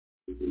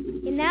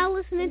You're now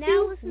listening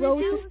to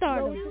Road to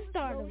Stardom.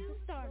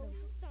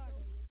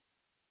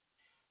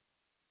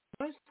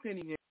 Good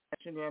evening,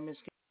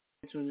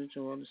 MSGIGO to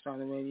the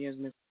Stardom Radio is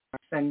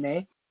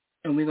Sunday,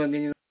 and we're going to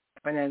be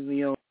fun as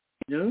we always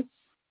do.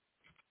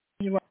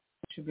 You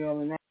should be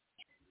all in that.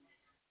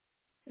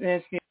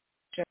 Let's get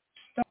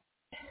started.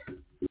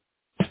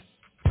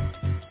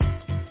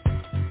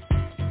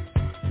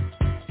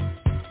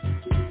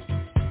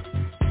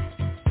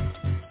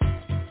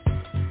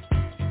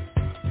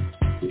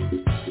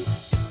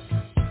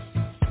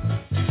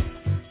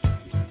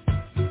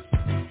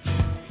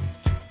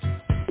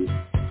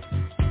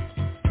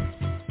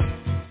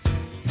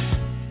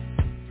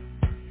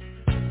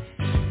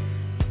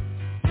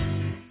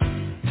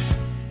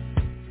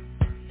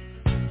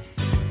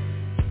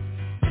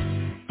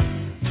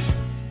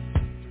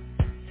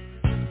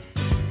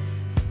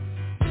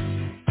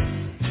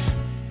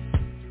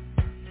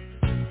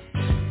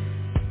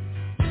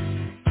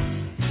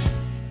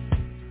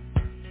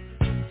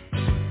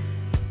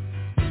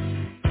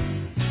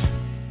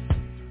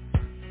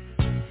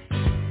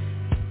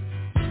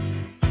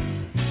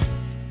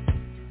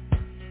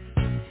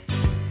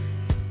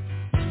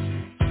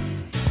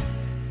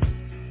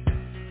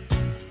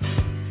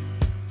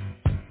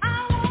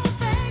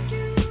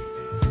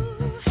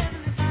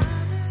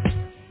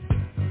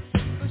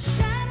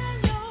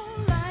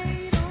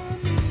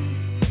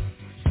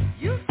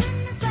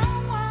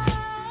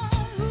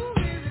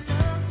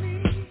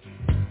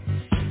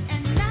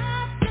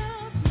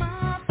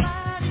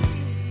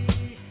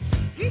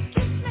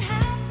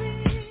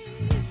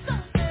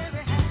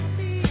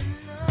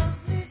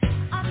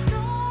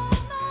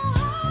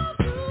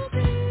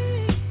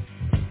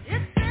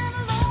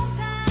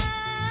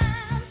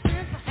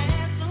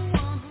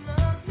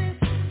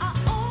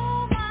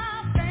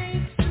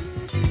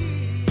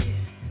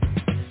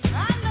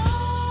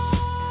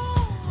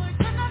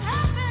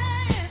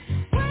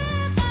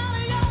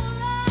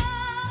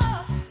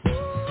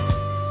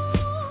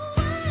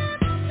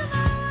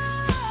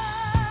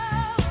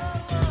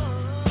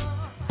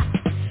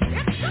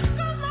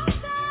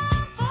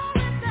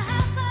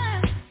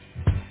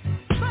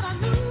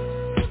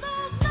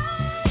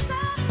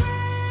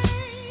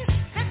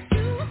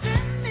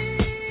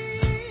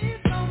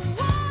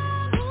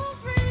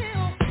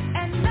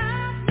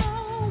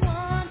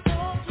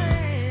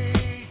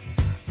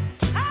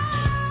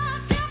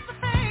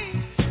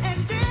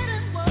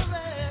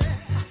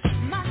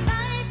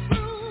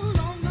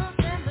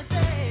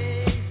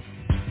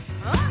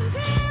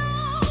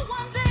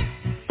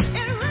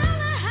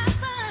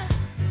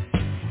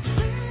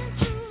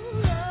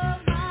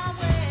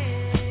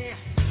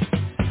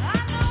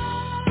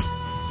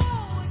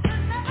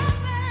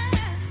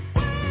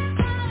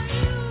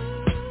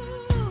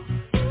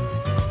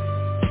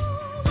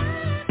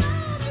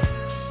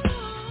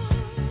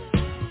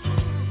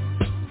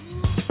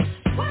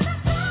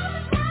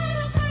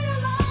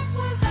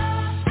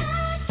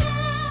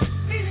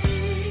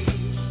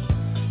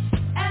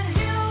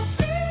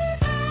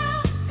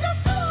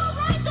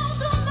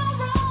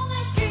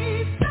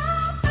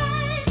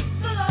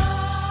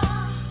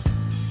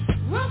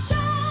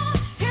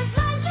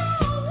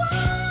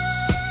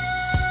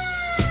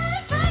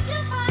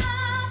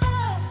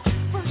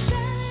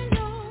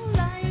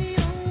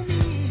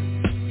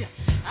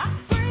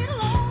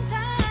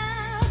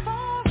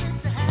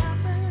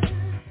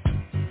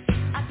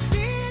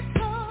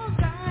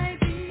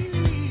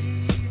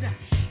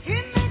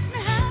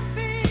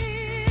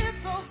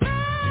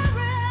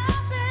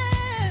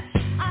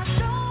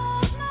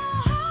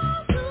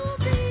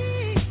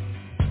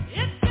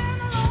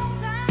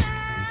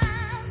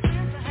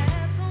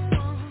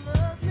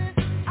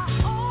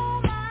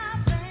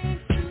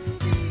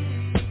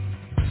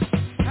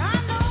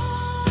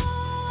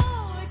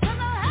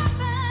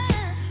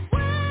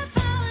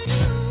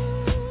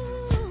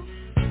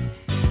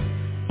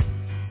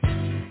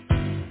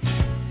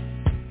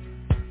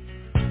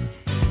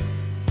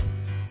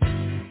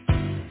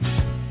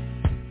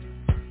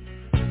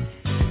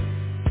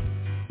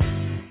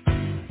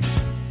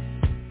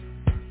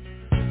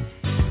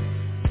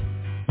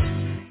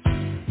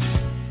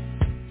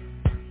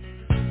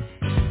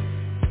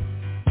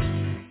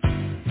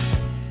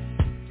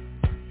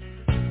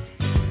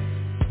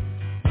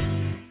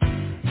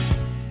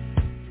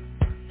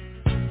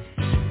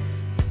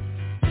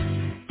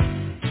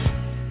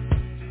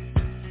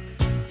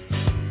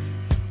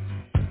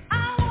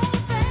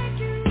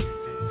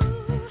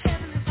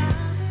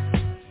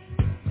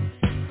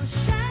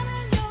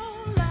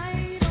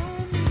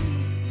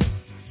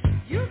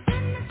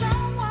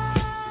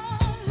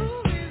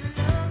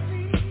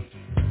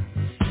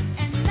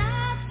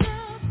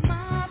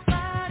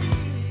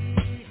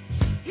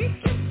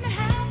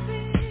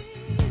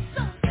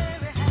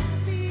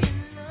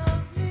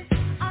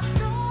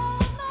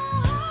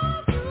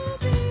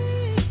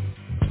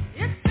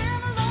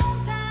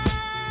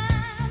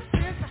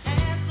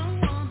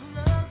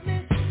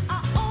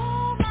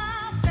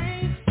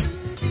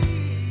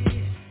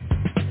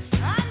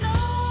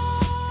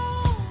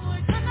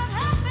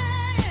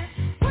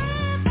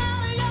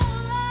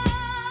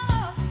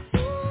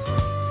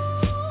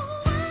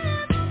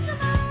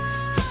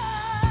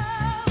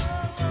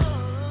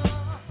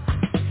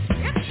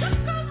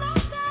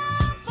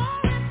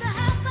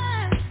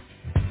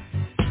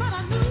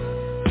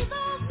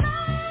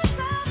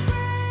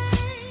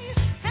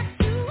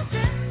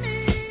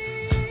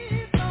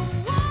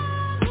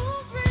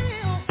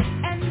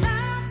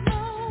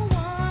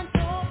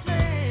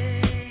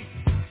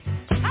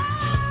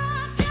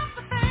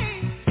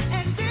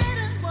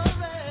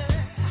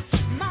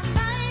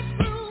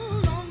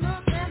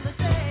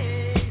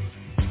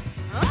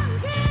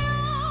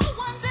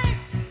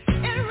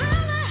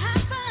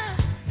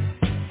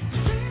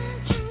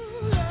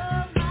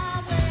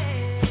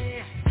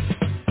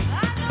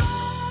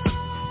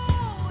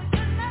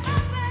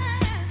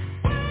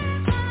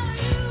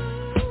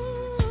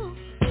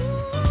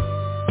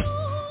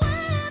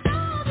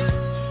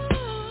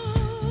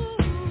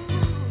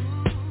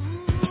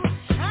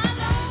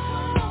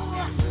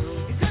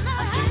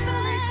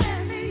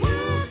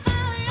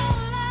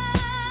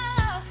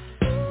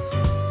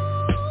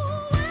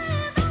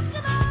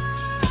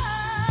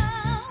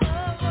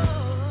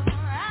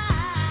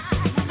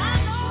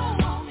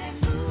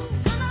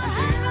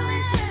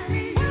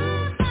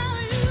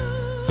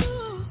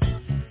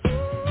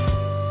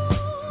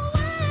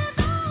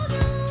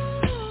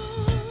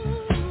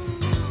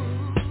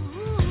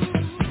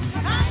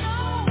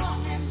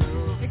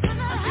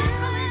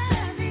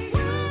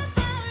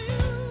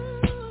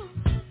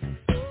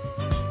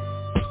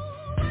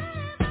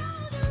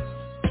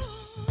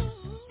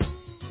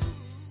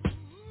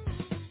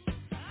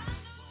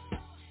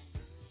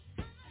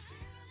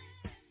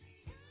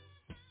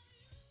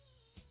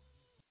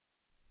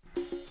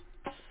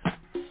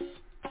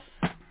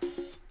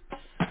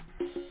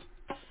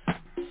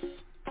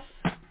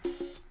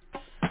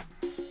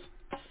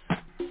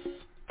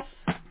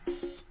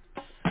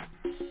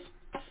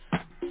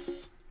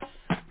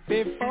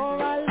 before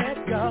I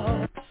let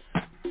go.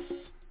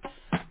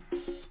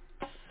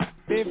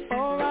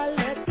 Before I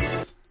let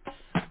go.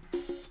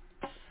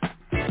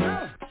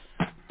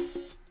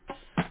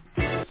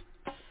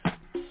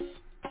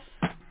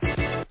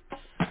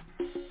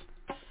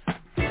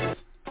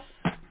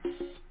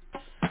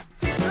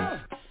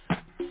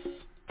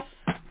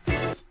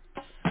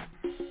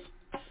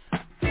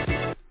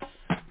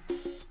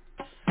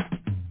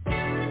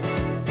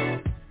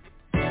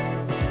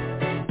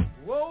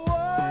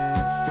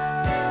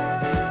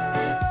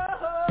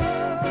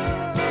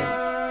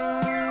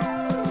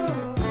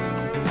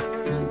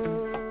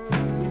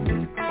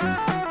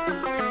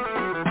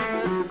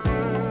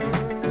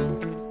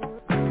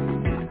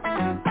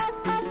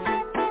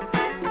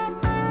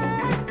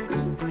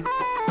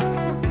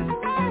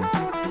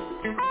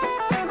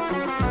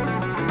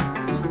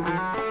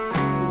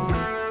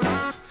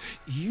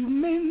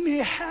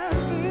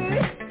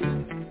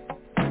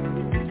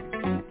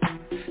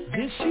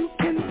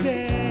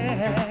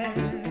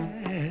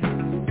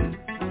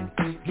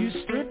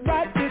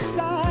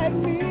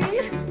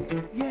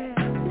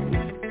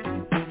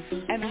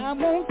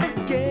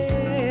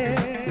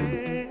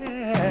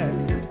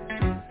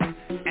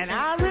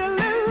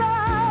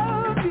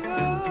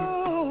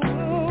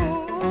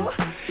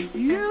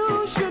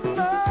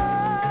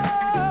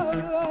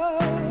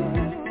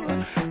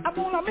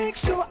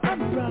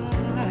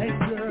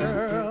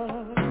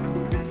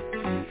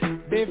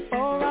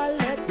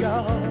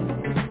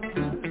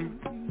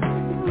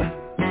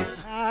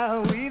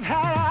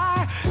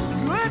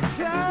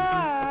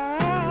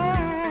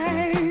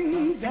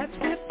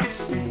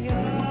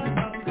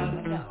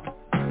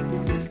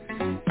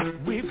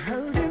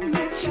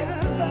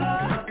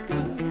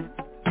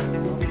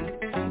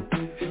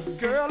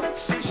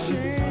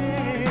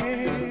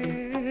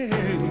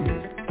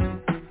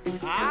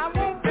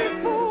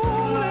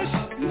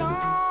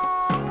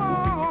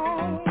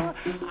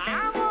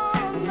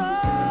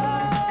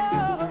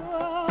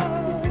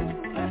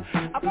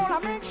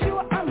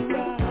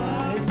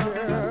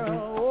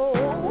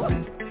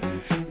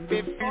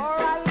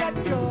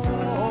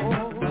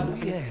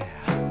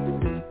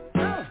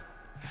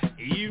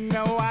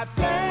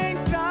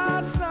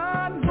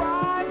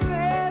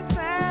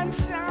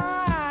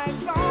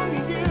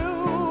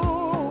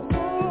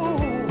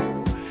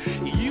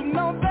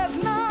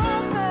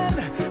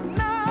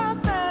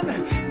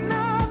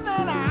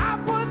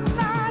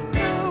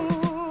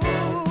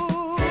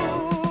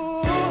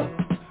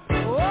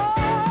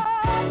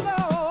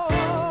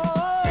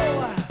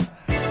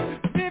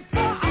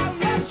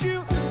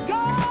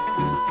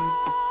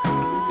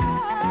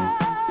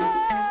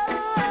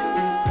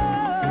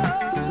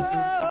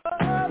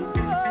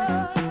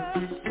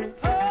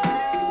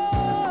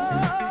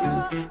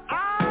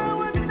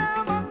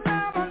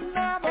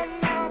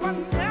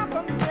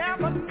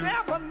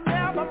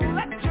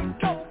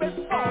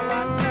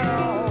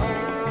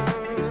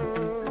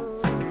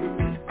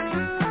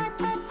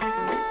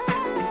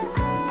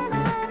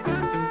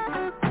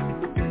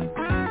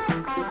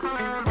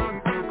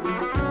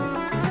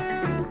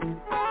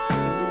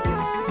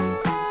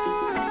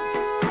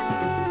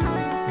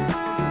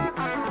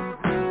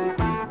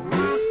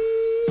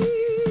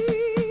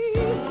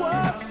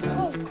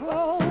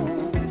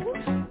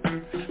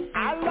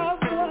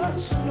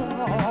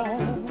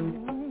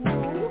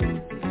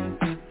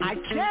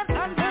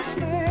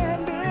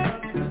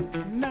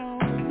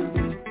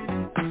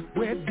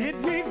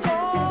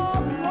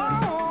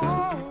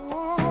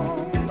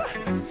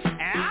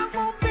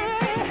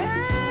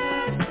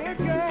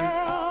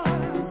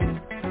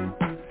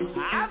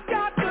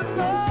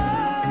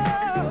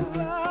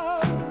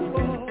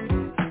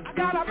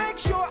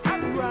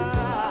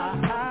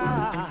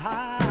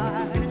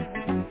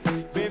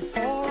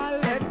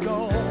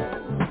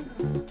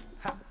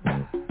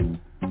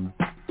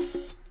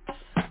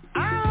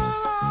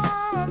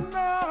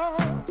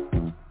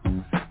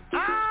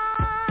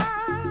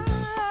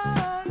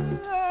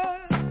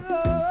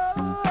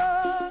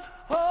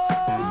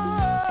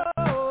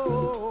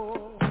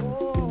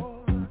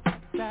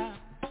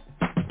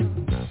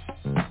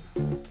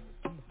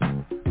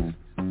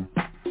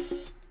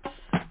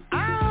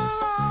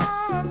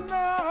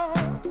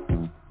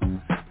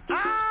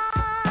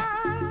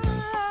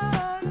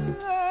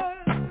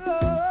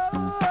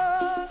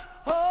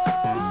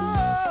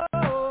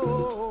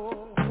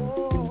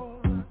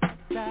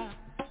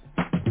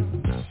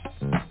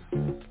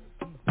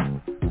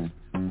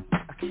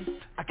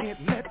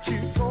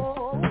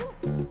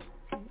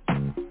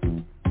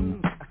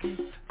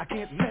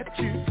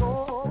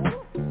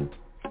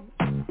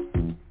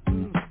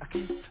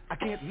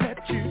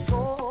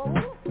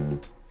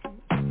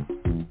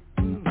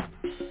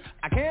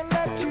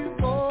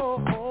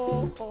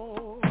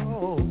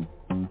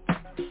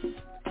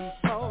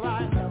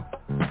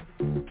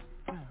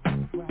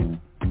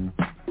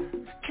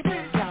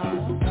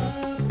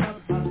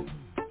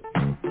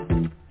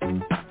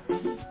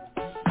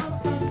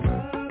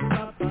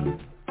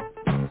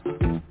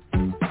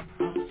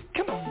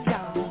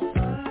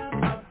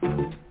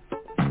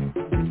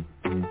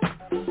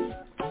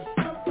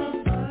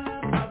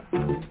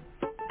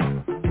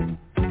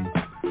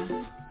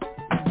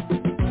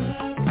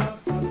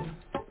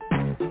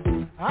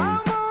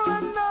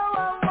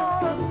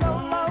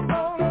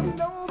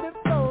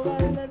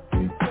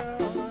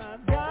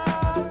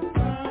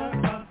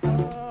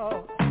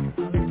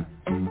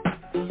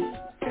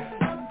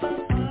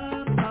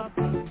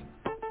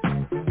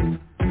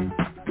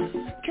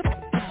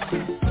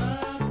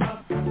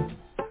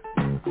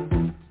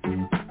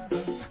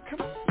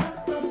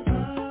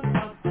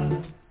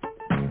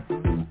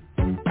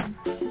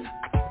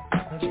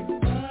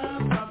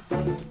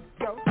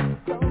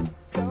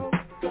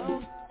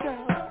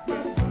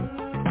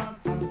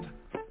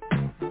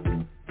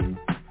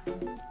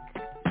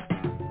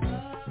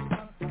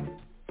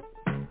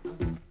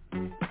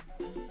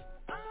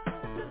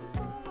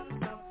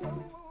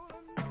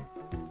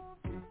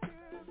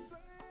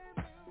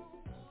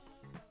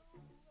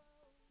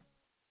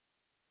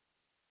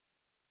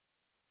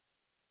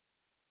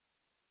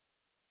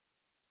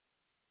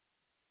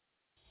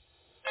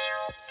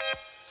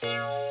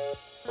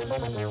 Every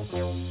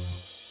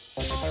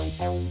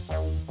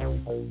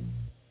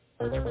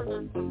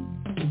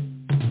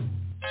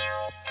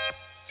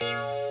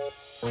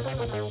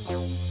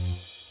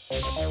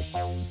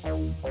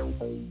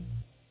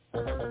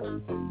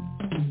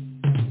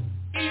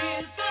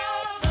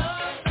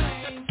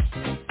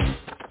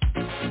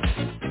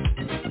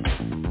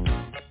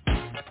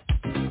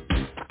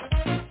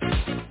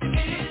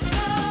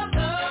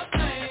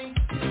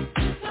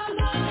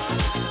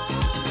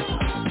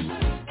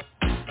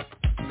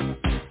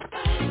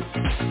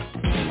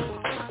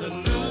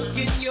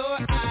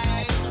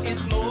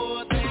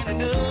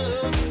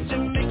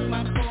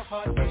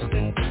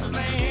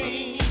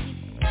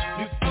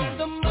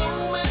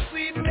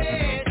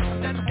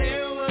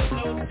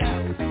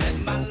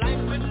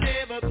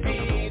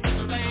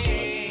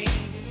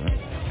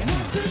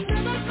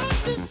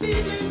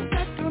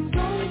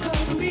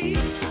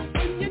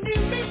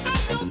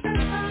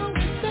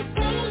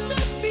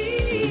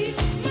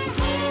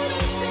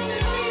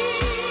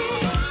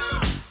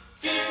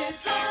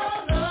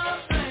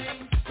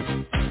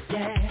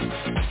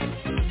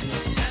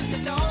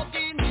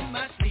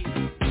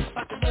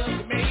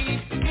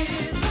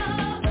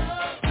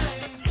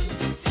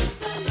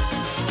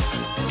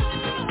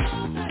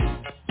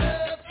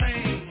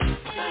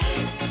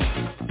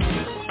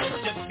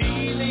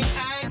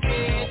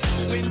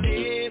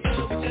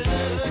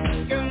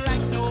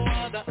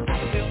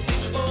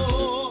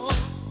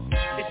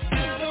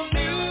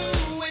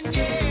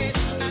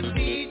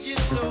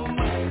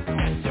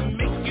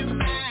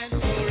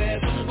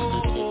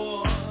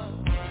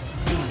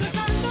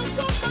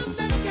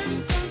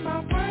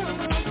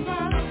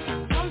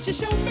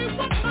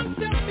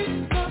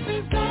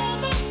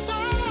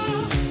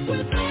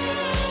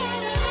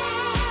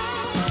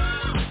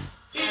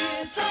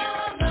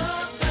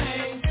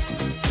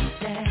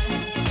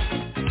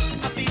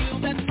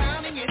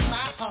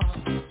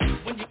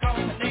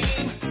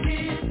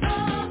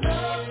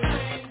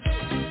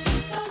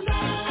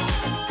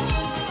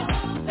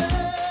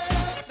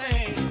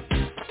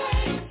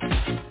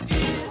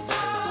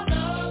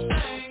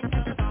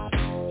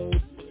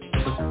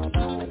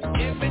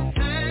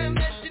time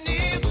that you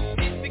nip,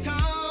 it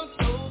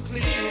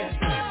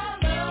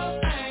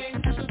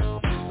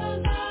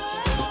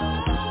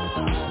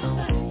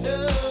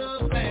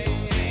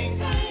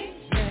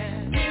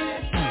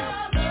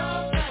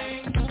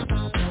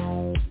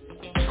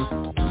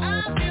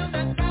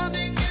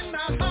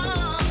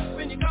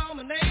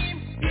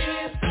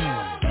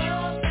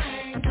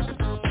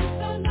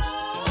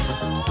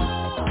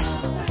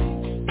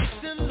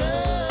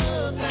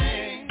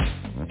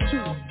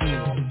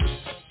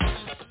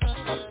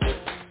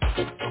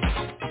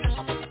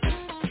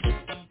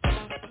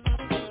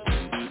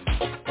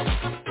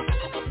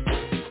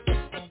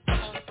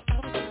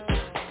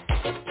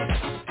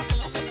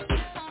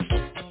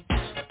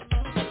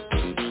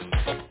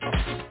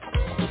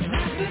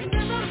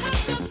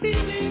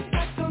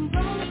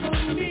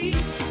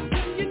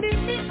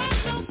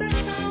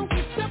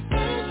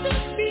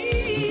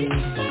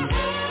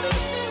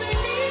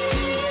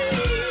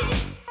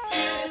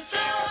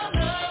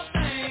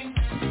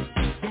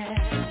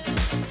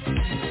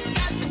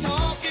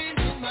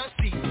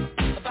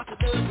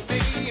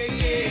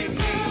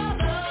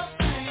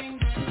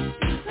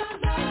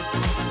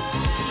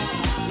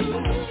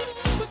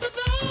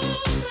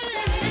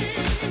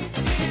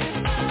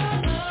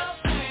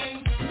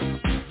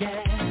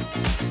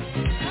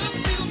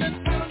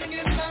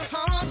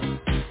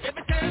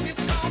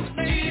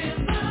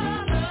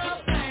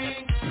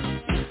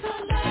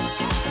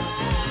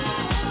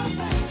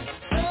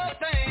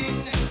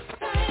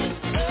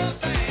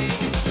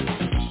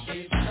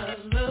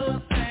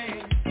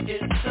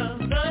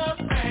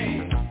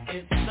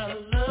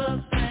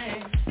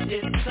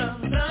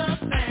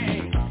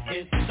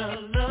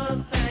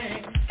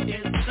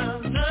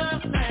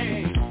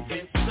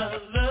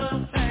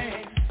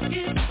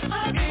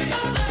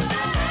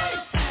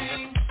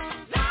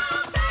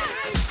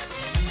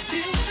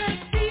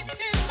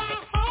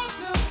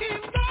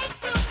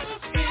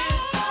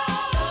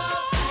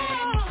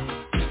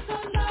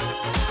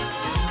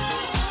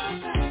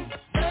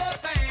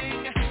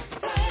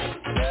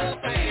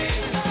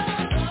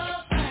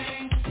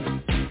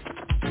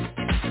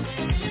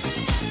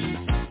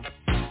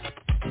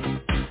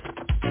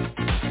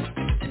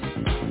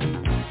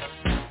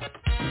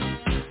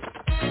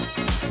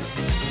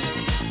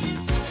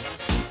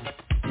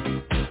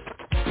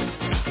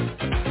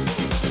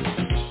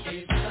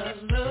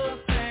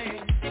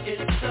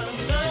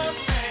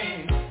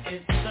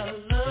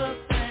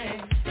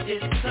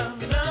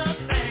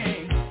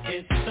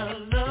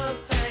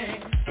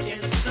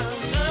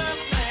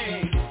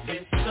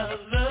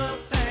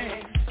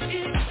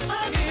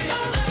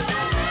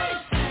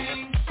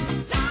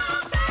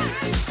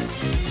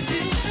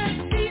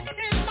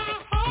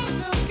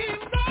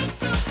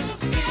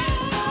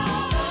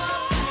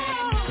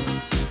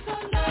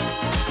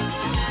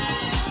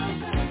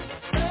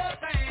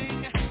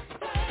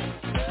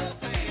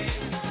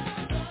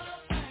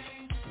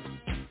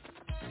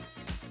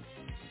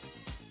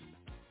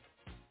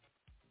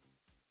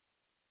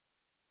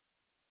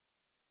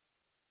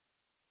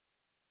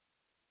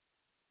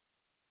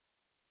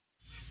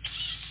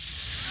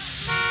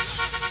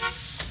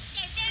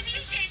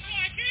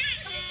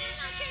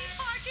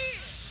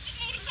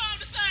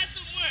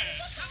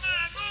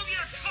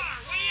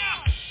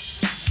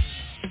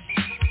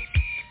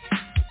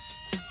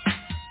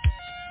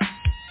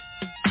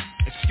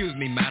Excuse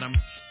me, madam.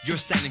 You're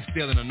standing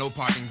still in a no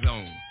parking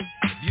zone.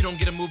 If you don't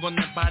get a move on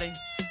that body,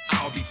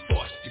 I'll be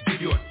forced to give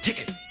you a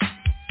ticket.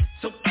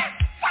 So get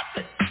what's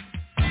it?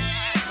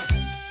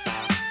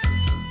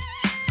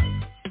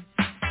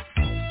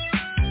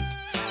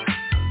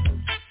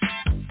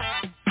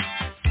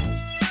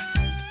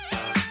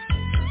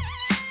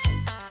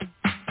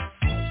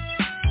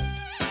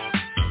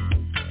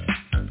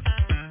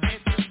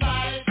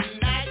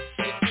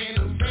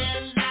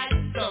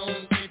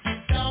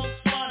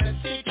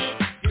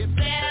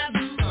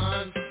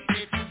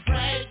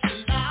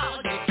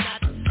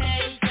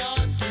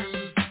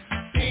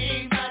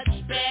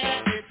 Better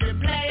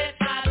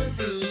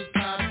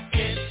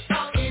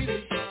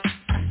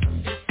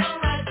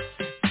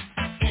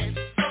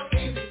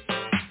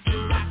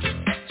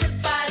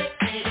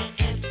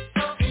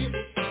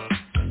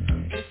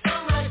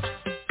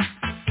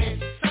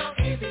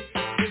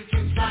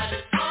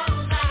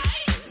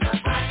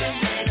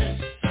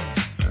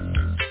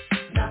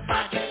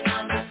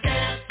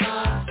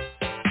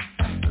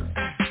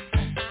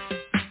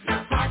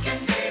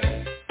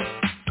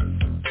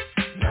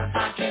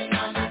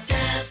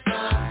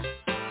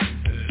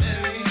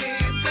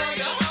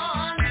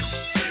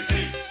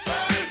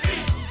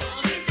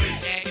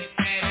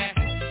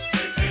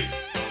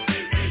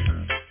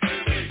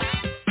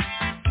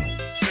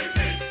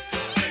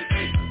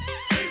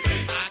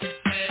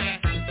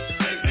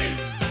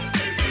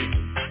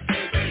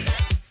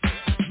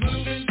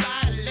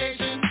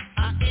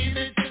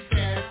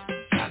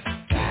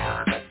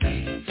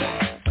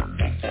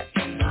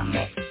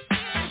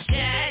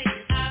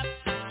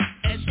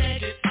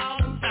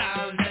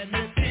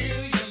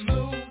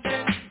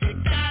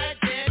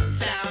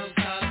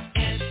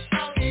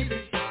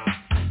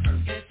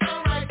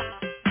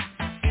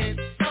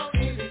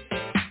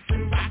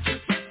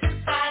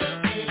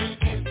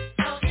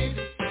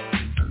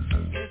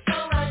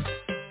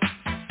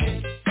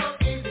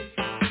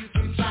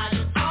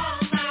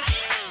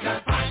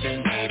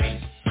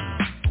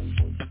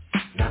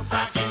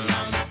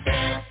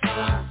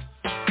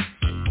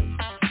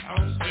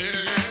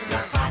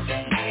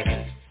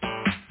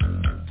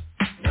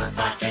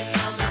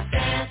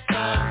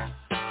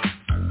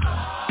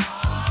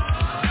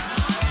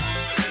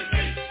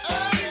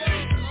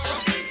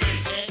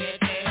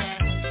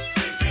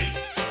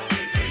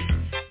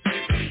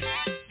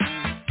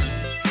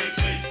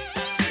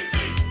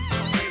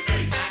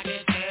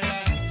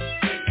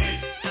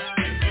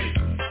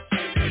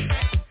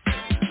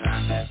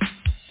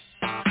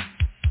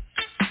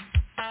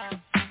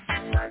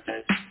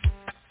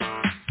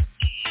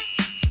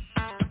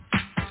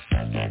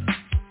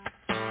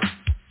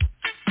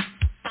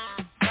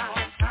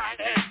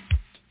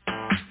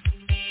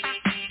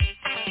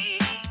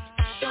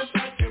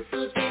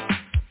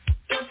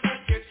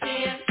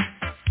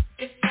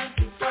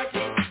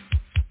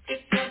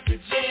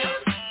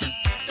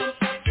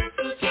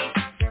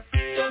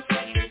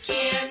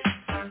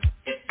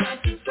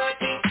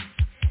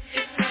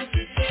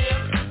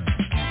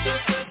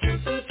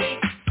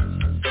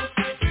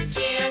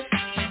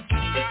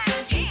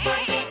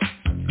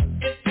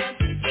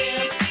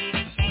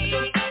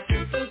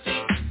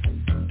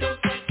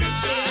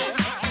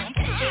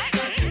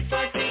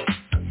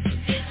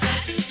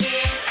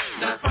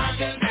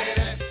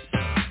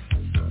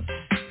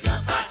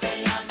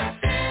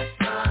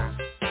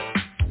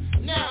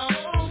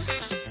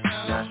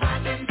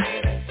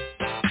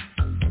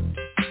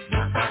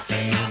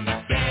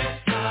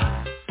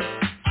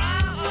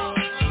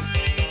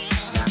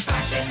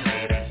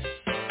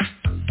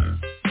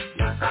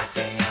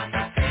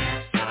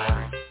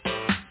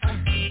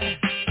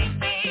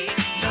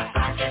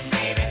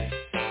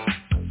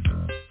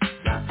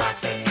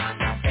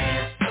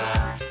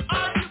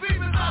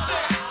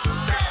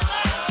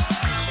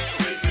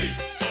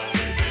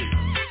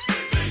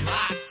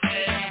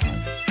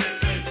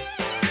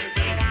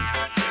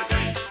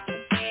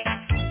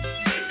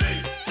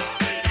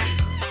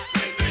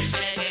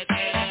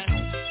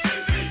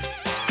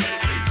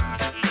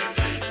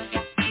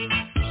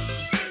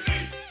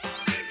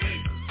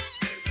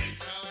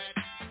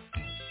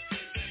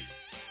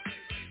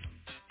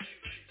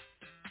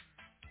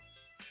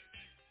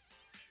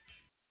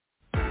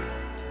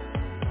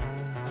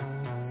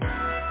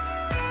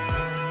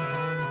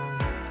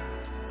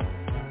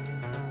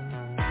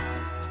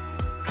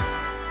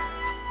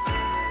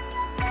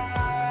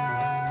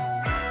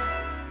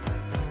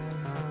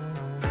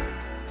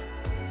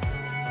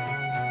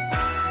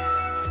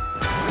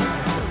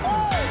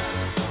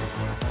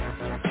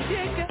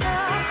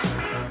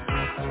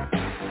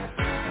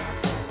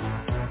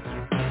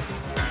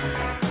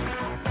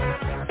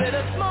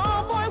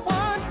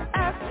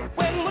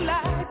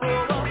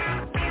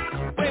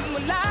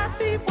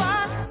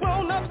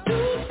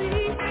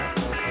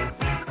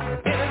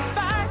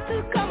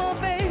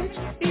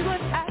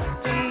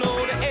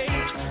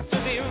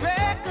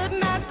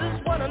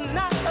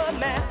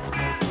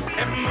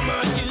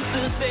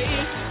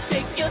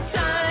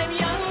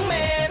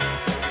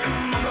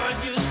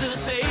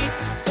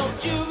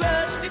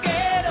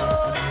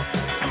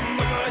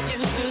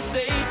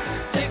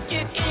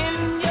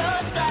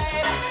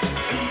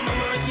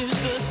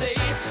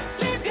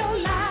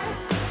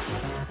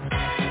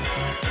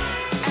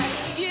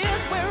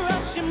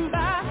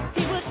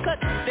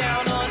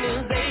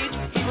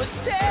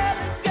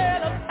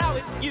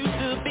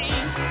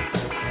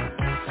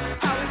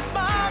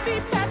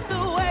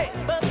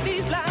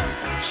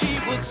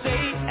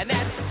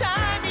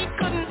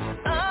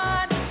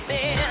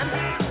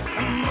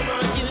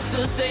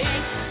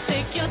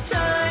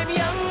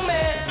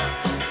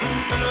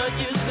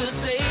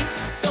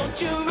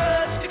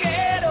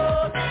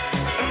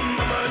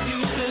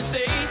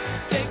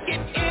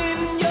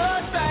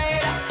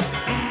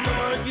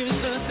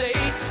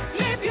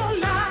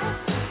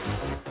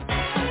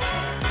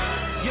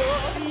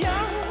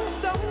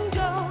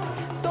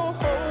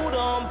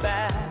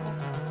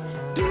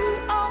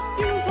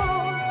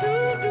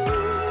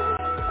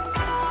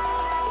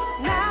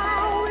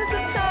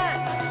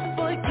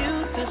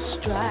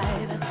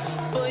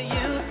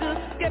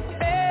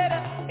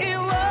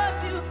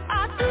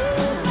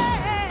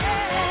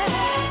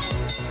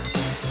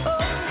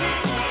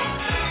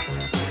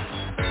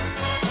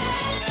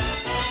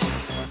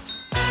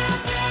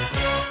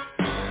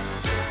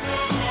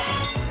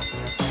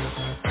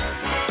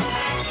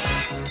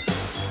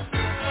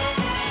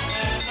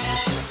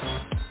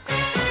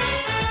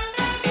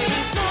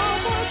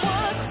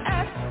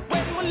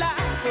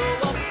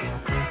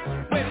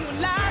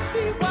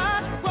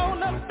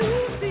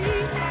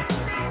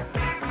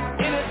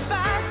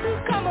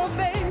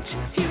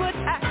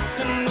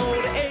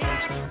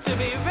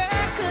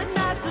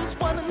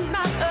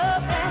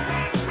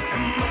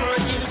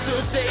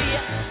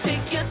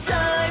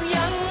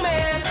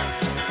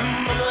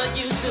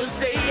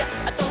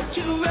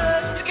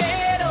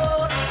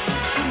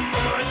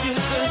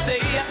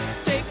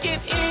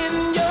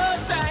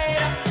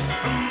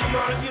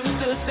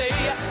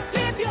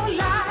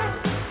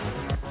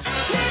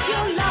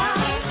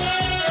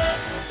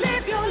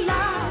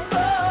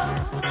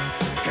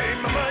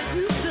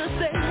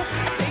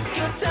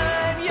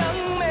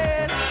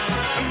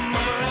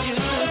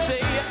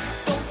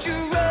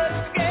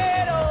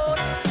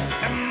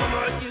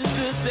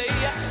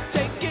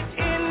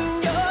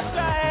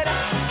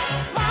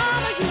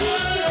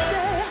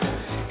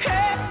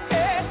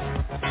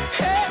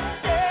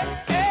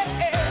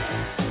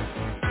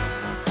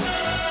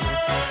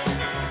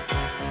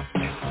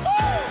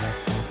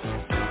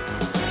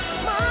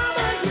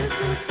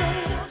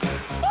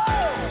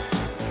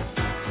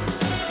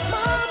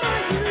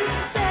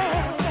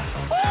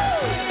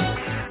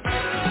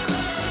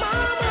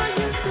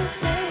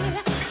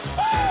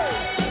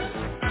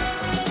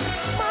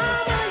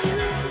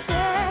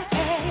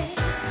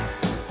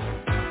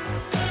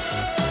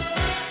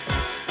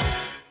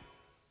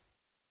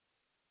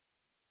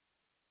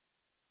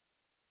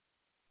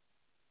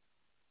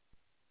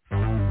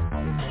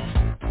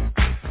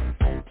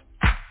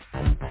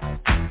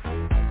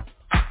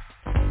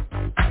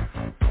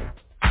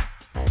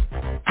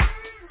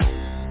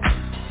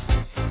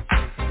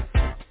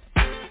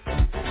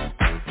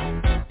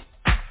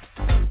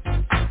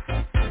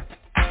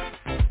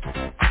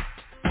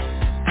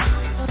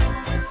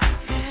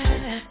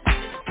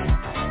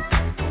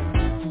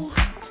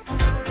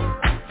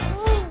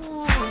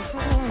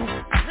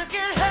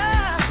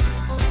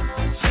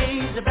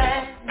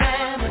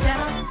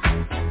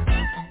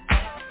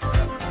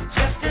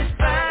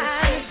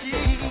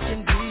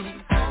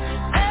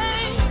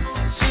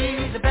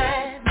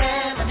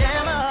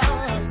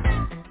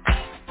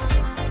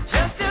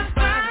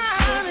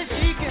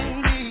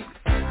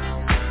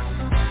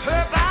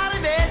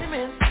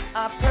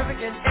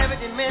in every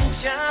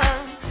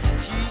dimension.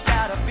 She's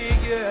got a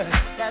figure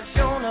that's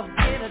shown up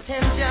in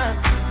attention.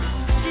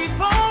 She's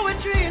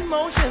poetry in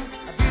motion,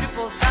 a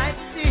beautiful sight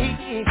to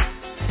see.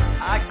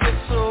 I get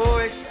so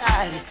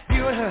excited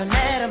viewing her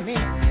anatomy.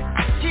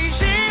 She's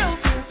real,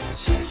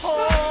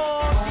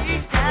 oh,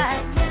 she's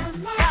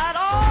got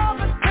all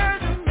the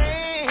curves a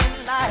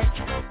man like.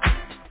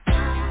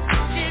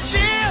 She's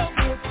real,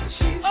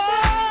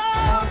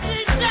 oh,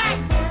 she's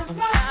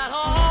got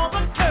all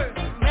the curves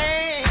a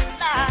man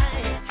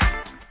like.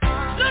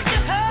 Look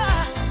at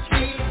her,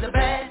 she's a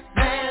bad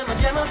mamma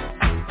jamma,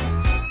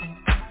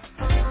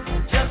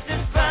 just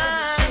as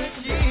fine as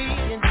she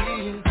can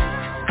be.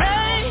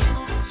 Hey,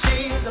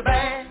 she's a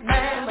bad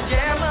mamma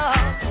jamma.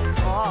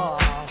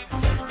 Oh.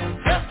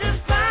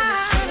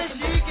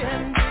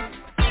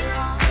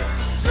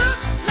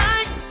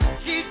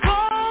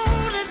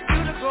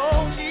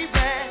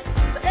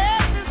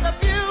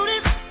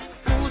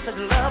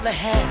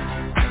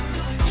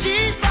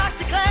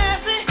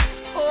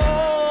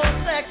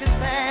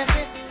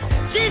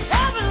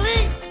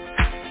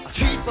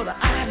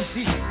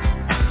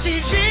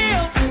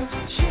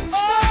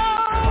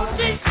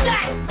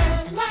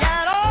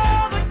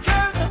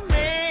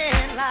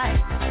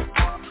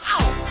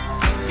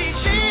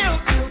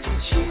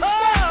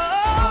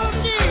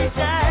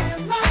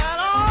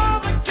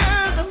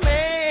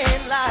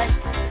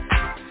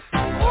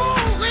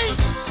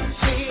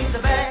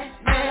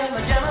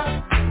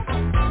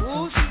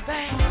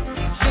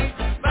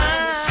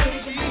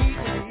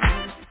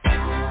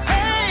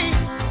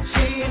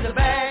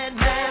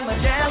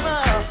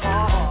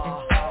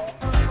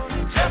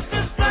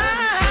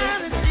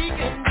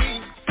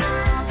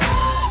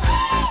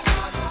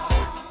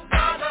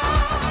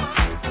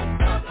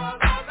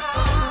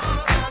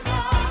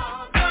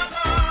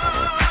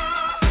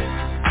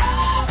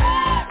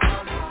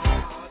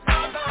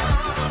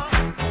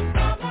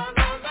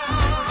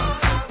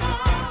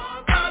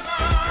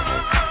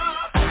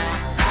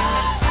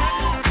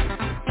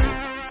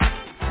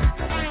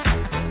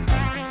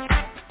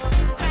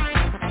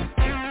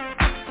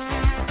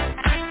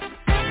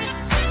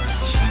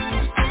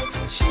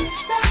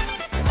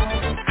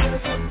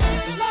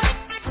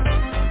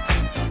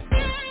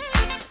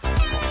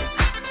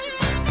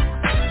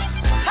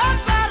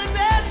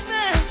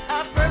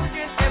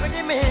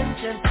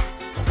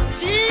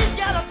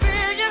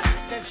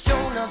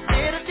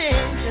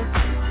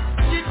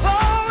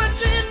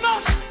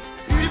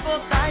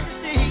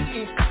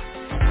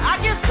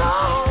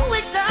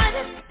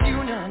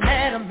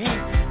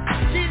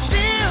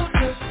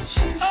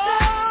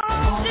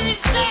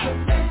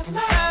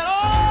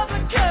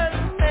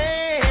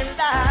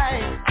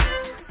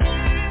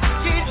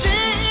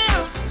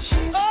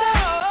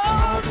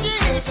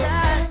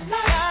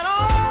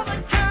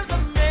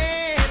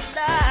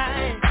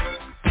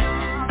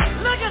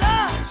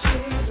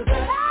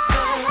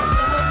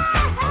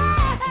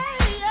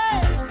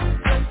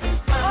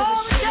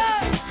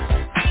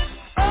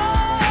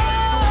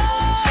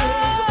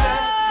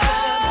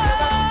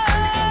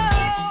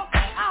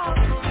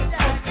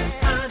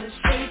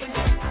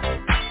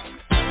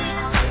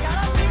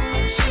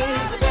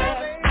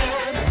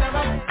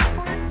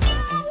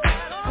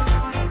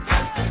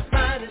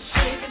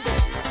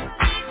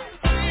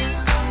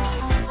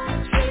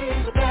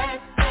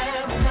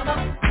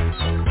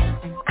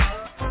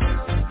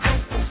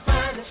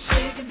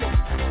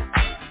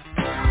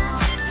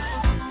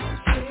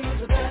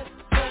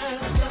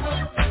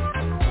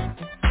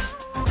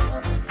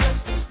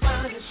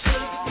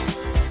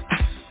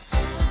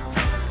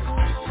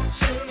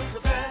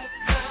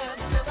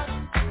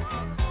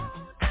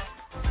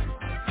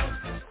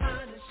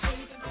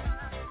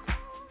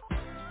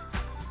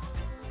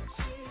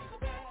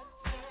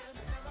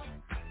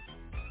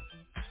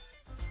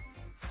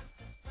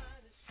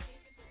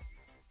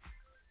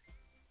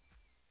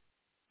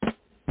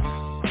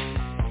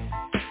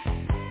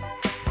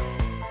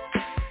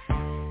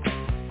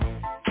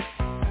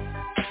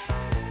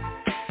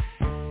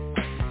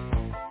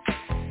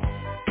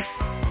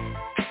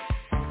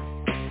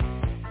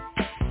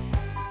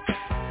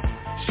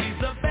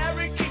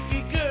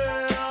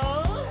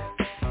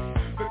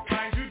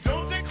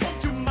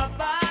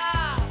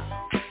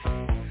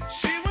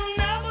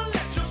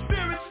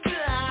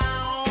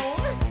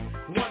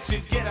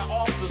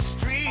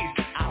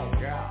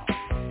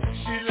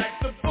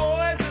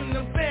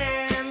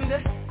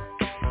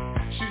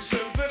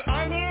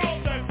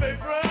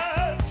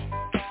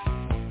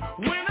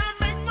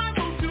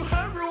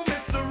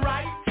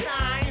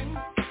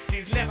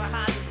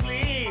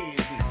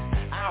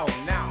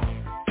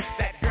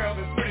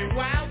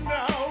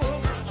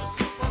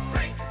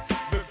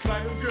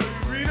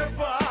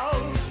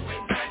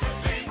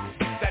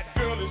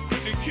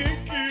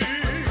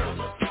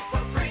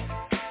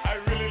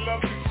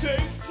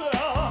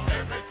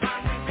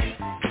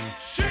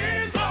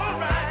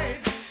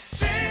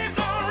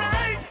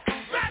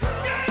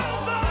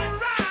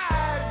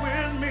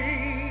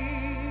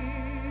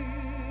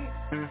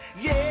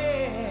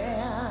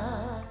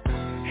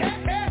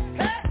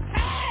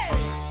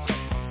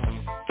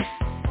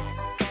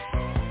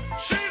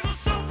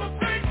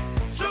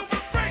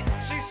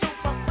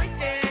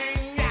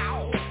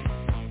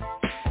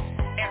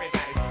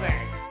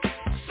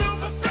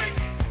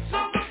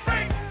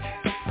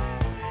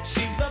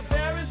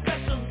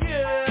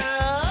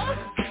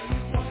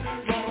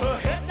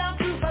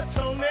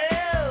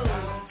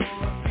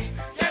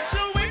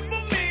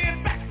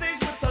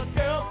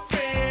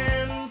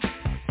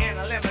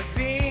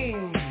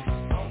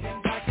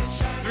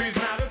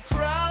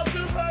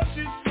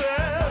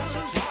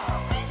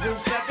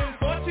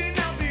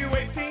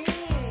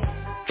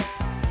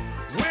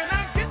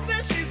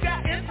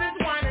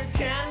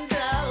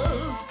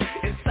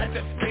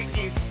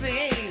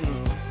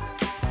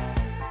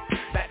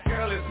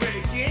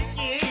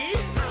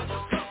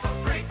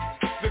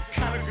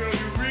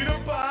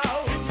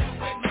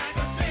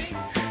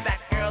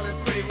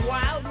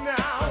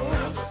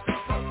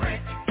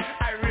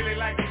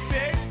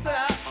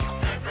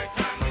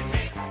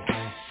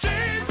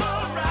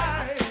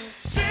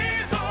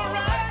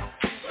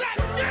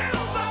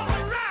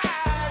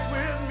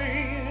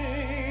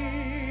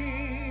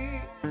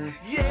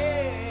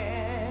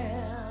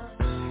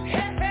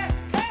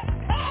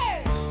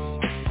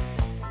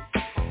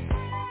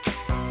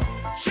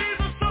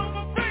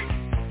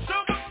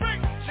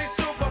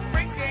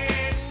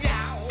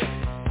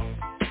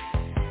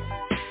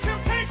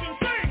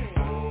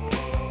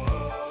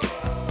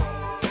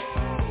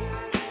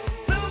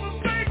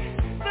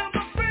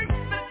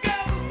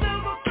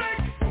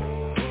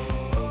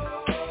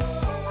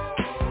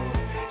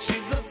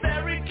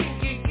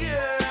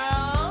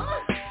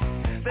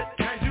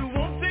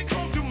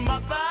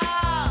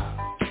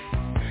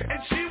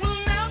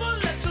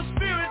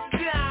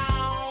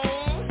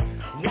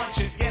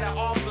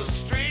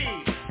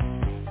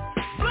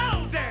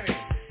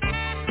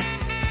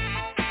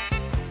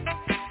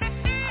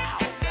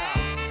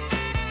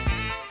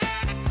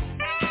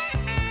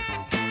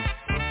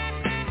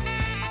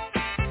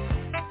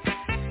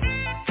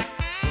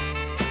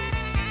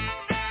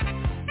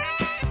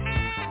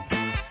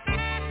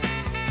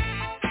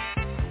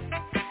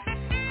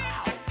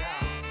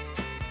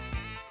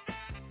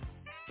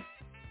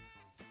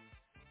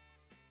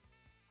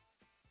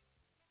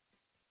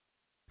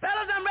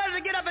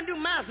 to get up and do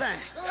my thing.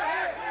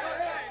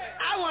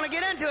 I want to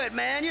get into it,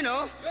 man, you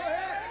know.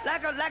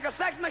 Like a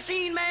sex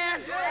machine,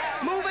 man.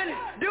 Moving,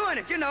 doing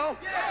it, you know.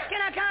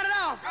 Can I count it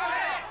off?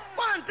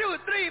 1, 2,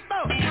 3,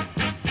 4.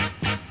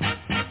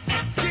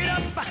 Get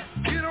up,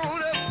 get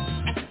on up.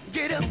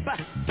 Get up,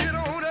 get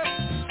on up.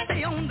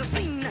 Stay on the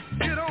scene.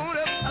 Get on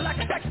up. Like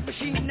a sex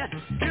machine.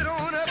 Get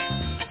on up.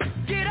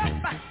 Get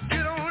up,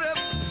 get on up.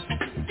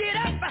 Get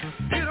up,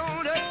 get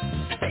on up.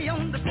 Stay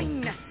on the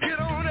scene. Get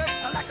on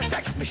up. Like a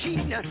sex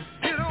machine.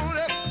 Get on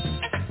up.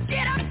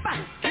 Get up,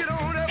 get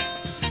on up.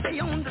 Stay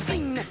on the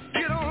scene.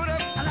 Get on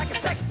up. Like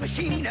a sex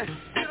machine.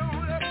 Get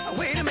on up.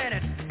 Wait a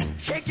minute.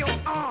 Shake your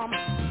arm.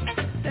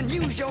 Then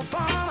use your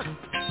palm.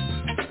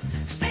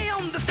 Stay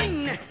on the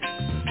scene.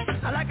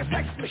 Like a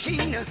sex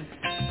machine.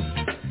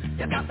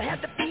 You got to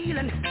have the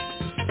feeling.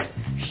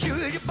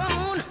 Sure you're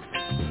born.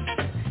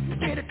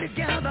 Get it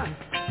together.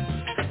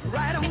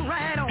 Right on,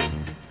 right on.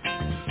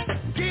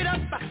 Get up,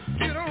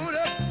 get on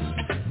up.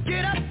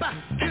 Get up,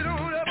 get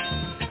on up.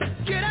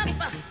 Get up,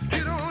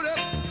 get on up.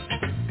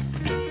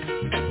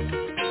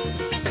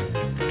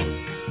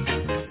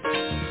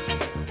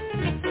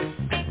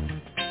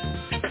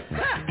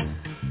 Ha!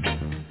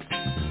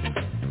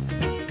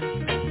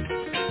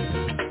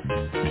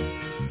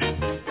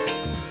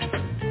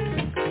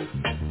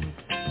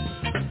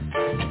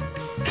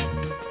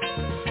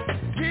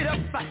 Get up,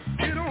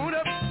 get on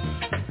up.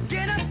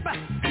 Get up,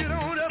 get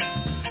on up.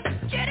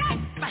 Get up,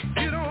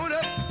 get on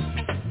up.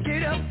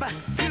 Get up,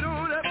 get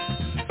on up.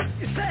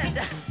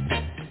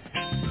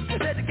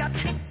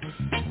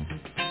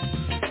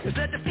 You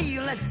said the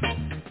feeling.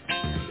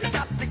 You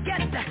got to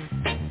get that.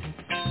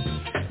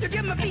 You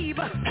give me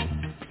fever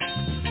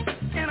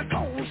and a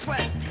cold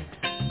sweat.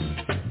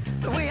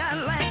 The way I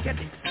like it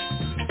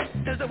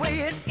is the way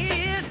it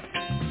is.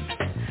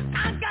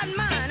 I got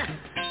mine.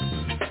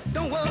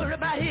 Don't worry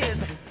about his.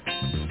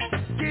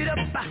 Get up,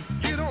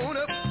 get on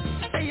up.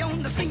 Stay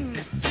on the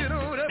scene. Get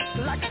on up.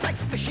 Like a sex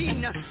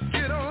machine.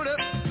 Get on up.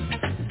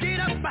 Get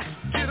up,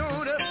 get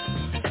on up.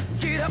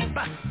 Get up,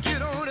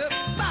 get on up.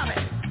 Bobby,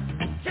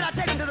 should I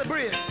take him to the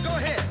bridge? Go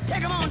ahead.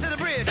 Take him on to the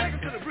bridge. Take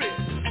him to the bridge.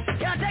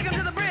 Can I take him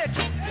to the bridge?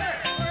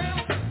 Yeah.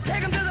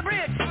 Take him to the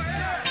bridge.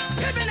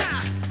 Hit me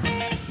now.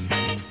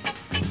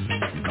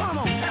 Come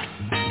on.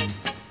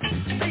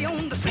 Stay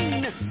on the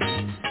scene.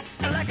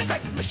 Like a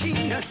sex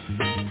machine.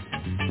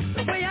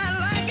 The way I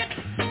like it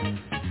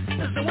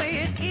is the way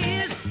it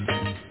is.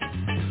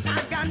 I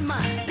got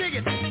mine. Dig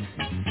it.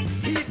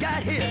 He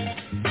got his.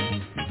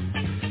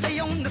 Stay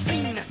on the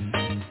scene.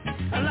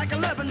 Like a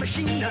loving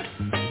machine.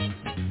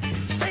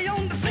 Stay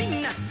on the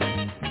scene.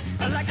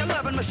 Like a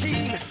loving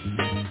machine.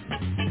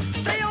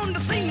 Stay on the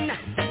scene.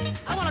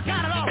 I want to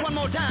count it off one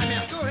more time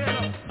here. Go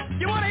ahead.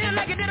 You want to hit it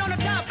like it did on the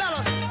top,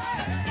 fellas?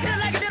 Hit it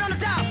like it did on the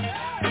top.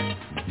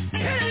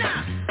 Hit it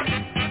now.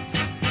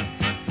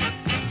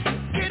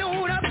 Get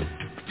on up.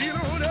 Get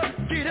on up.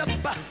 Get up.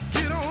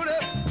 Get on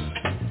up.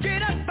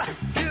 Get up.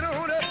 Get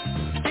on up.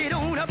 Get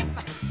on up.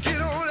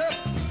 Get on up.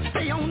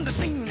 Stay on the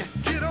scene.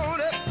 Get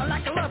on up.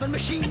 Like a loving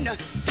machine.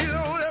 Get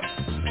on up.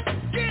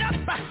 Get up.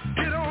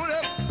 Get on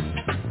up.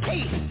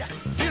 Taste.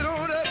 Get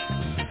on up.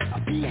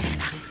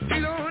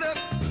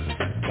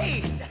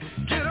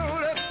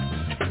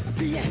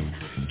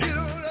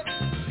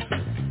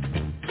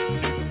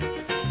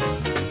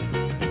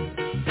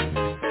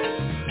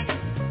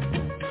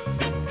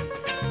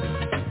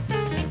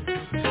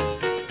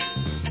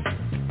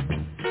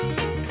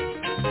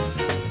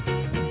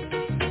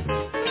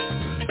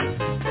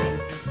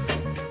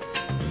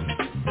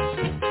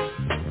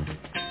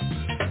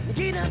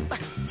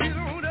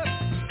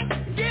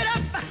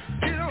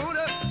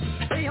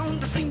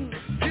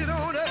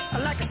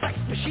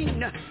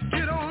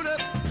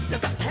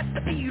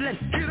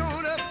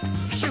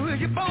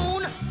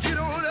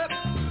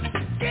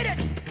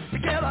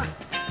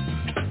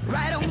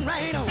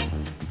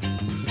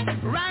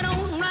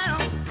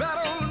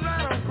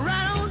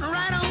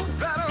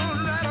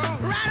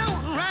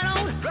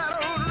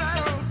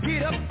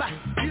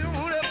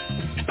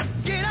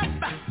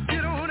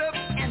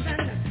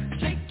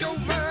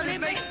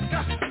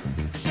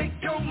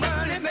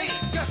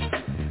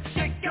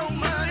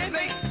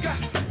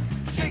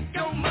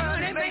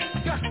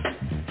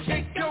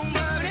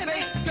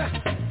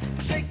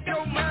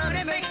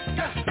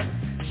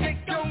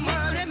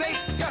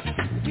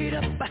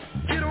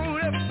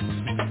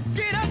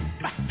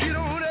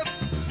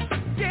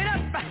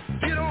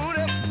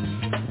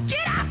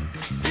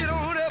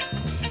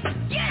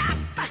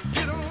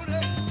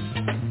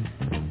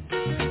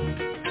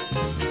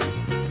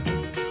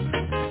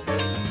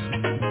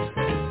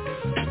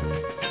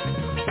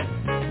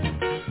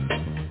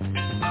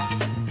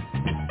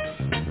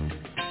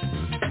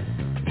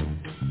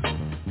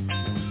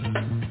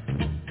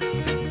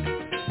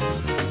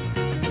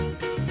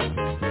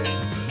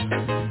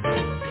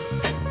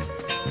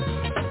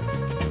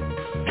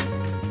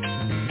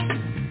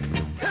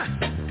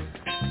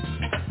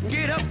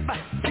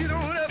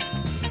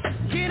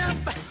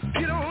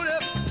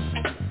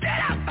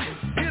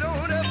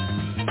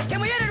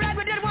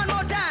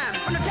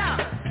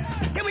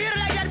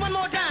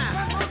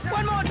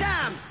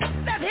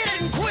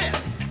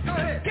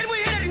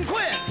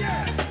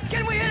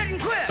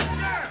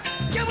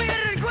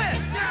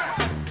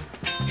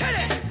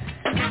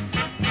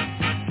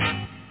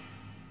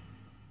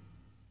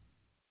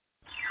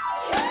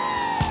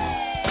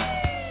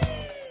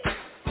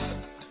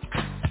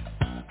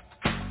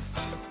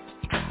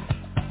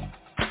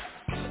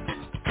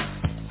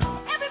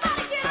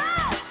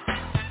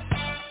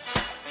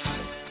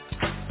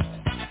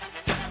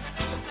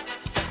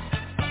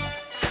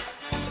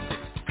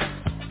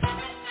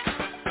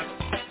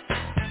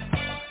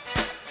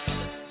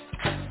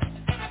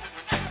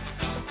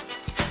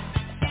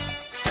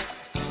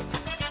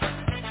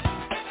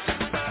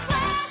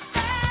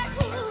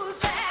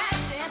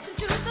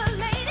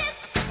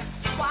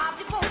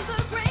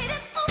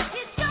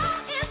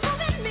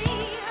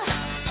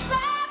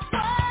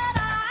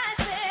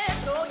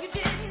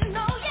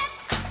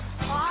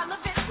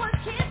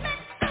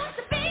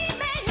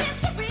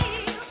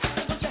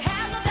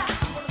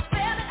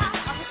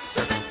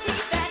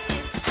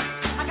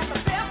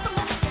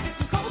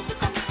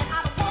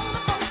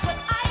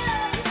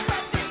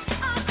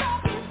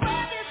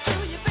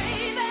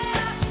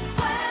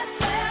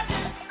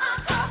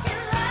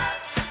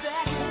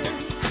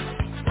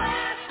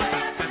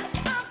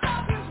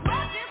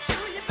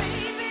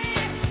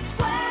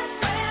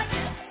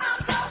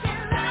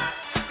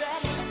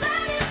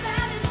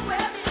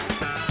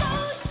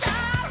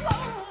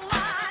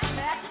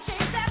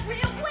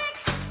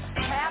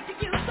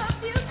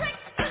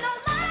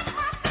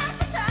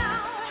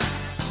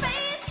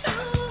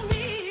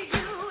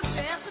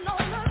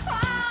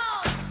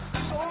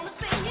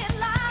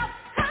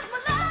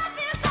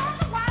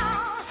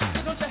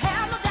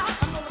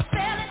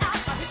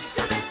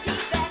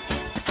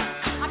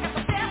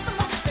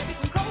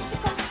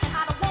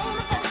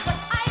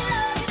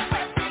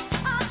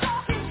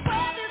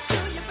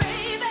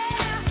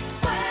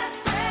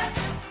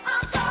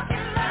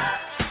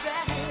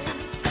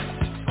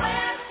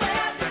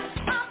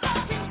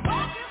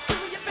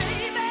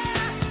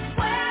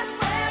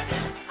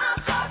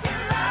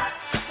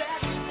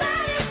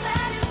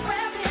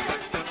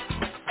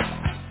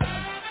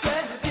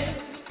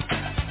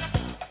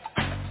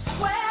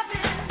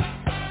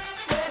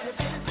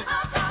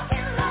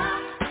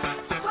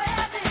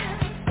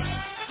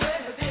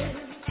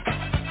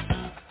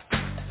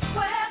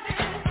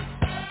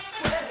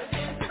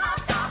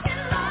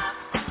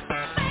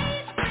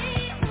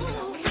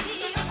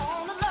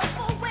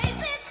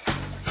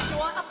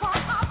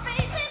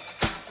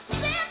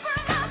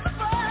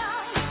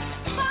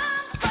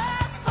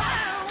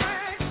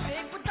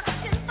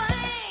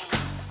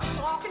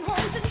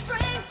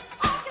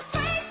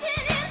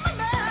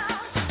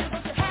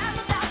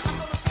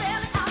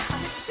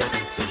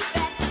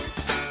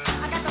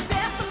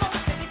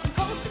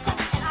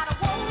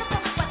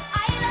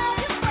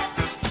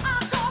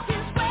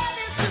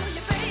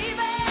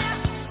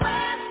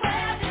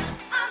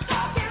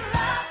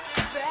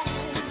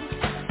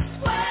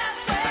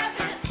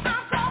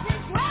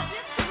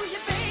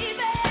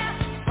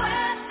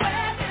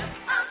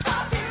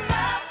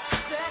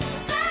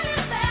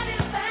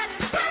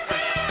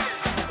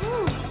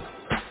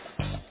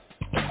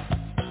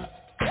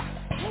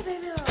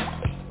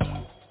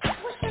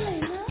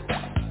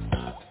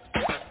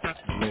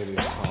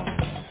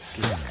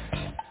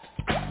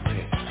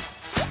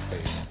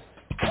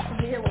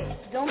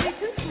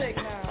 too slick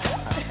now.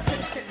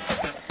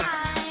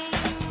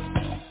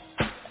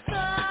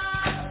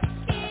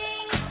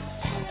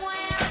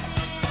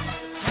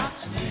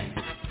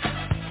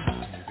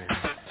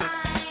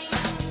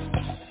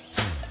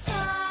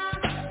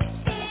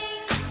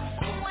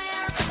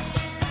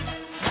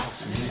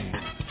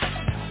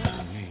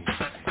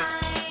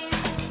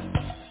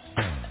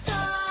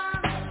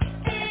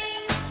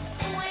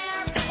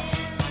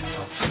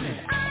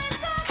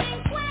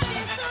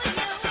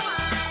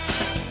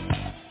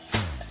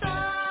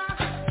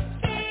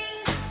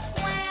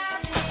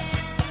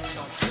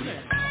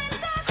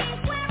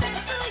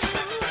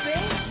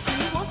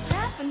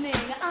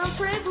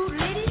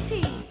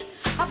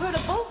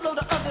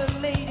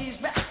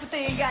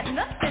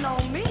 Nothing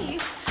on me.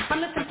 I'm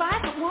looking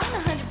 5'1",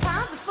 100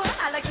 pounds of fun.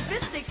 I like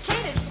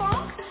sophisticated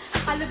funk.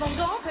 I live on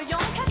Don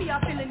Perignon,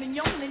 caviar, filet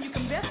mignon, and you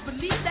can best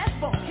believe that's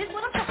funk. Here's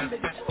what I'm talking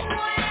about.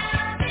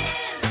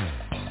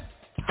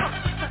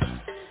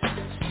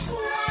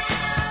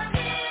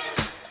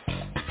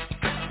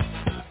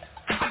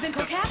 I've been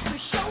coquette for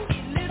show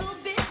a little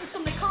bit, and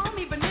some they call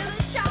me Vanilla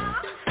Shy.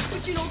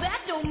 But you know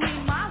that don't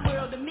mean my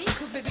world to me,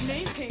 'cause baby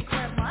names can't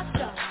cramp my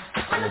style.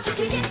 I love to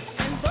kick it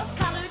and bust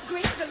collared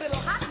greens, a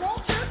little hot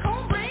water.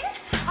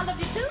 I love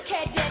you too,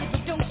 cat daddy,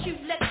 but don't you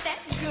let that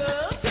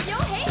go to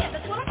your head.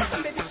 That's what I'm talking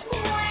about, baby.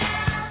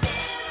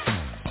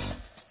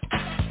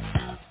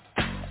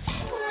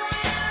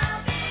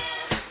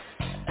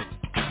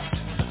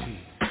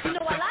 You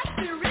know I like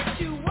the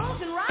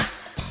rituals and rock.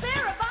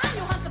 Sarah Vaughan,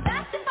 Johann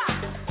Sebastian Bach,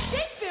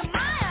 Shakespeare,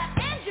 Maya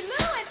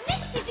Angelou, and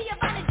Nixie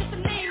Giovanni, just to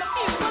name a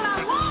few. Well,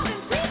 I'm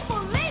warming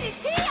people, Lady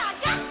T. I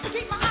got to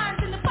keep my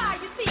irons in the fire,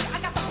 you see.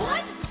 I got the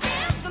voices, the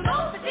stamps, the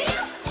low, the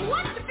deal.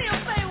 What you feel,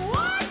 say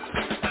what?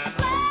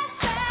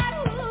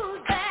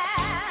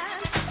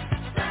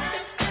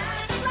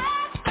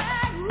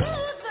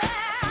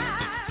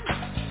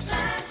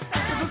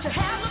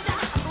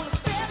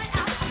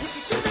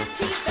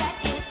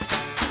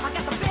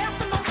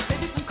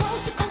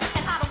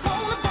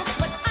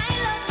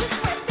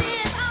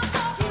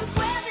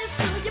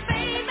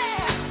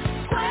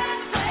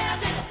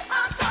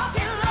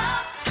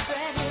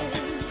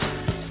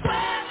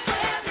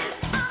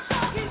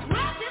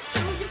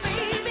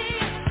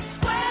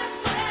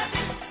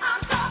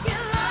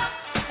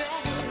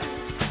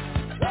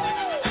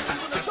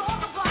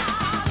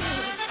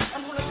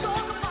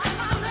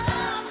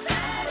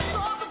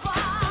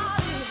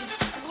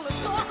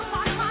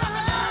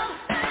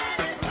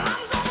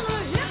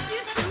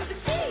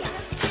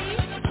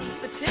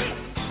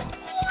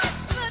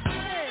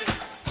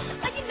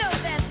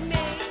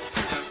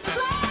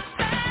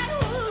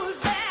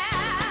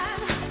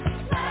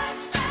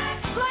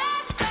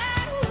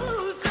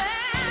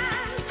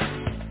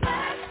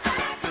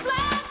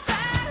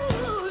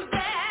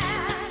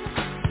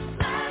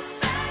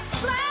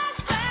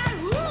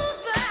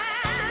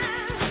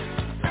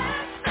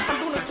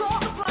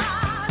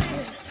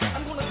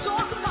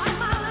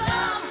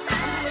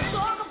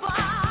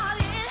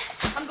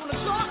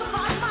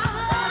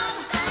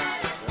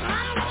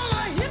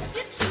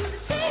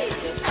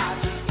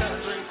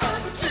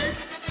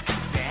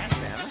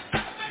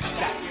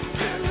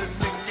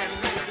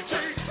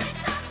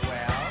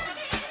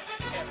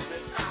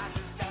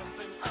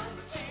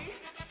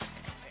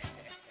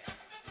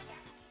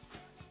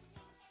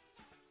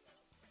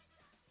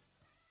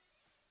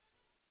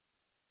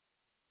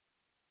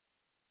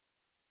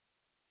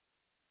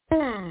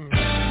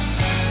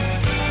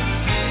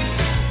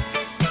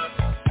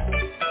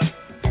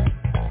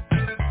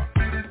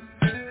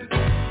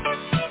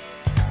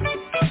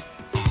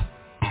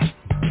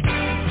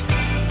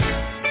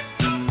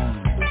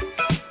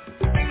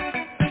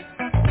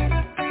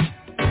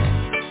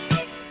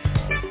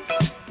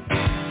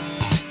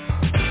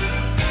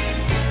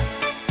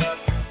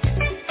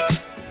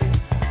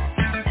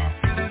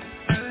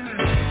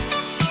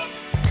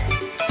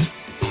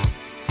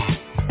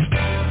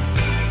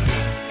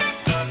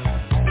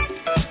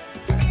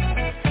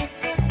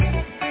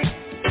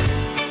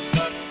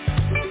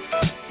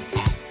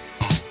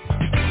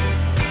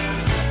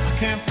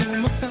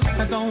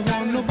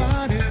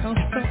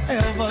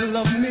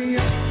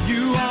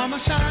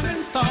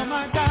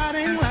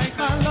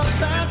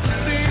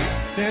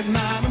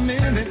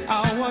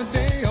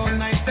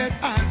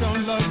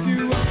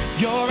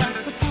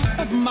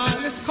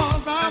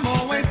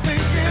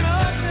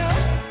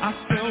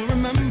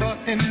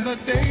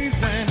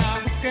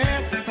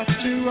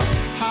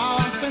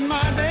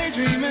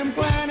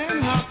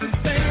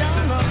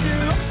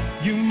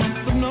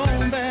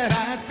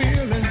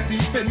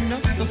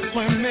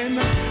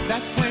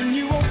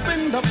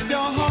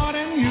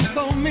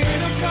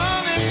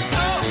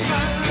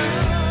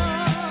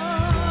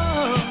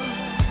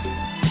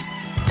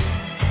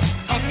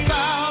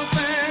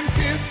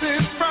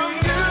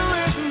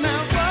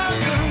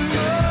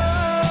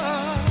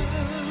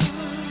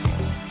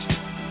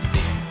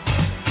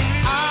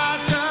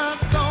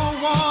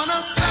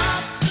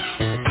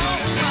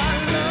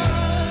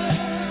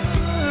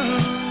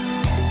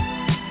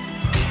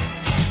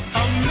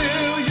 A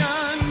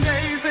million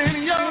days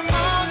in your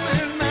arms.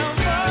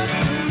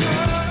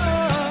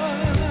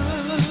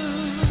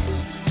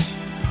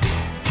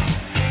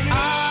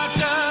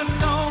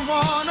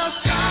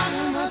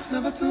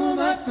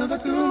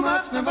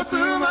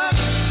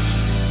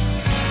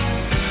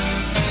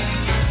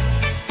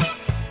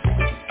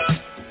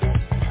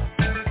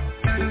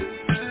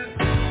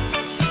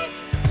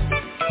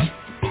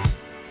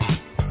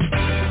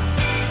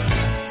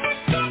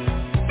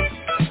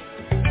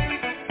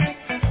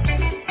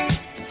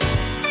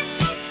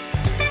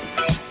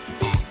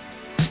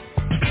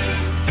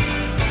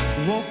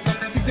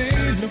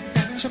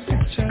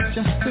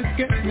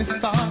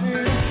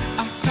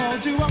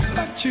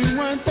 you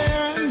weren't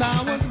there and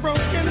I was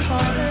broken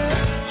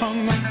hearted.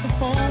 Hung up the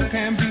phone,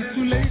 can't be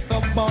too late. The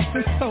boss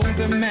is so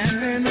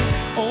demanding.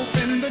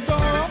 Open the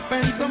door up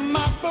and to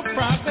my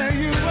surprise there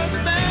you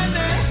were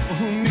standing.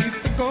 Who needs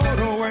to go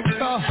to work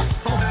the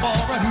hustle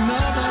for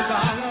another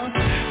dollar?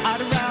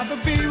 I'd rather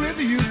be with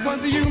you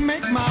 'cause you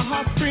make my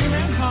heart scream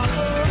and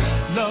holler.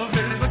 Love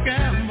is a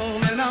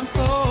gamble and I'm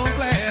so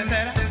glad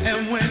that I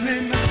am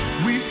winning.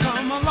 We've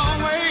come a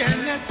long way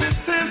and yet this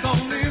is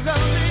only the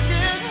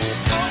beginning.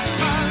 Oh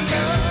my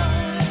love,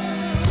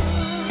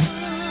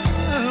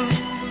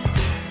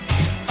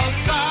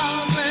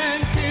 1,000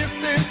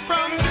 kisses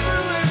from you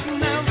is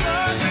never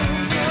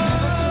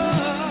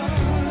enough.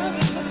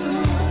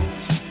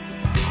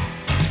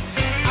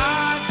 I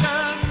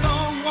just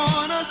don't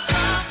wanna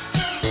stop.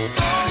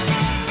 Oh,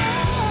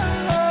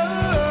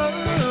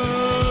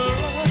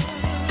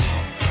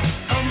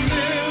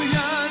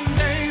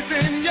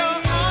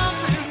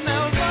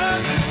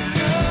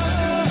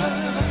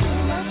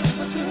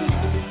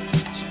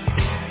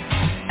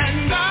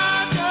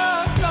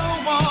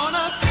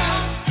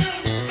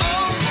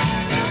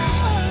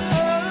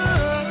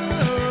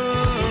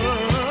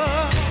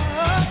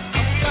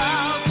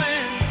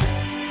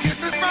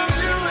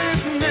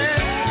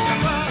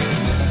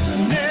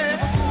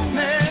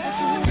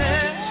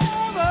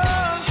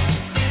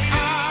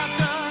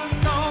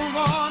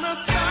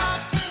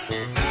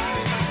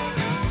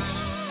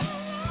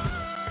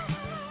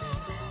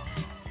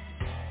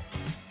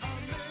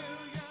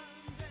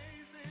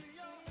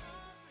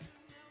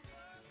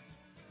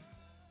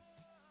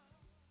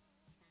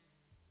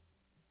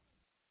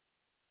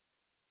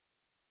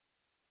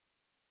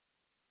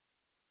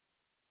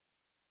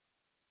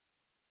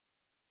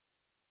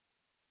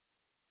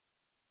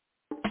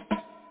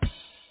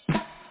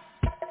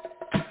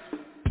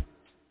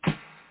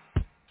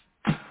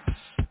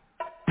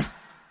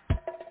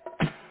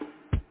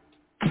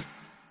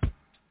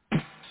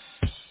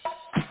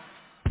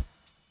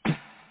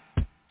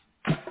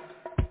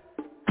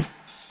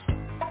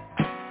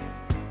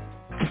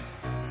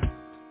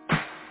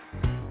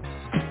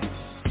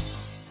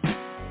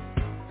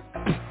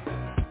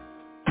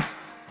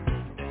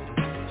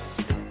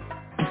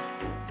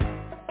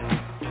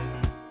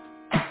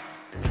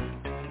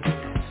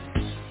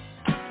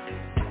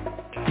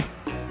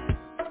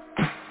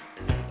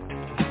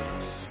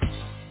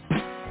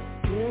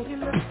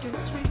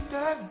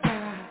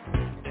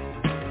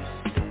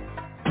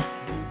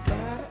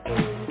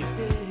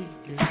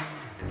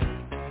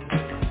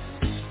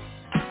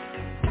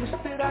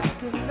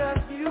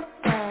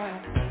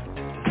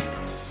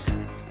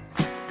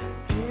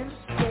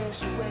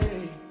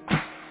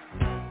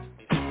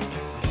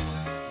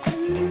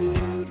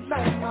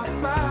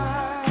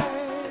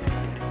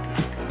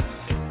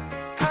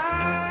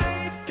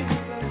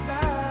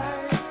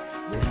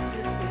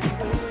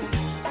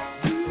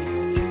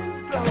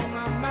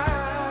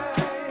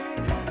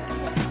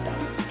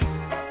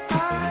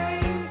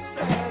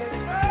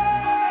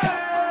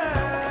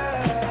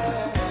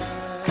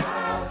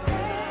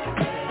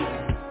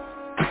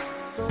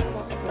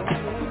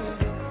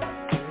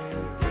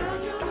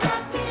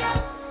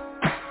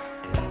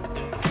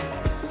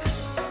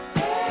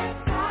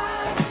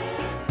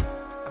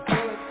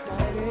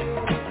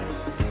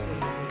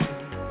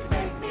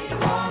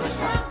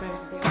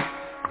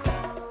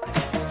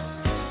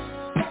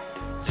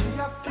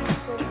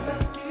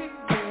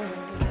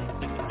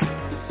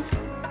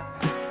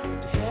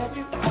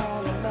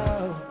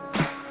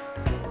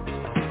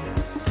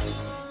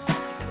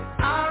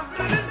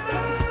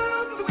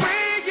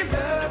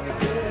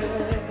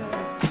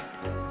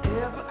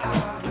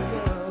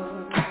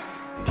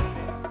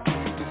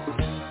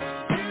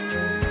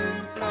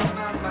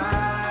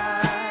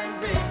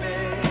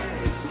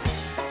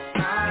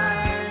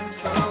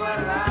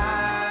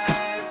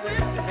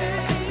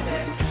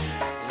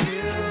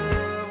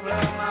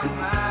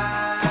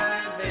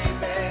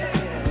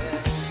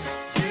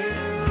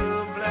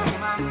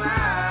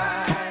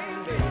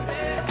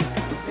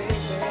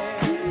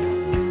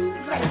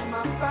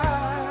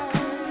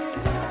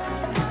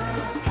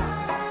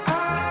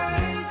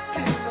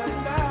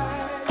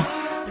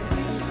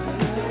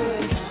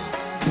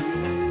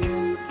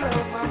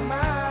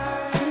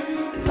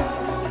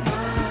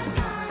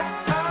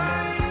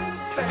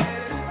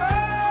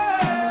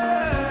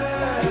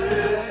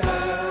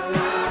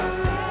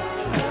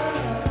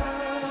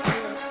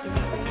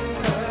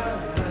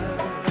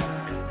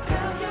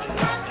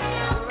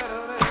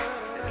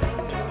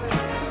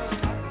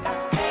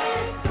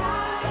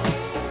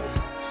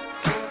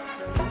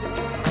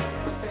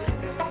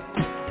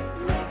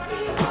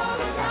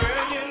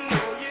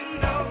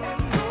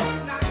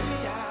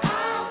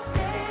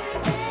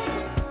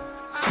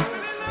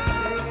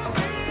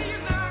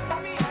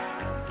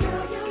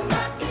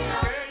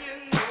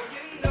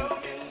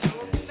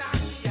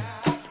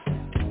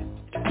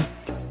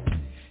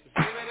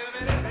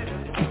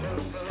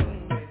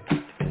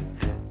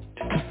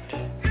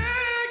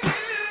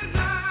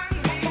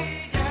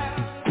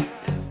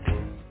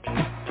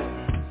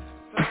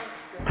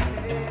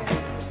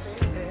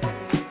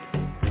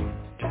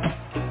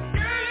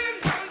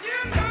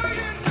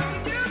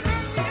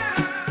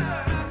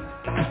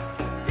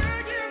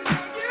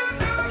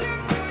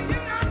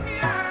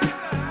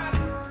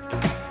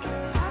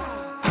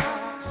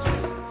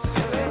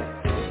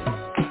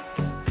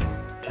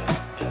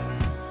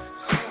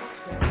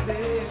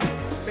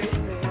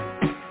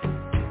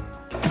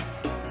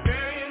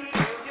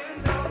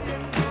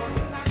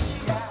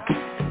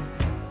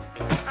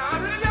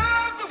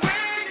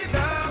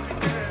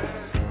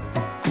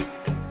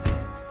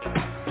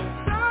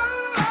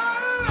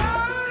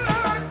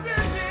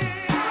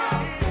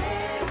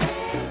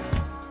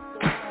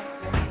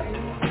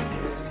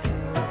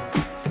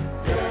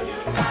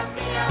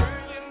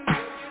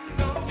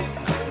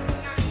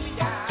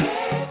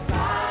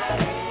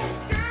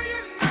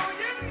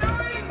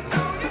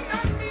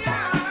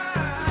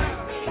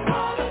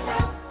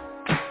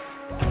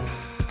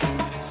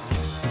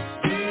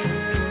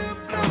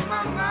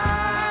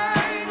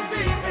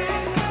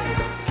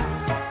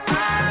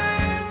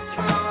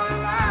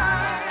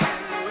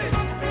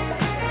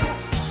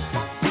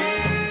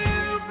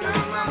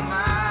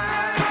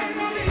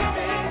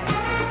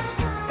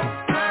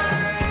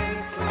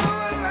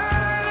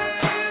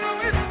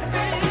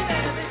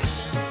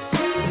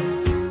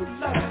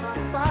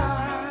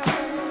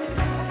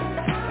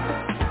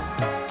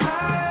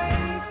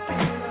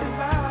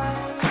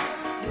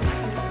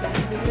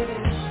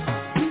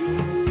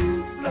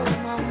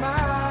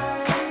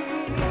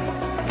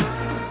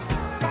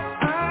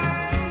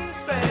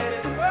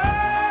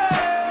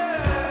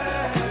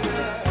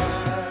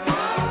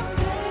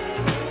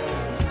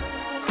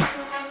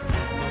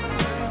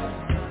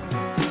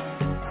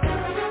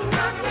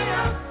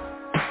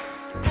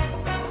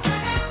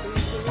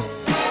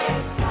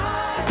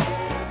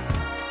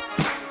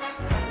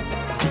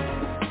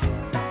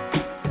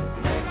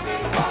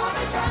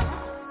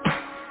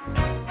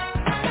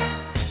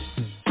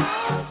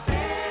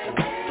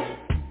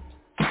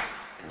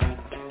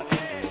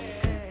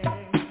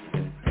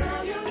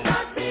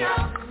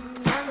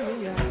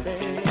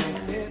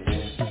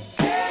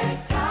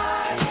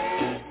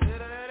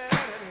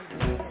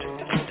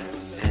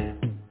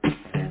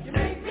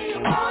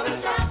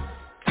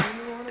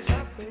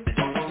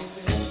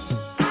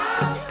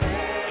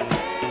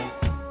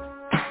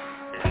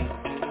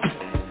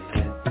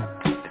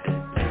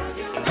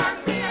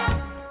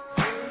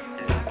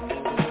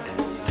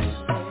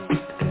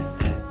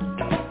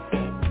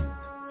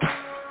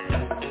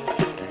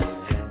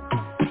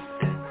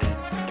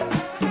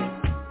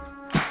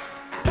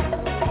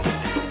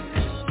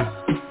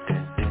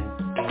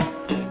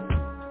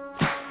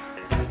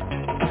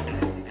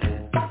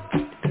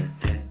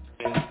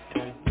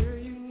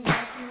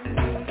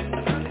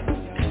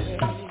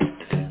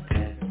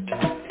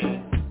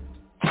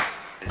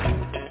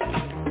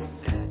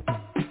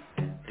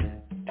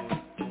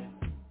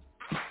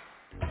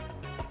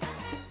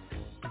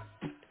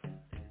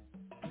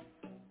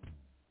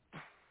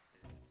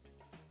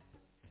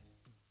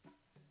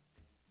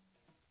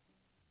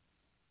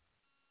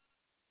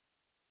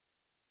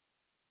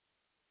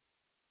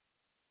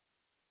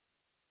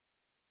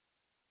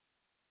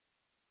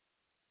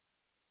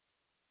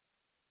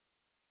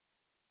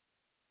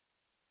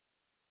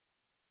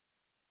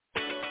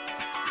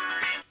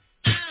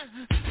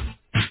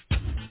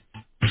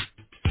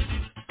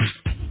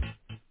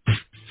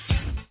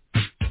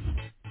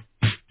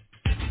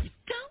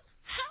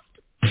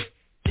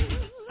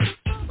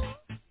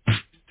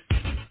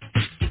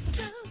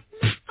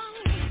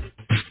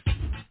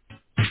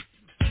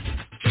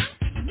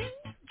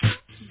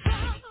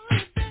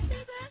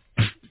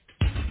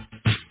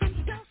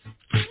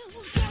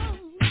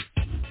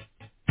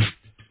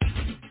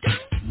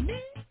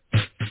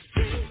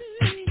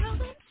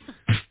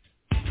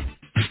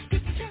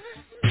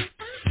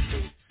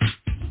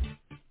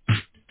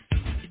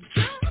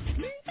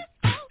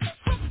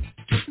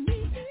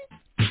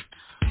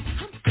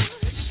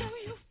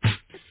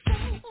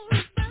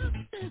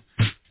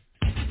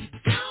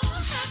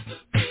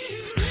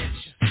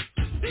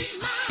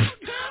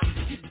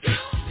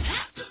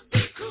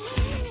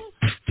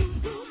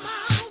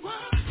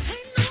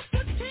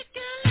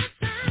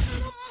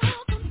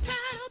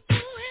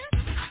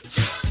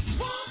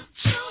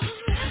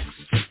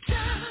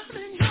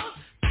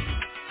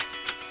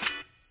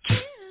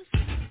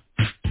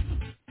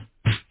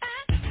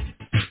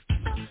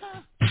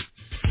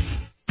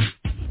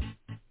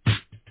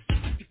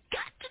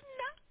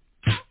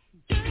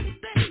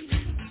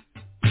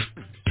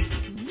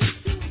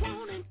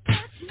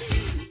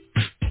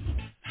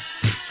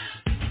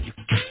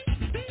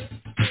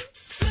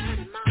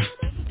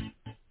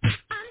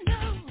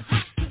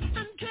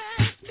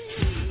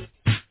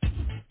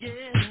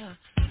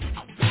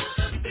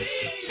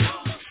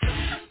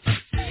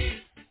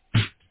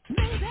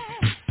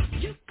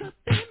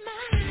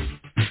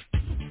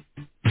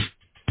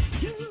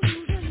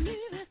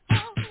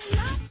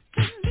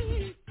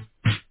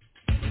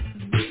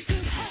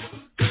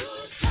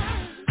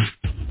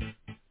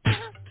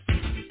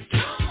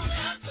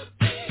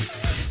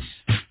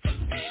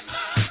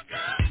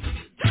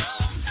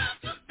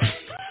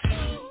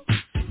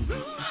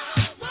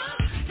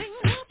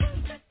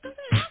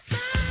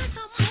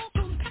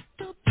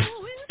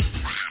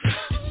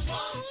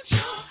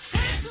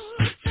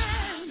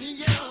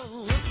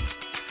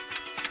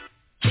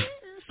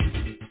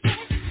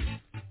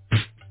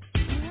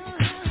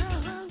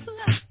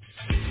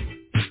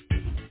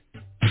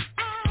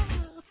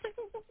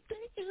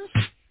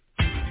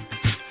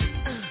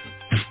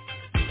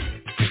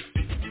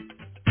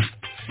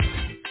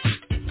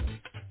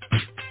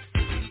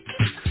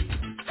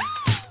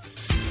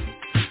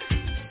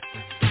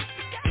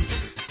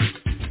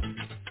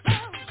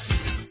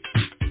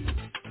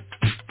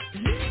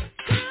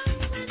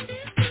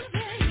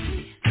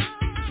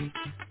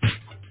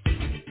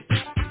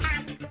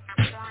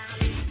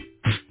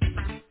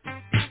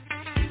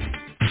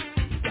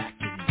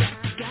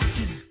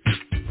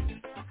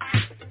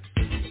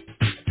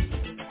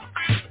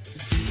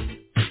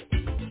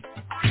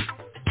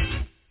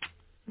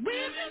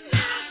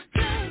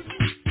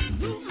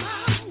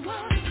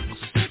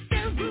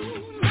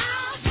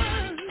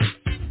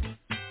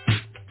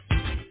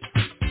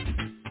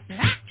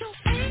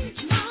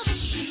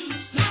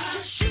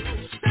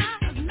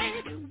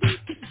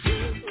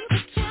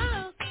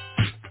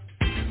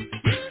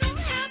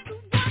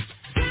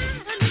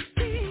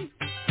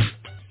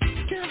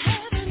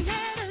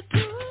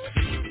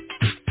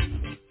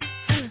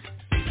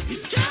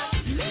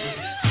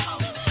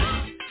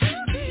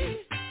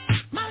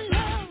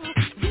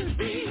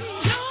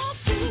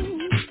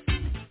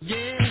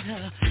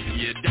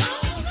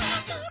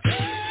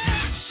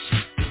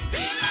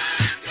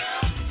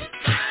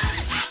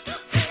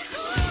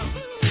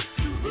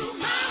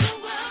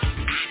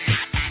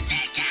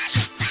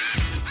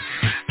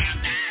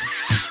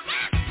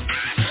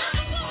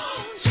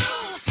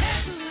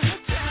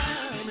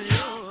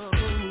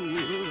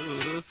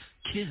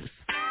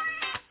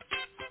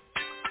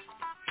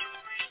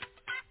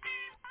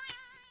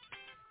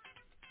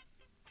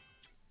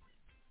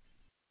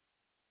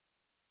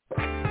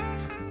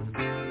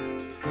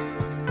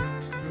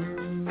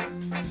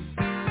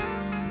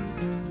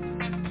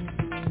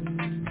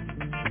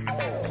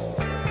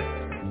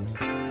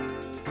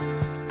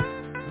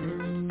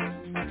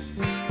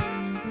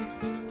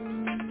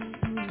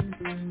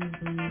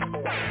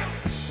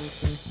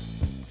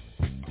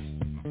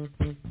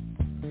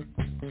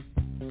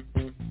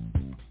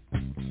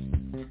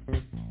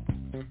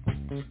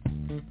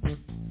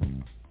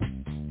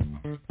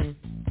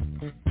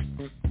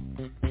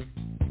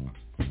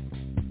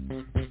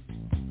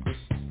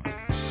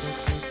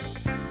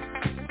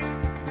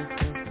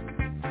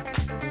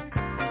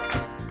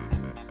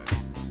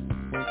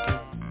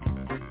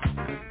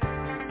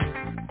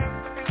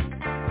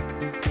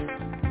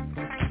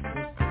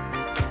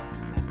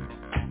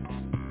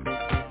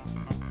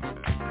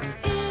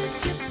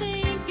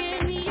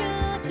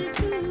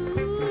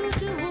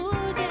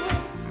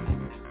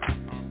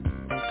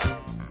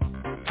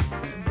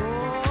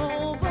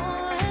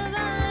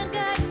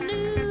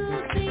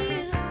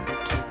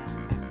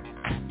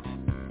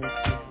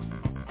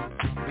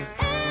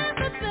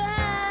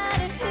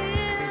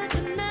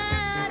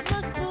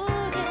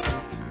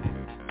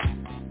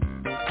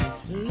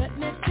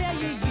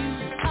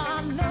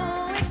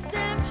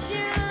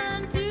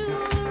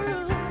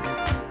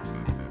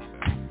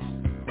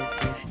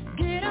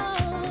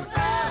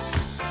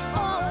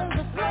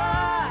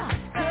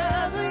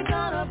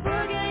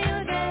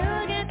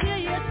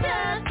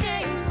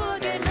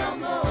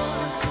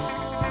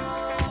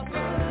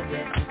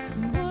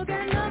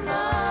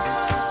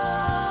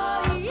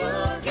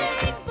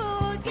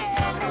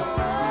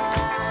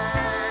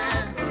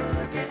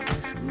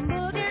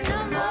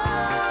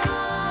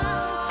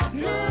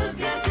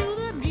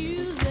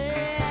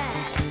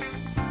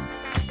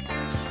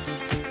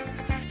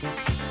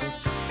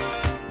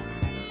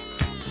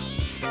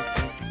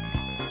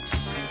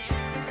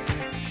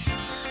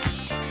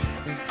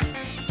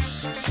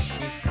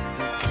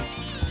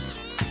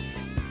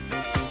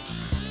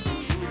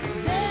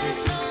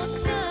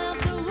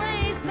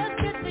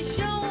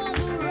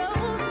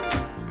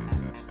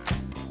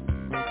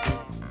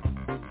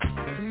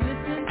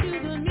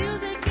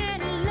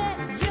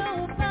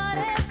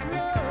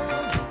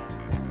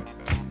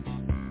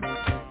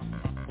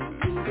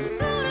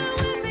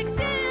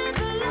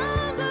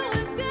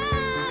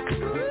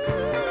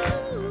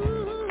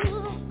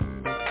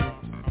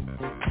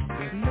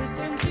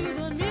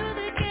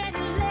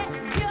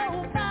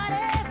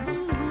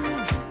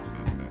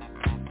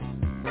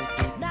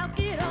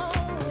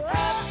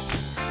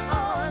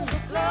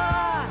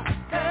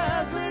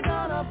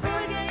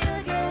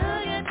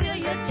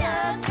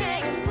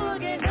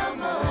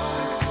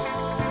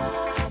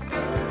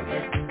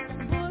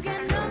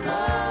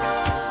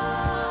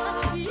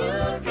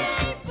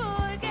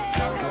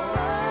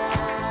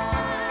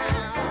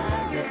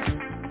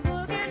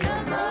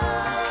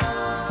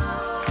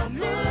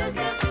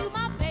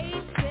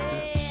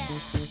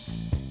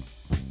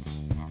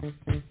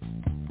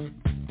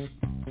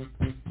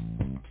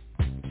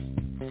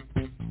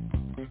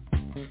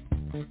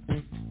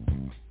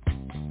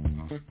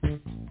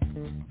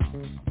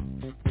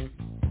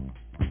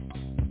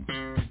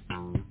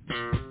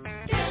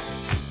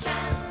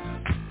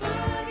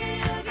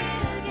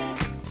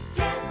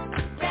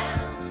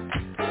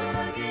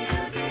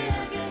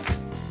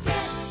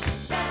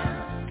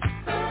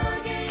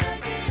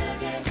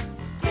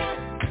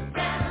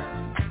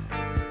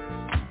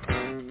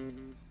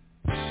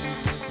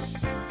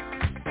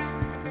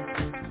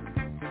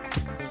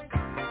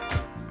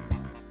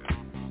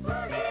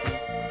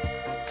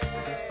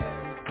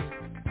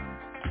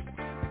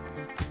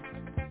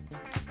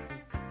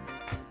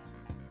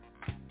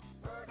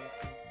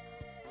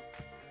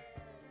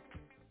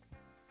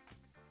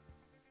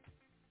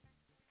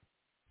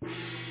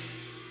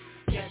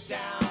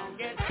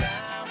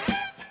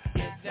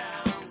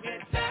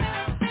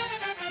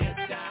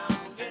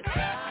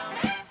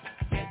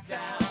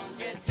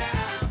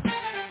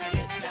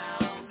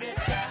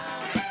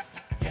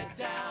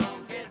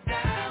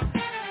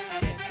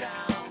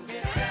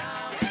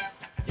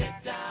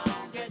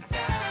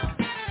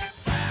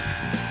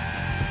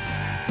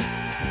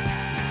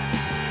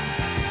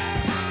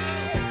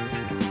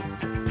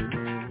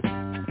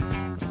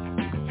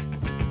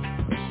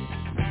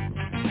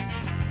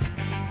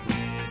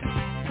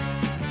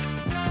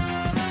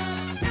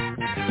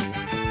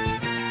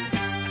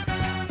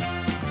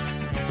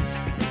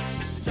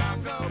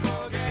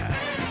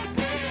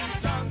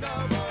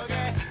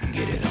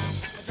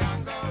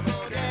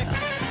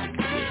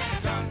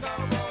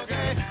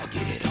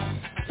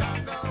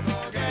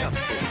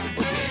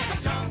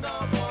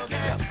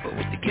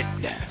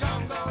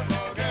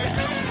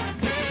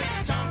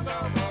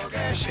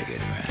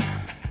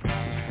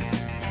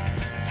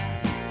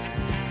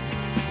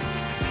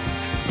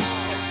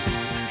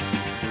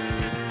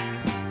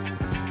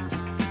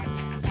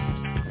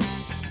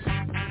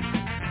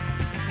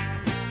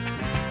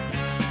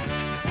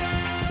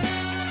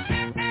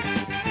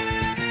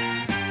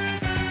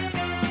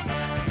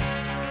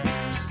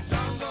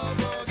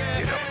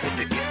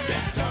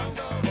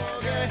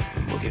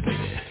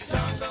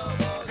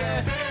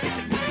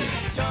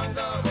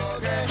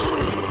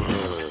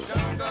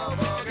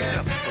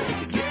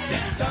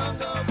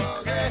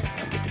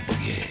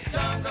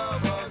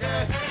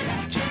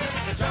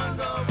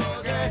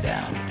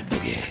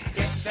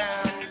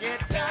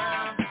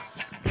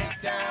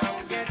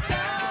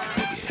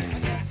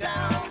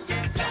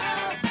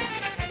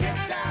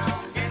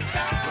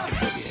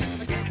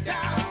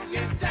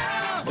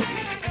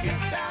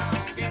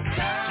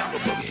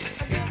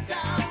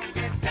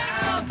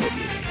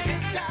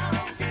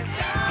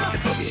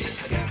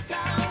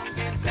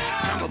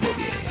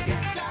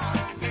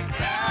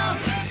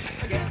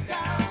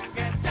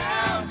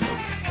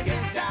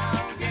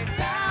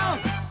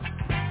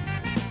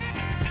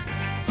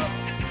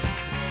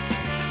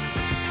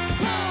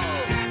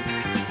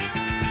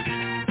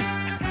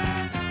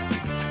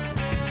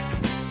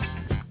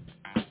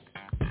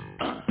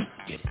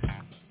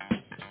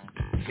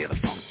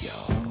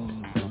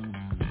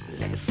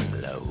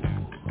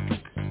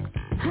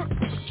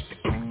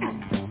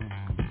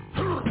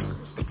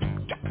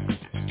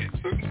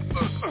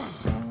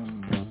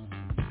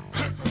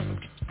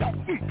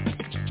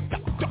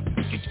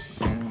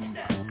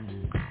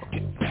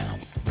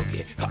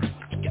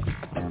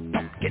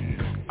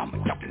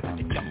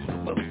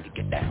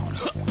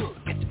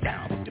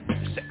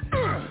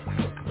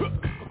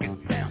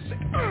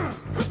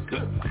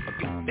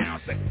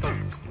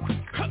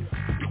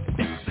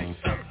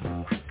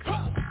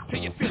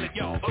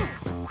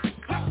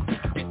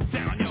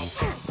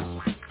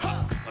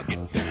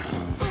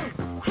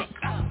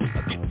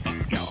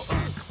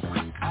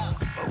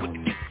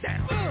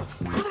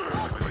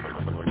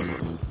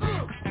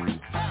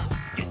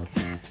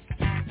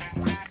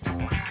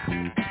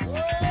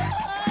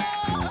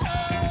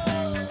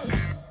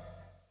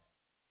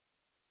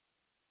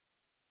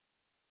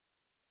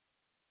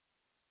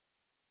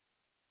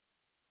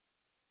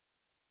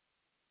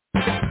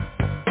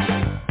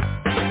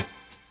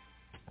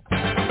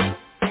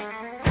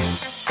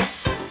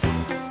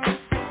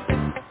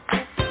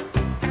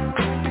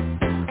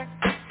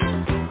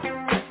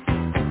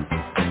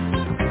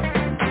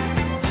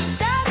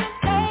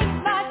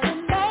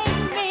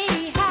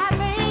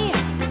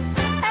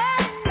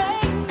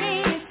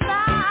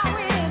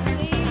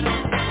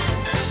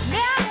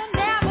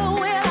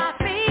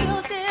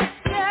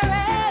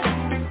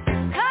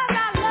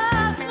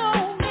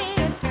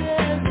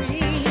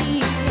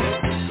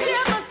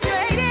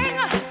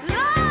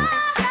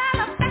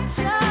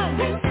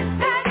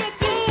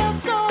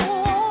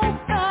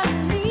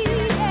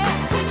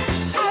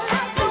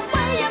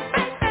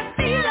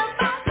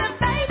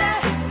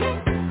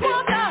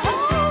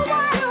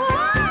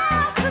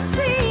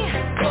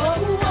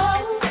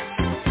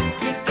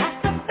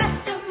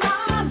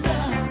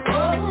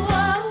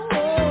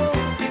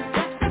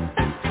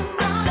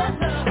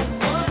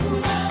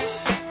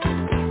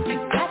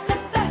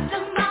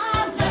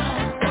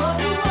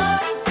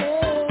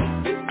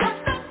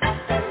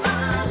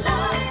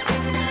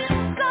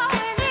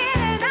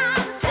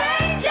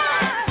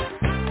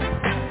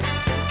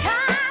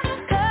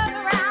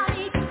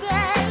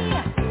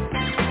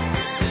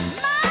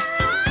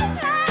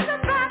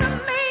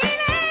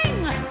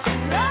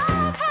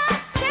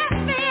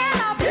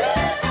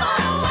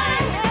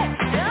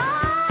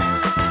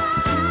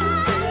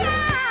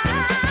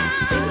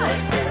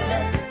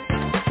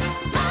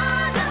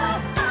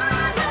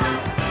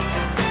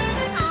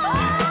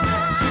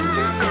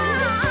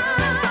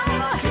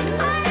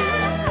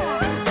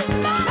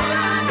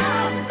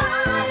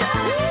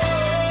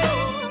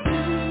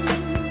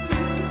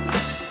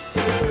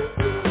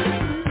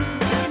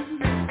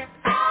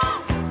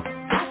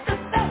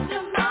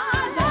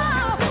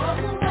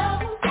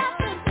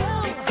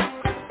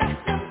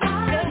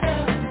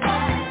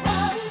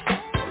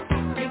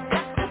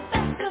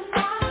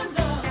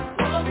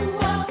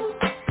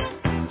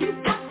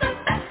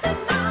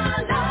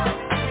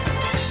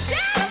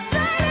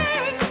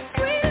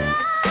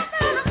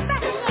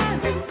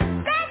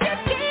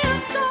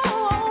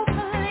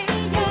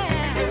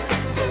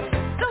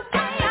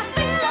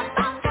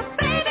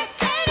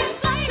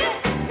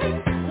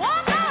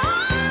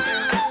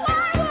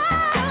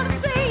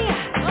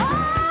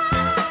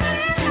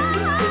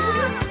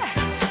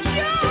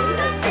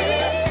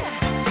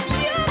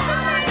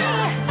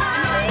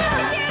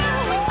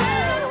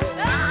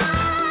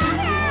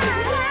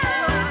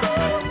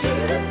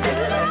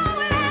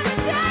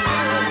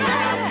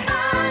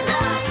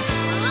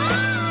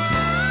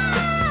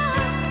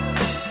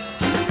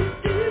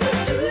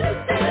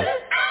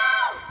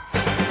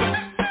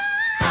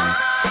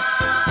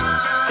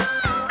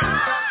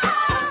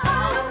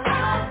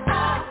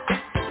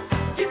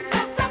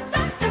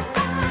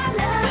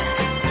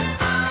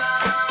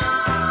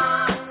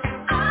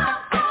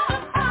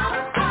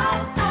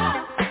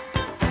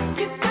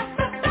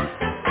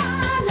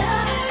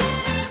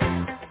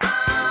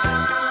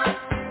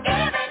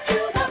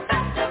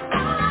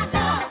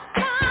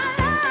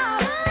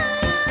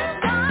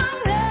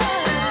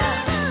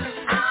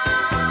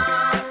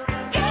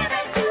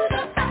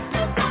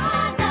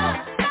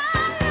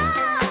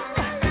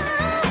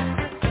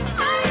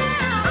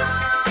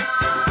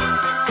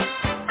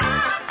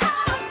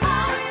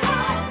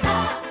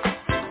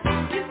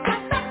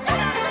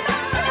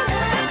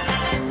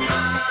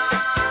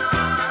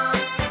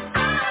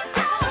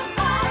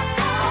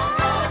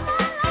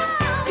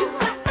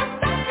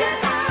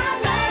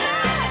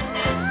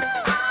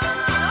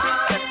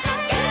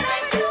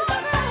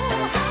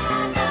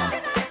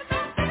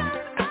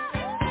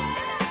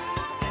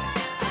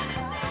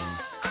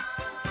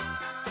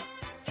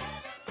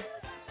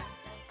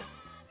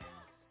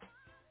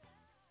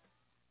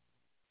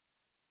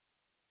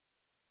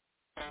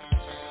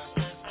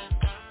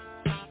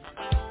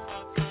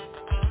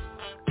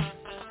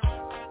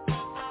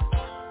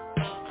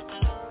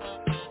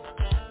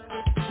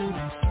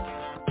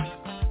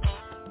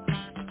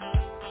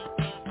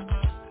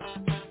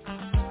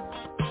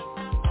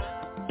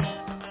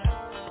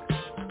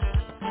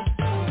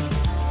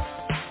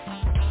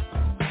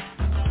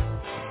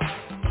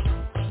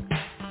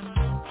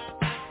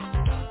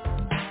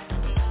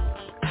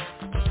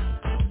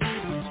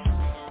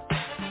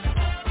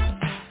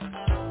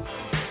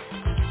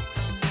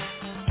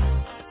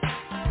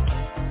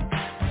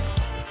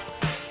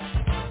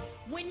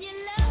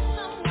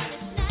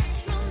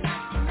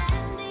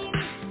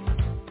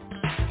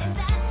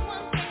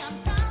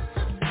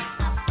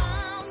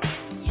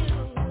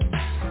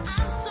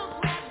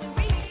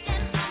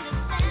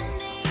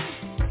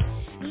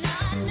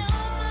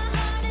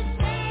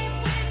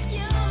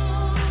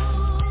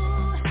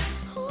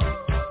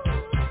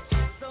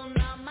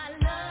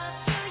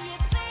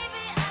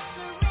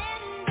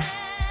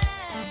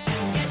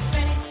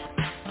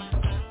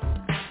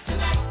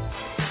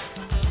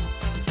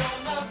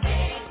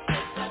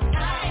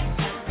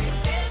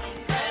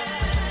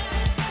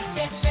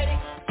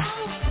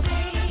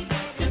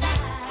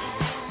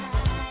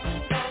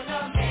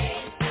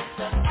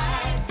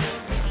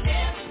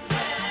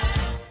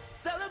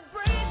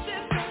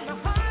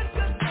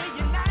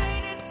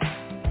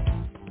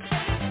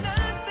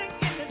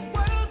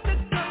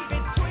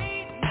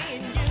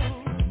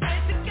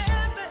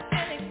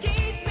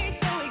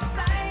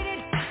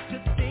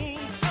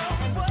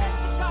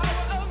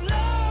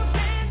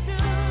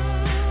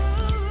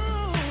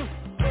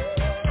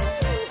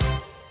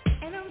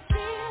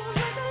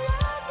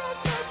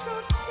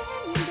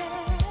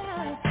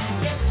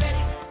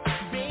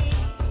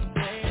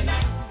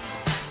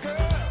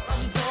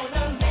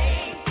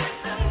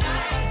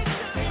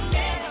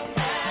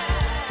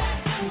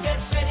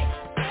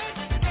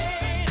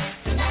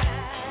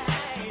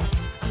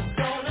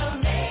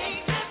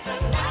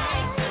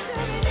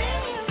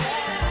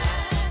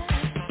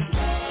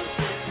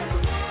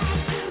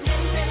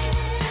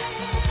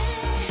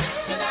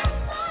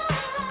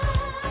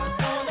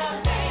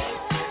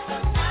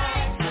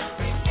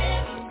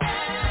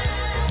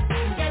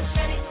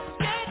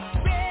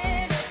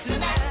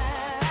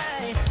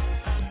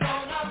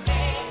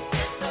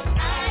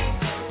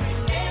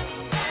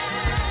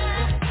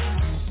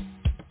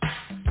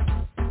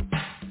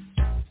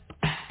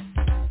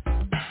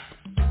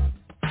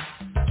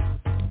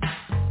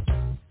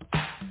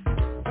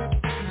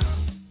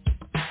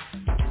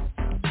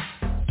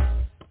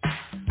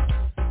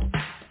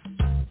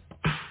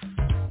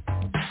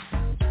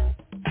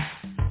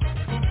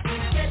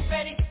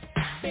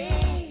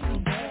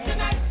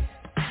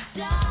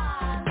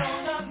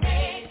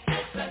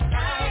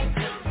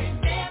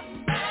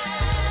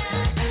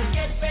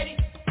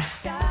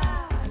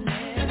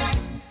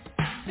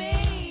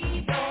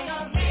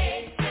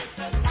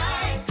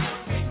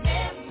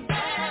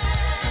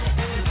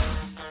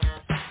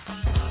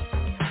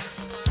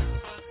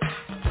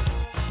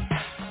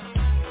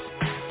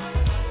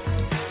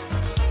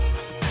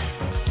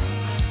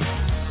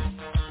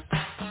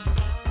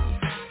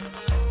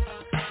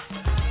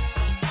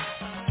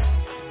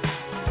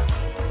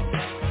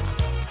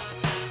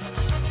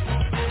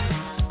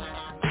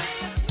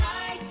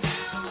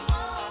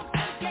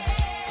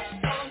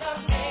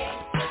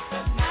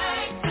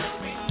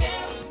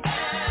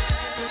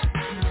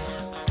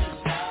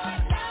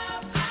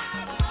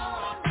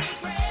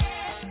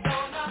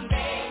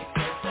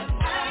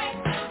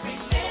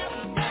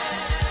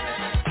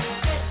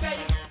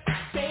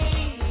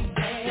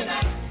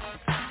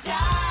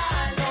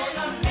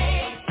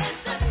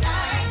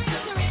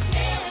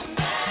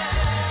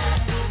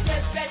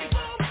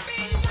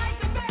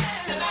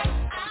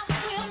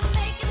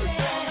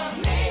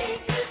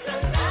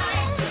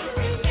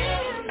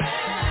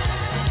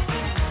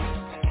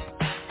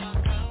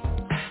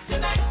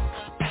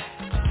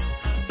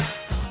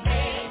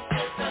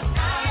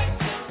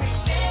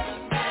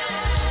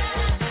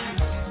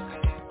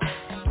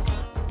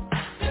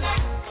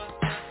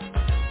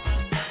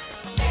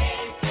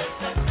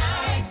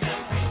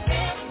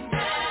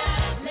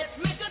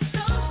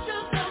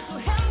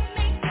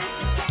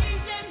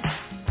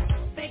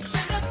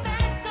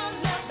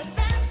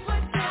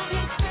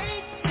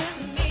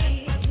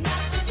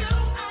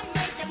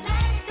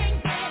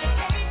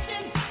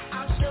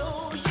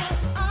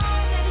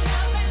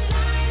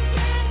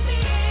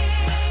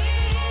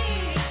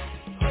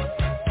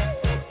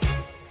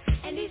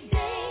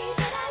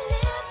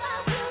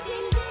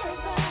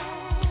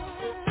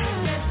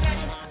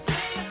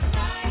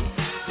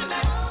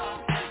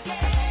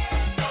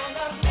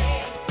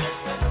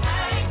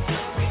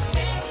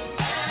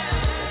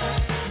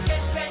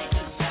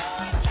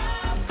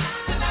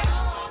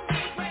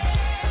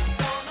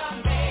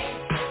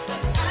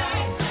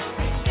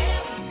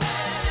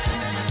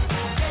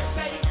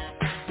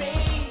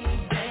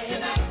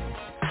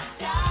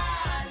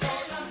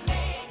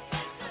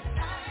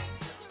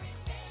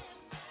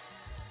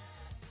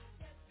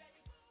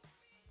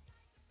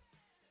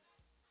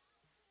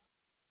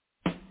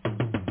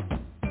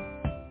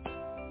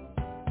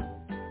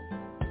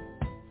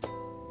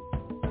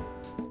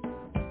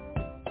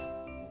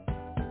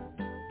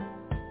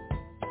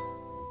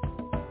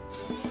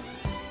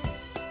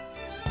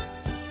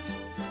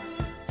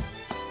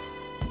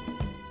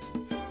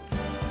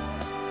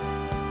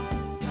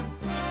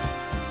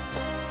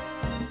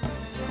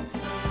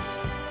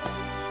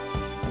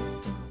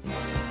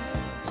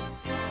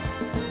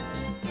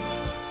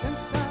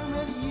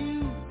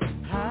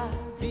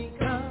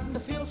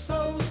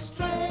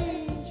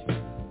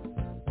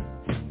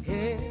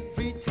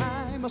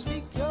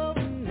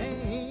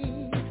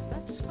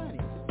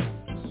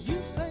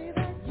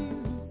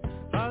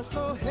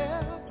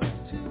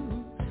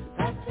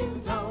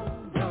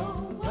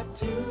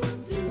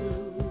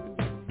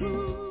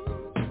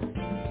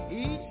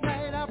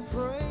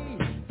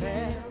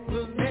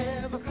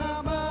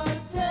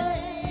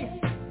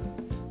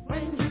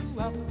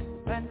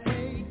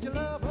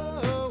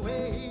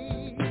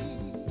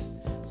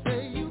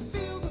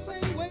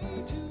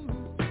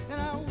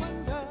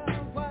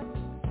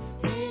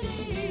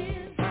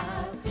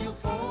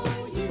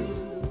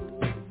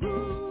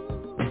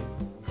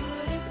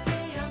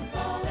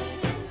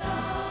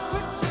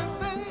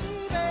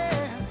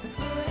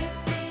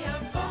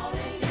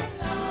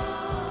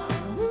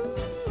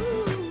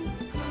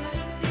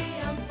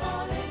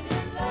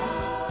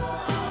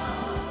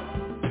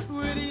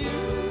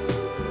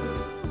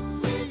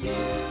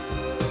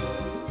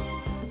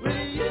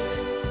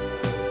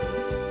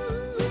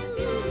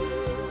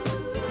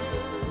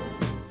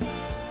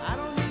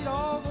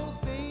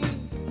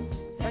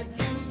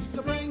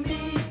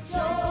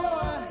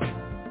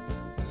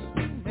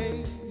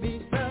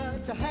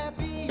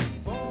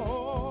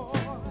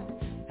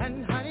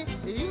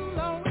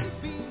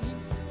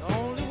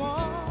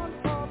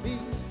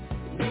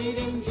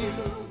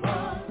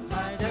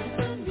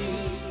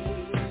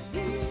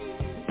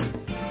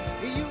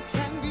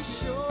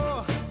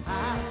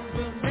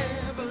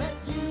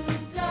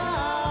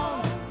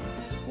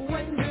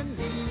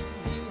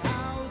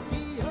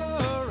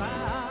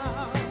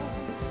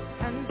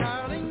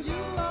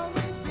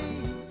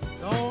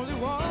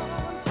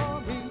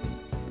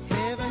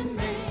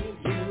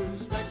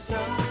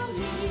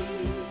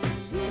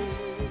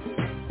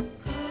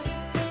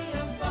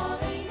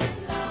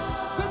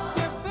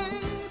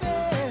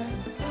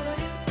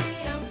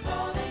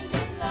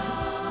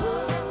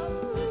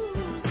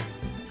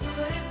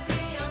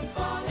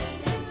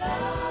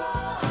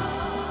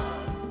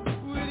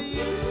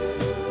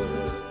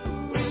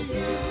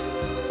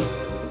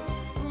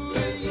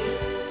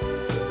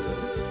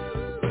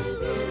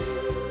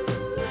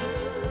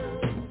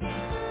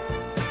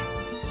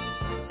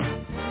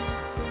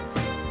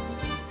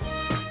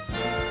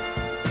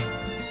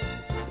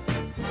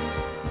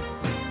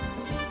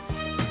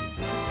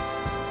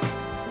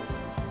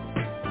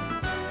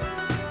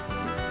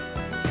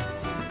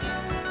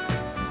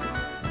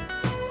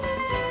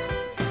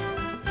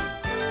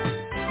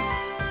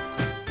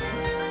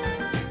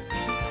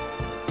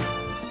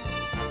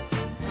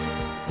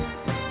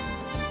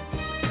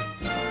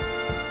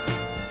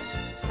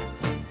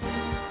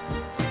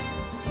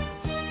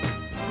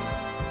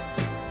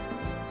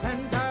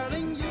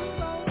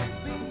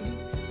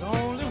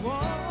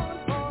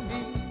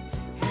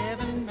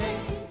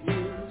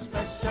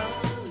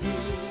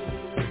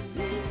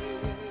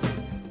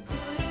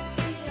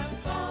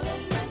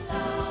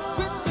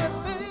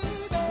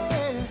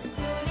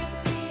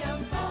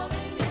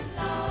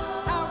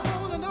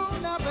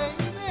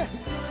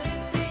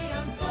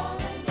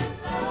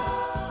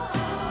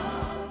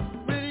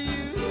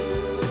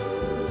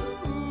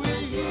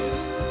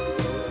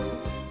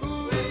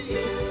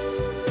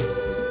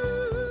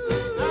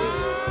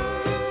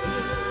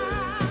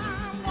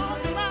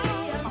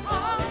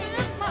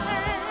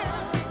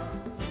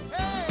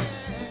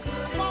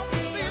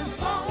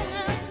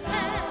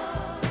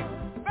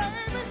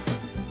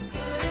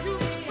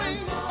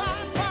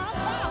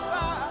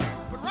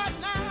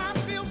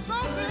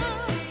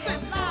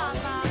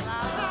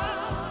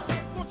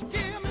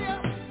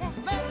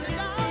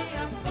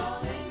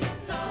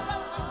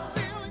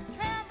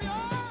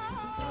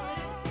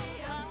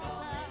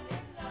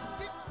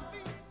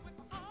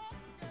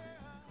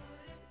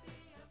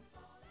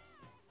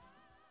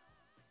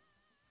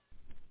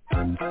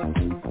 Give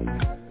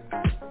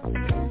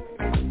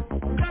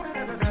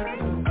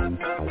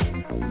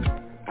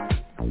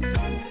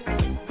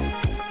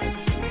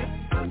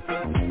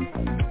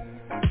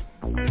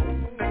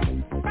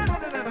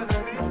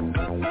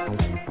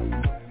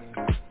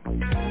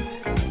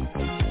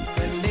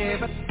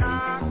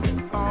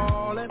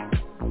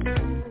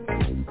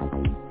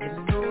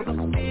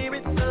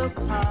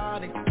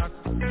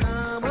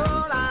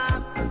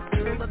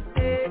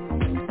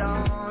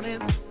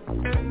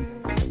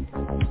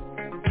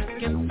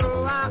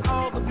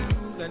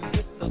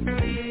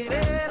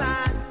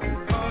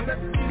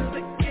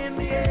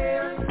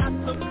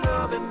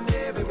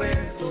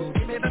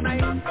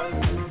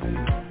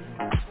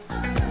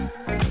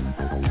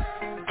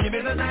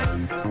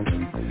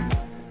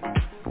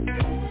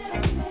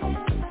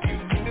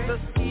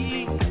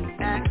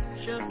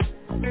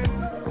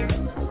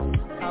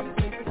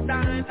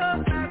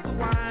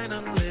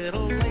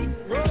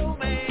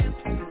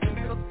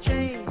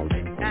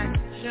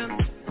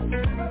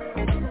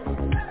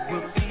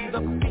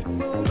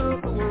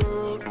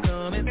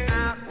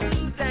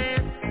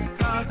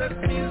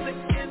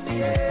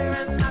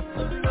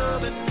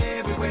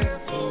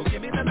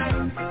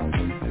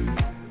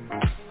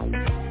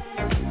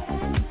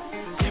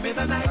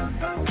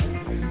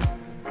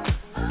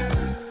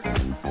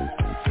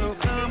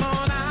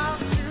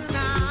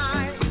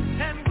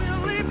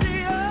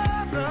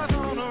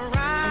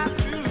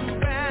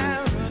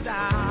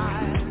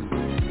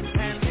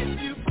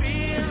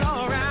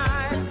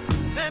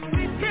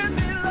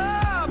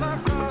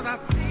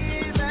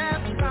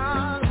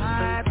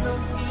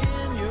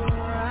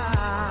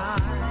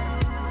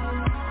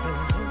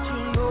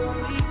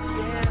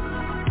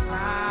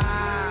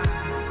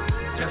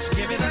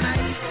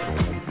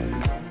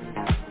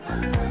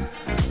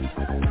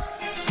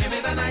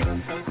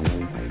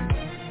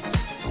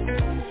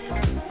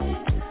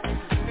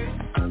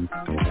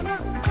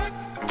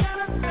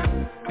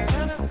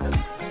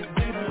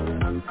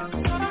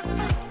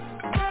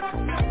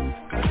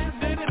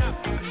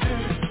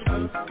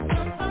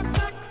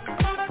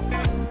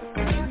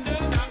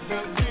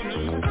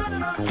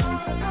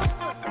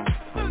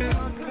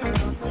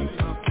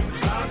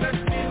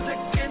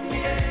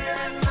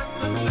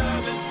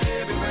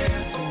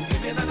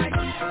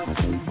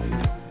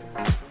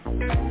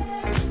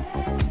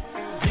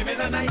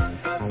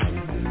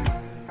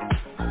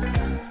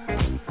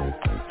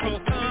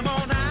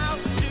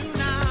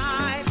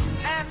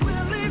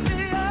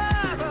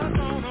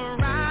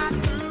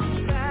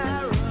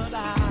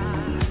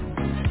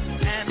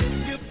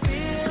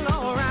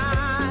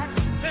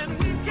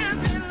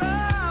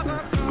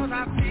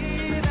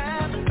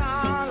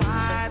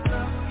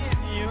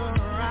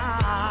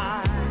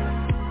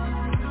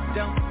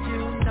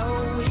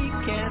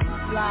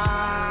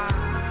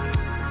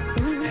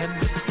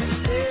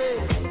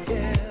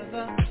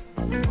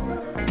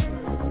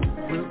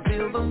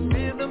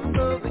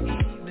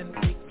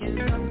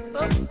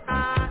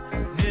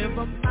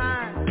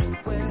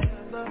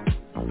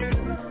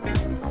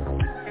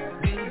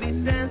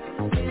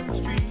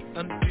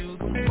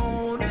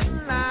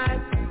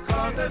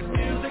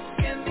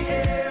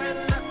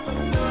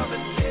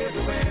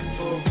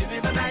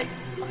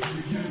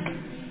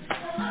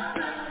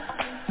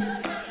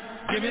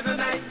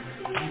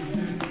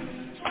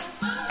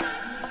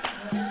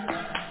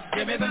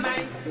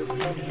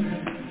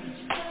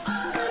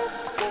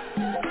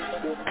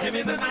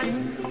me the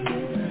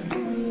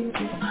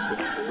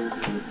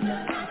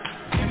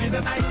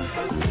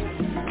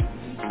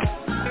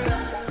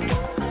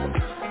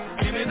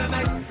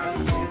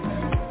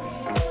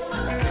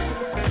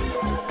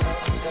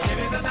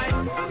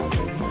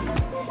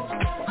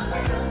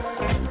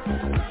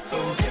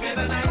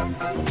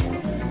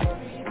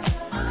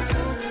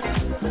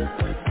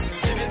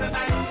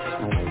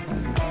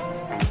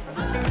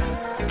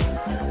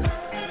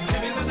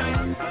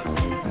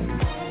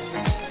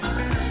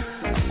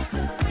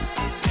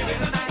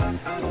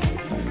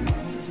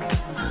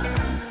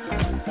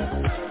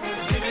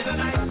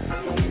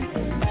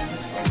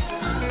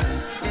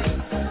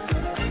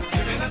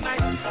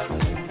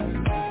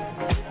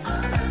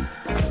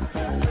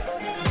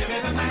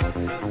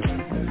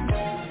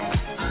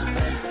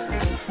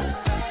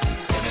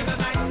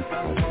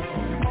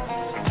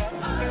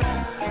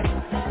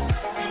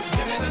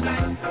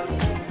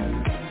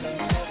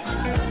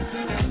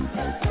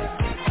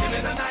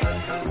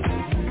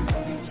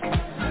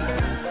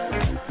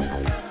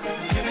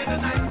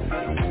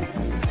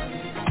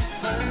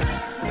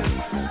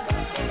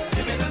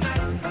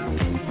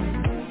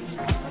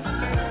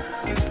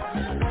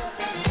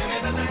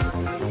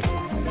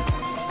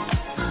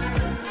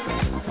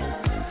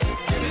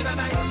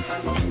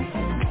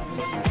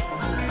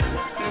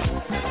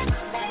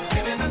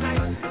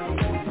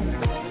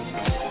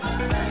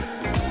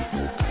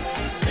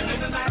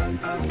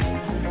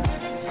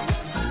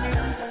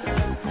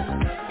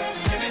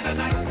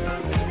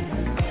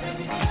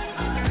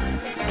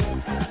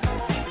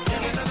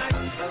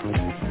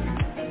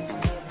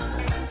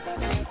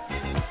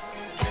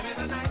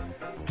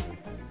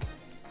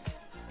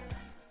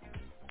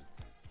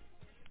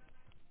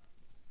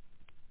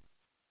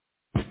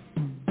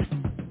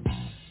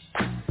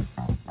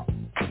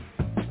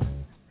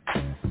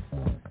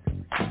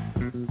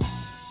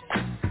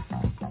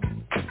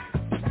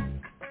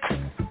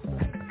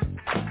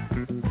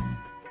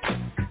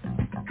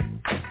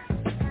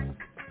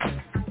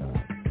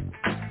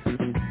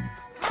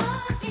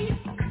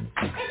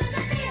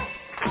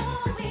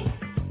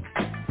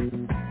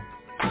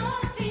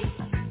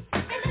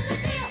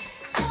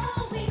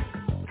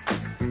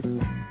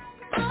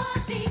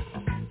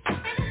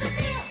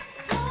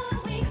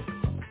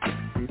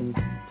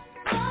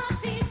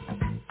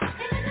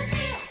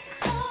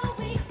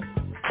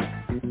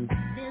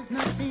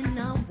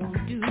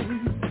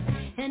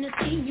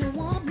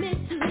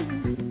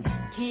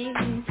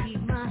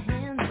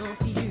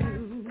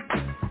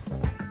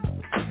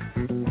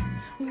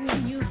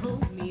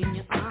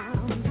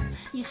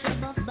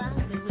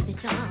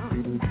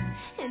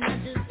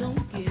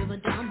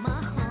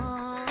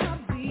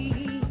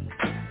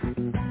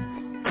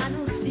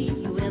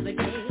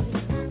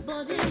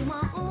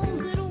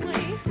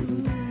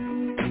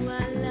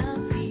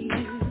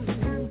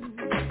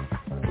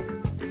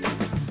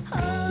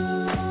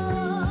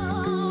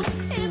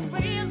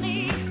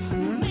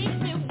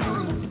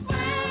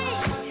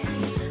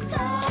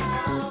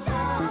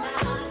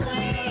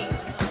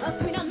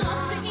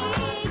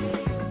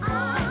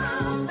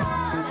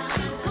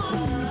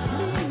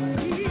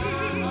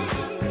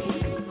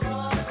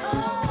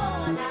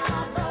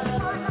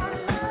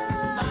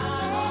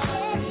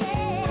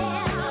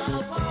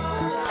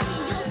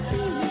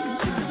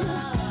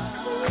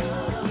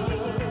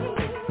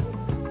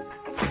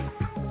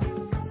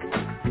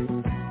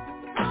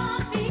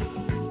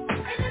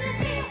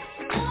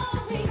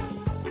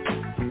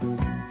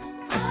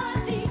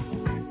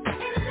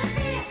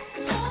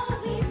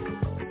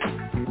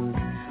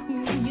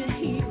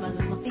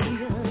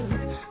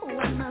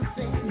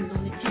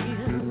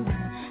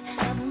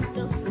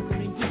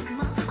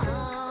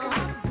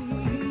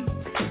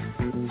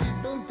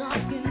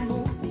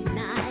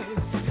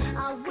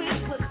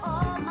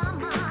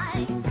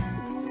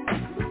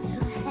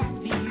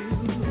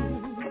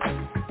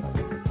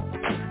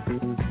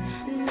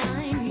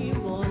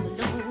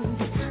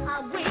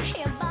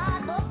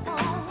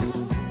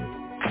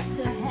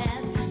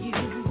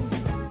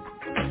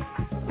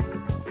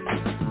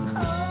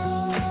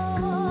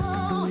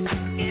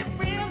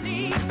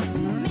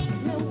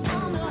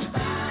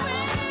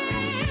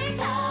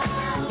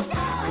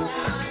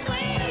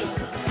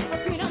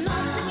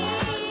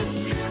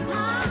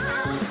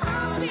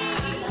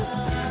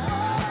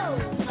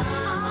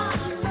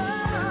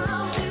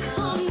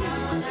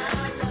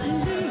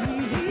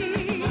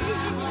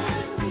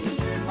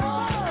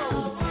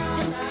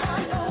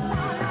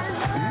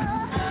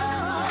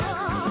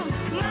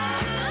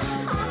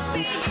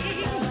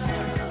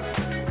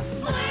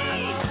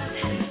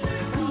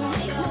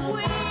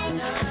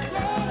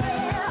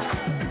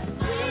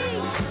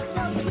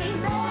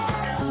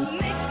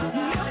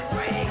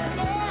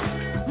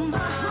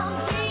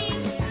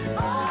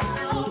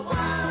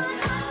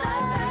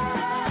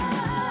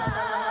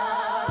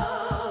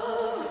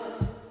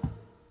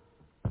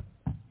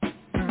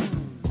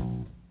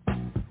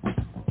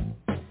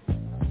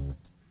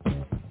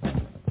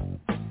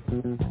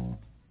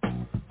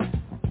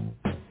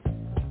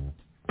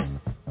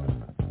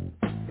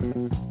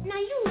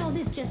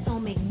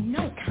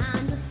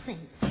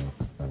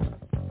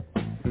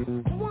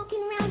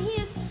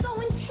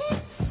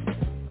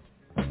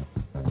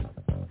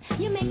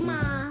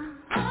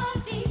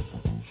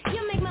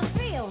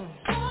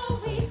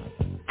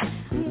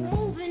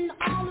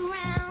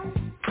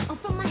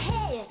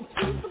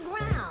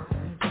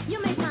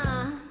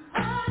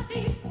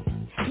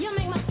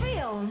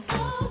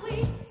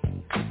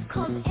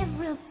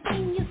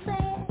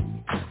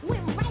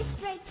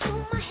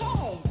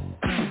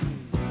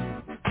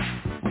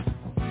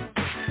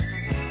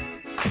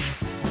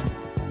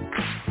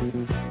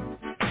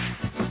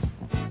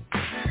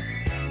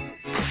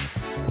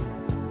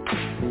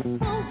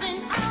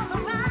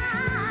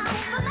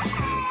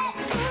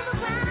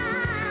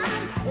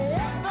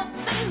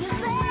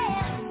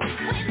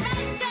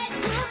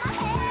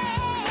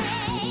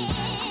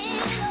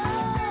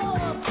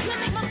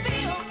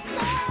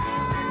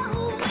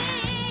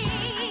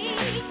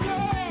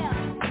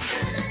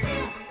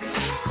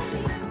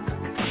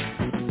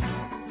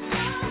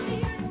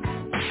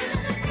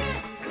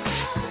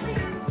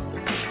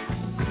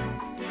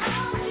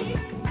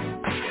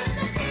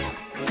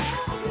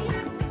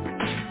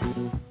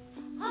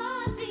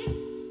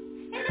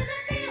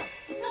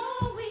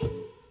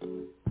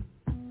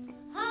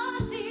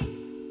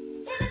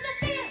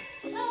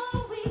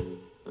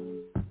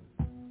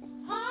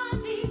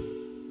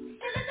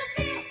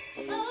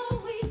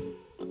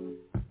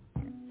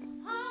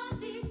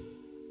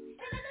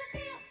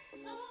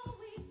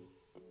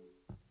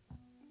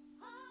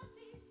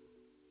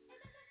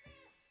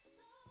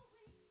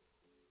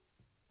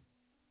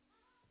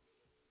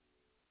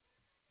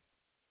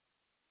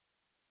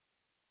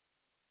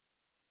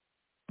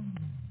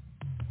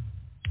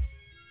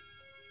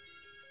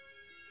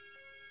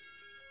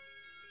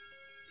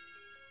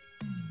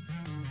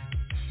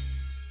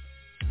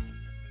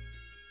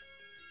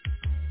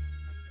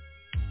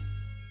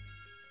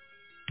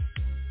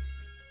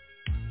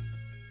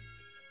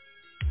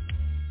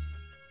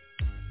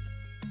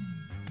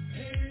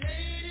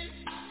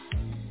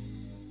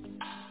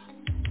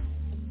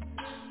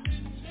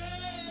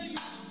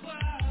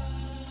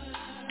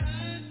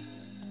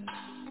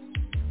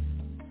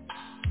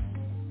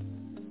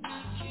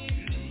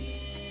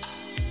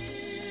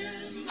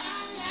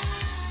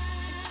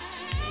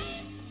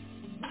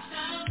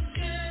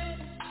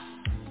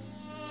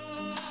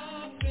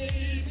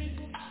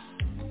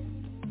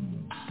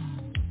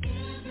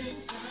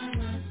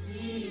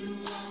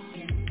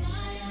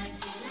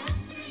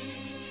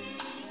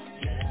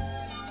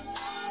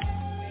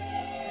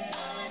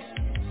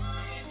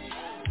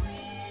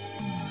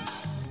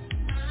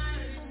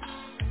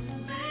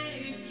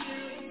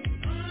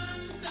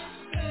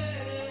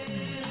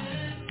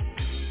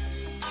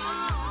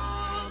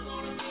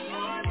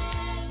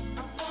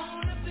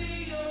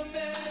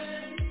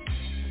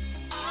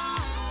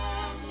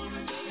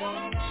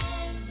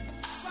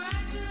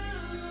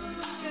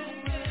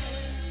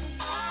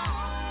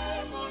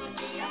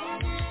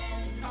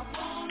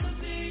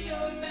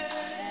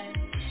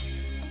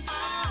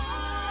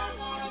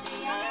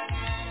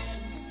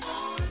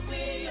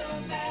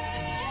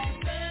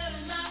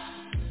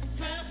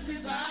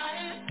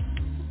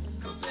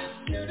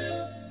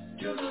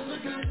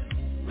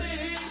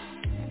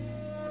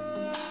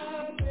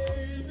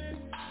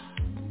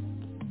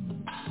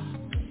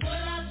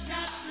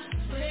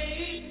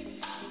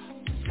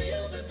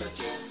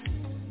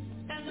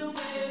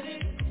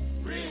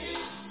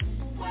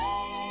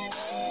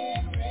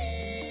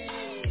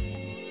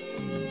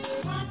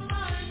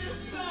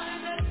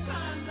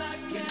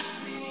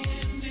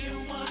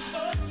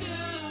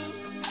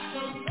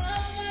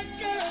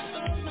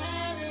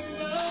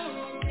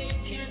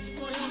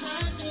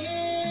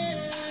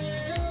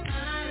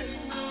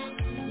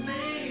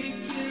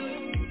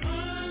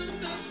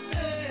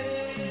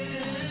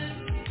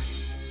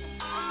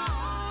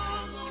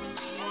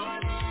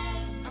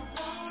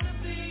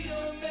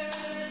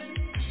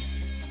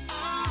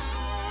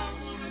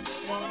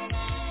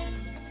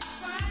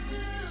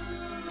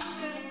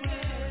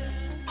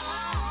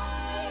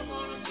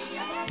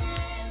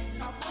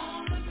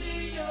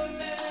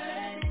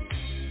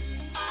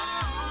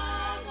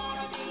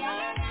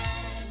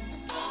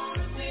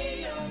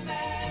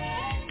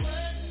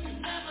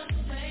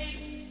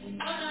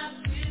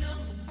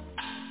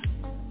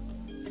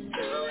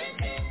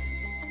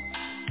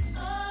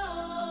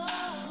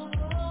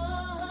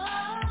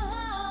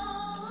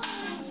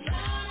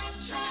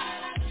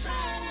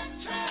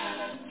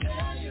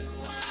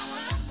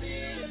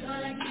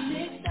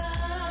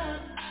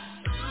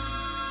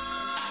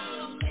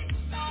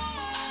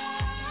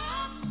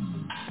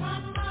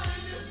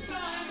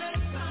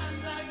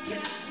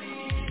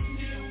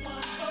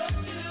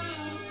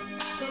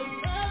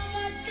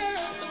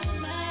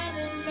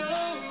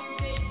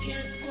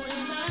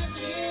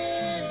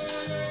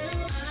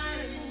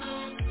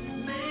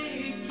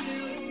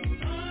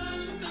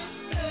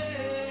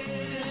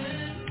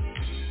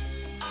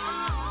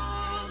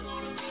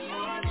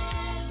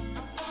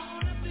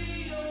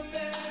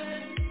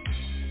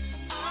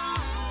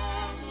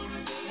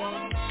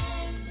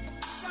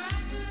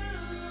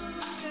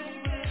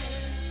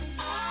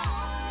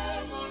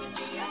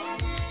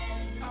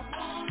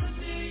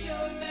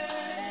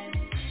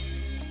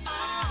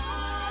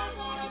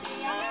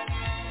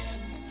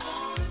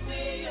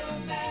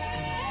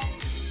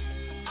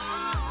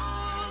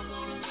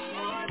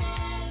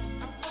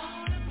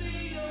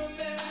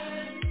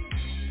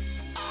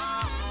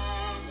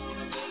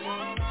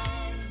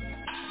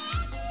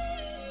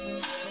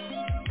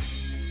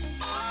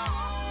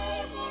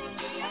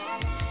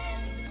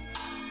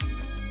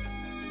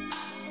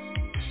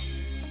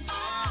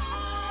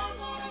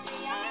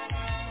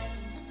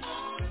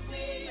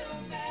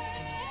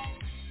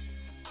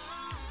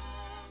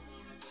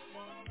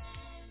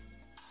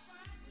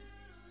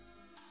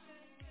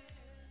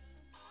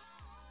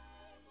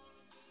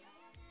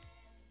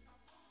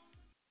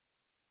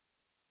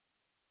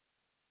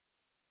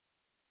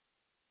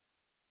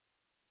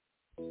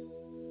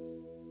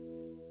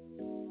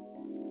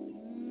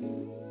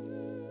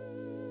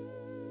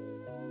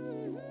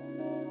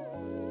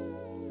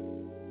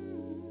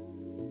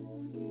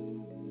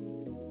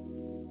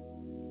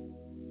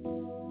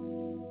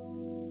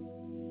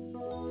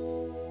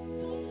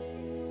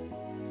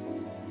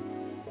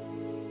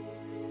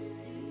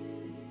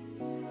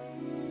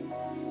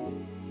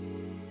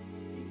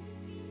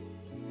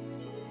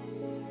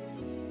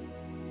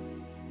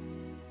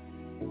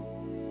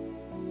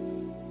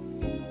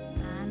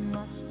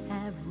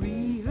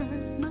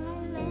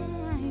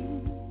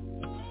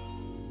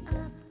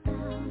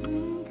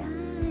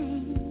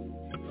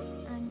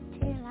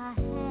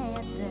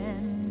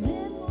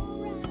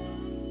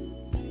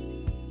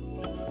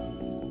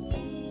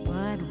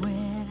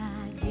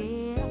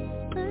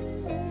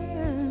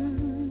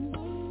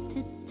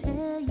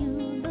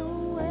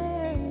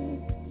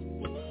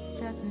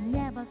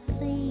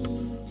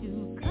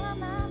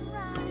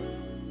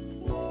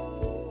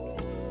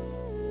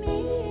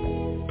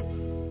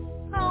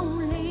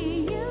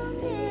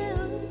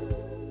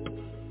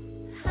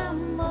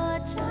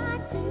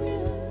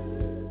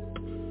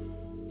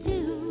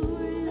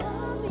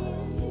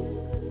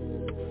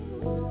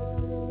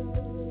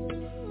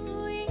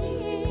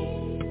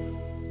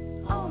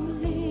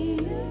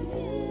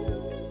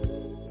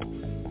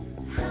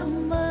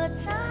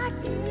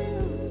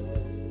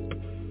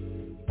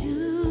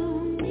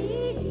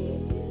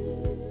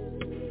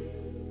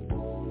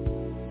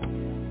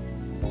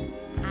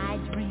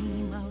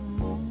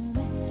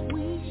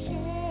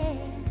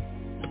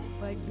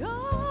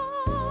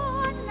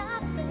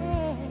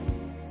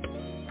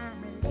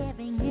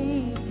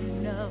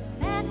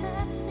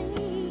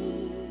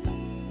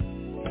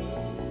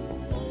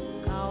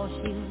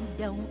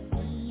don't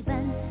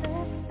even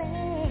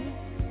suspect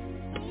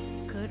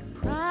could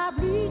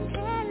probably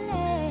care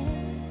less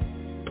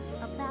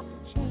about the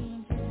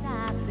changes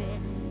I've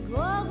been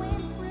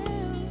going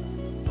through.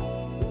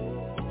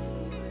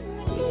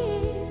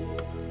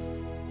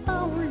 If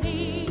only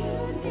you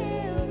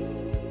knew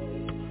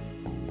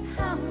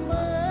how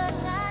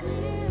much I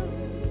do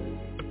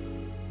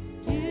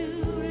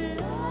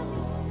love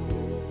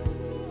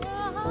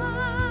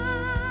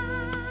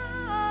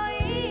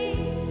you.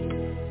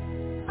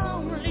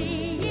 Only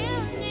you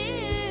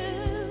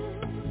knew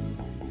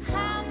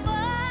how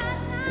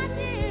much I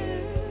do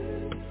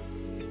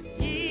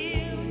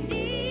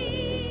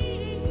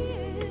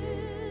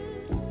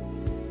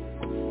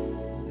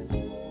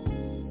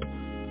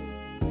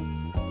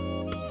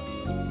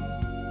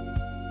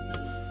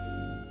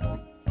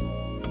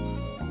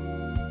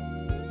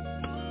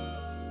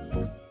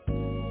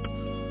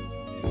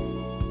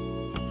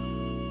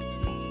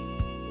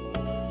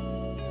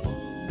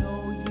No,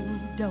 you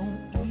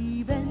don't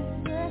even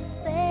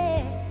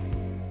suspect.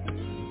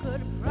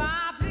 Could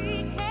probably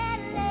care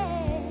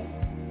less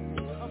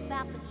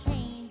about the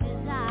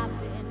changes I've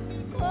been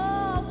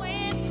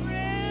going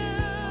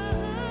through.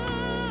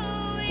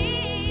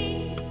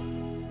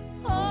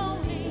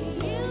 Only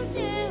you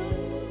do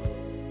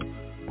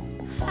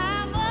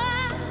how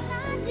much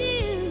I do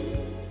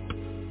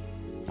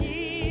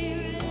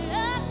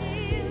love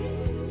you.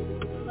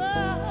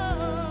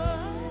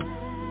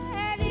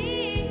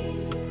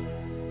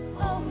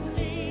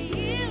 Only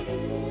you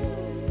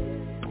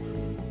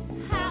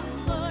how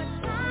much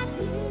I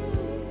do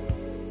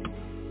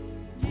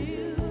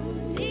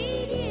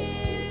need you.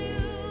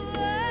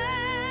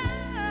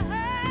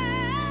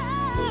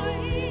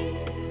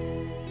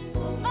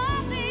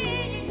 Only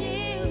you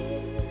how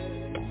much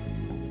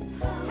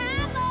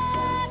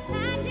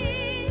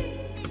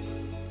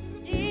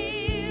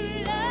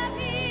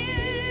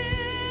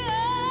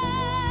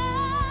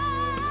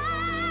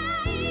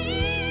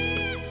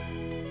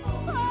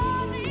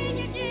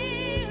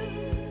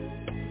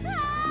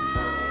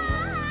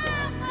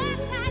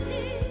I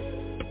do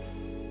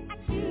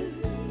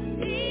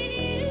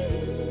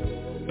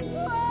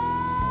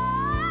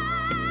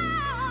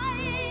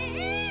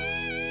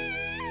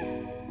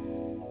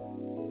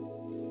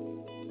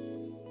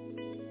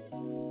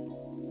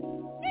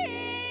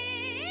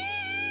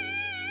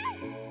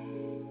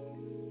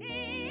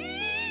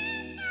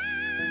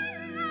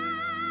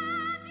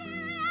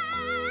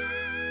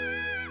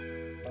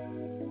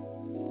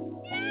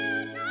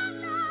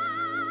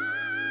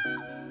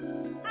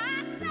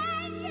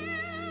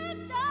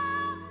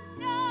love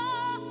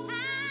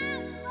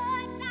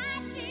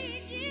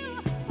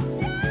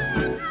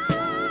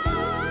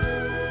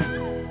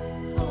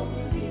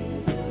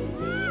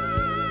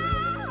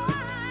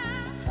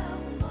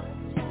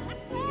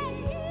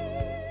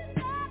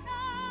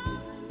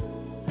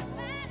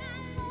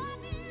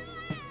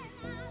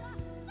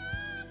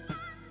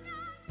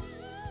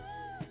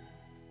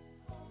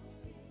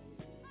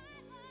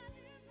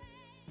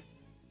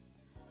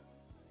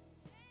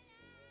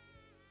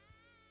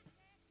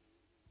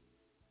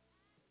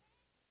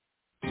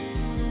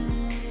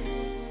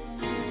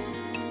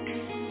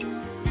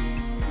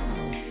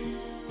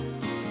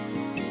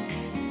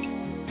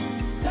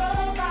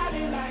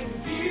Nobody like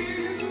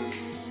you.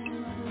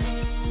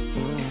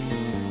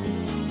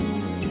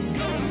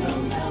 No, no,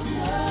 no,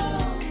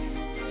 no.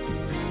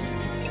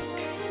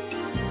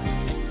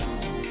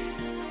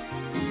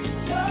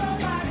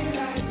 Nobody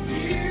like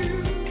you.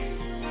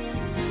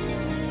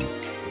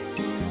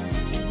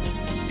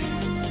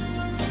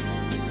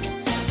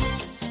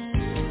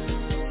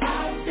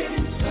 I've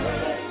been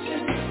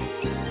searching.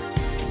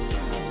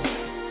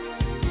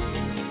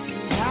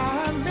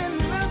 I've been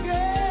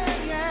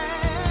looking,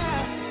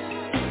 yeah.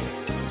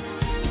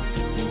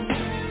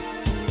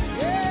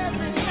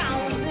 Every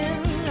now and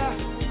then,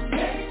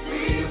 makes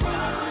me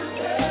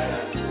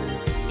wonder.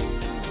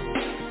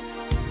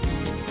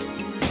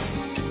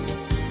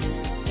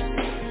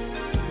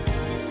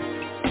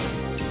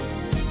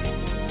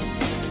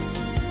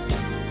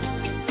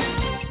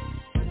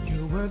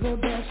 You were the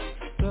best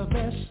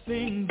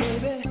thing,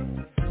 baby,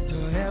 to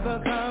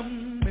ever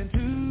come into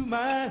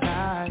my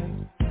life.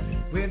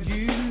 With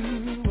you,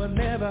 I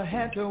never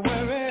had to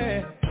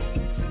worry.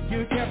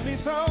 You kept me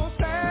so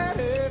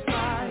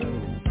satisfied.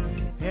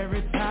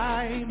 Every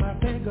time I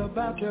think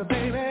about you,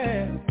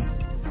 baby,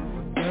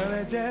 girl,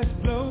 it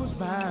just blows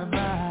my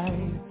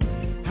mind.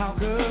 How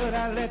could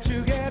I let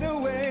you get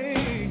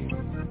away?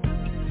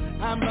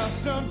 I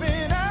must have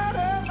been out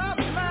of my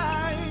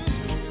mind.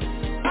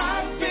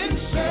 I've been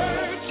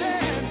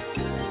searching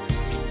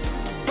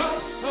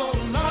for so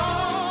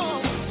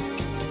long.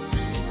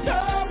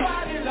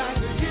 Nobody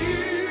like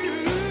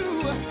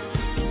you.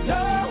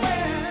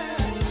 Nowhere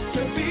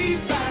to be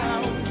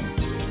found.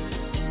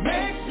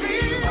 Makes me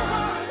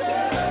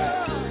wonder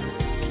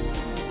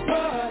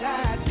what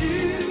I'd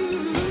do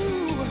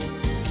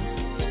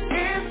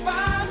if I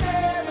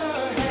never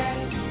had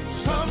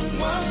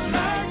someone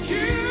like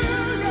you.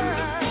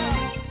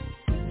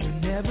 You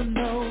never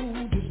know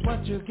just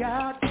what you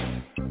got.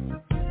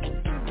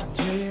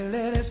 you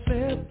let it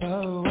slip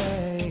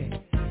away.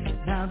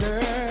 Now,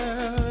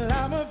 girl,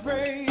 I'm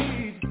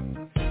afraid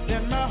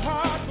that my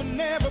heart will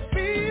never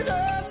be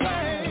the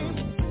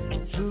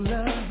same. True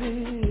love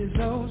is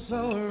oh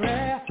so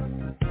rare.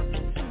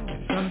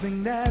 It's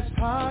something that's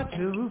hard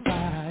to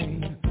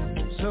find.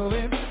 So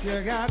if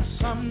you got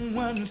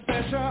someone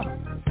special,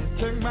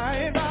 take my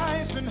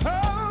advice and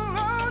hold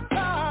on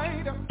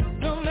tight.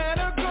 Don't let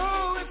her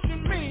go if she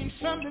means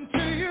something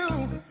to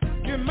you.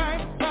 You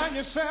might find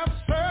yourself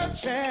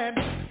searching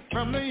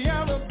from the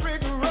yellow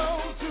brick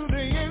road to the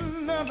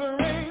end of the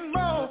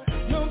rainbow.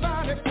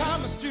 Nobody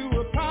promised you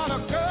a pot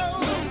of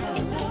gold.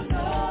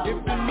 If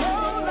you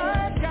know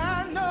like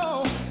I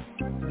know,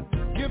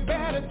 you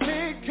better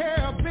take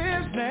care of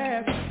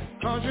business,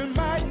 'cause you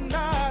might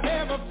not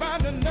ever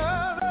find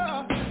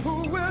another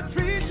who will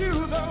treat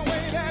you the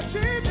way that she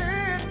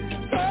did.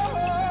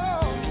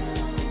 Oh,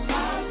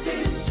 I've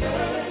been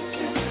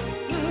searching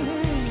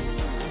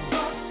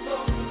for so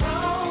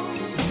long.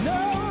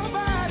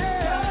 Nobody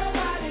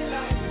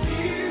like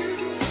you.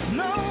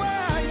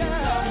 Nowhere,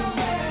 yeah.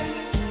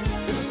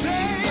 It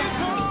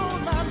stays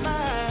on my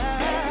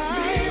mind. Makes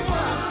me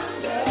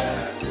wonder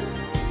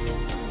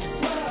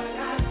what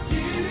I'd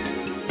do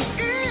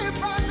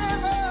if I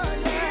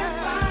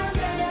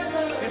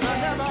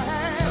never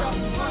had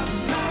someone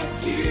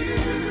like you.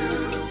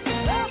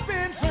 I've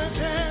been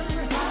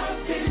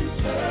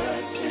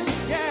searching,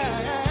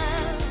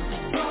 yeah,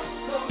 for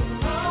so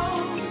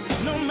long.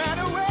 No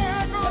matter where I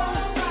go,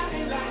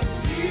 nobody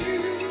like you.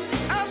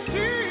 I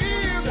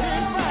still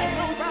can't find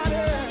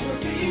nobody.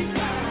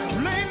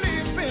 Lately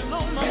it's been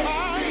on my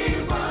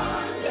mind.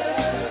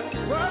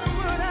 What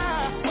would I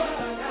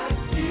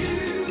do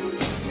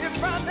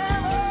if I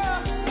never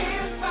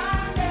had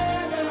someone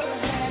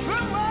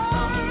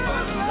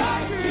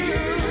like you?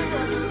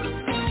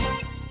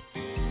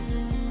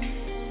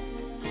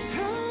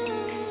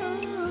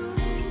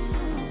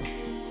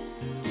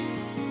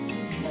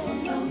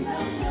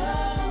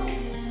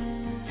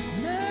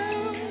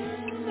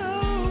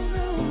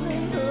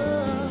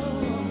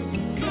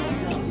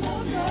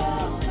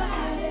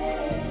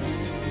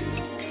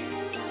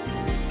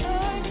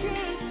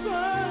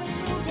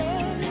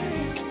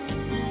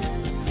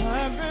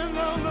 I've been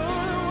all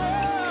over the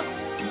world.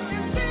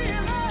 You see, I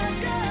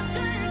can't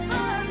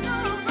find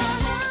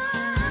nobody.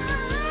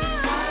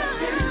 I've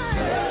been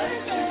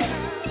searching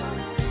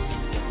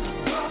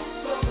for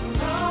so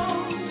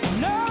long.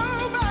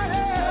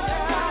 Nobody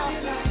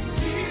like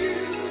you.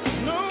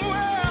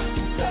 Nowhere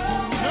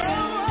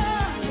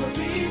will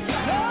be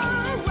found.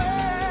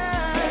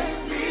 Nowhere.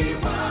 Makes me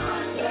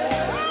wonder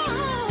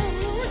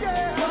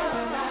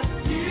what I'd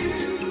do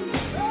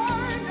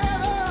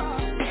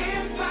if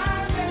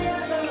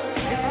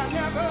I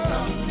never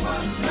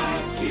someone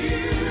like you.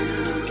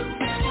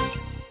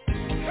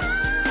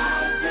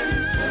 I've been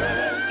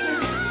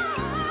searching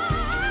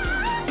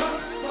for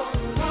so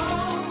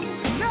long.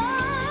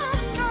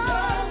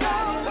 Nobody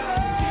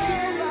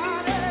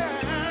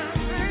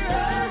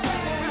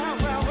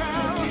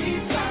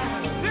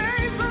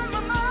stays on my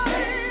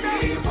mind.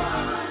 Makes me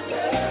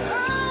wonder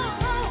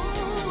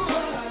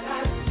what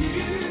I'd do.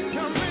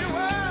 Tell me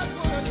what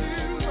would I do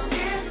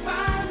if I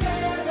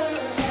never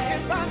had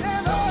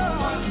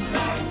someone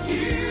like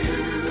you.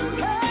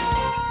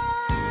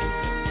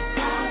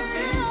 I've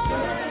been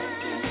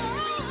searching for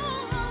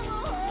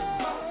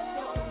so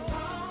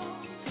long.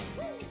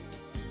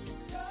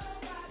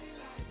 Nobody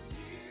like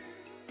you.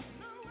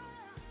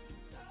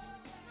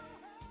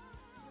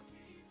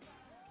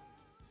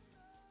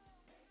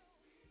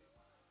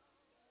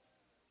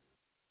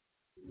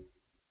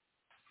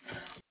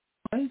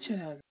 Rachel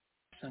has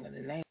sung of the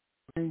name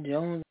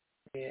Jones.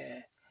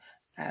 Yeah,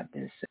 I've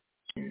been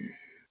searching,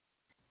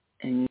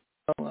 and you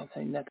know I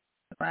play nothing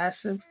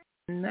classic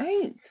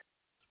tonight.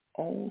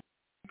 Old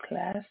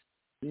class.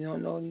 You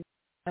don't know these.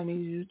 I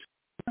mean, you too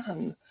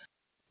young.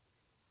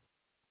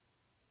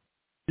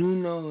 You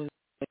know your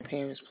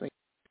parents play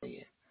for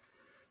you,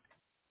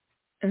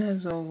 and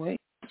as always,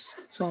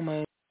 so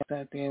many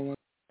out there want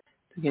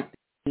to get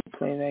the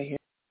play right here.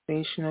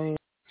 Stationary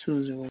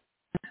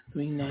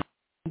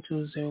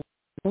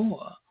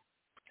 201-39204.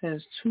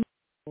 That's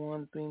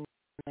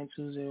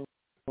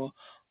 201-39204,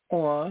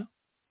 or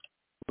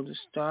go to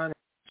STARDOM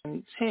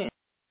 2010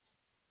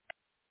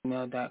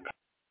 email.com.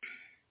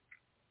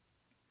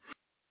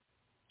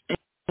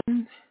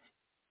 And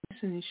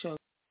listen to the show.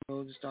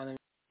 Go to STARDOM.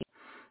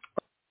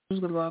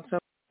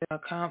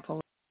 GoodLocksUp.com for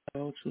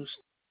to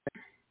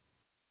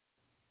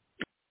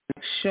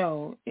the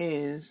show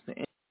is the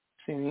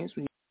experience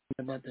we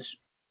about the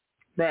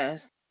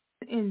best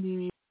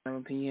indie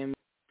 7 p.m.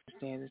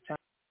 standard time.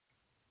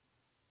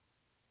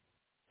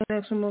 The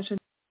next promotion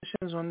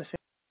shows on the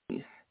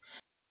 50th,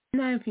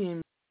 9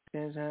 p.m.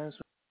 as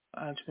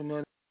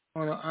entrepreneur,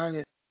 owner,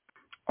 artist,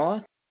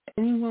 author,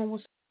 anyone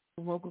with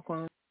vocal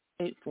calling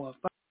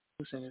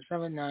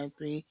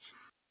 845-277-9356.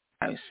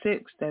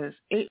 That is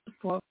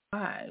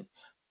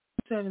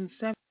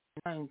 845-277-9356.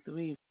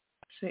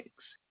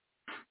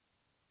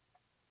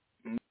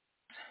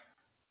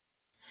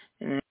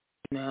 And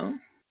now,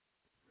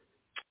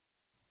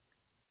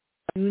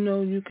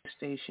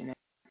 station.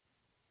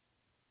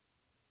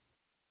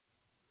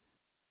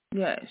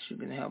 Yes, you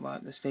can help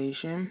out the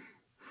station.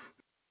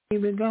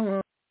 Keep it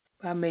going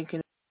by making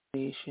a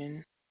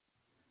donation.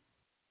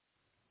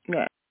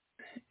 Yeah,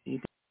 you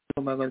can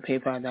go by going to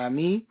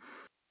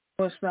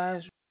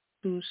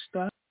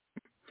paypal.me/2star.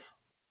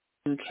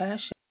 Do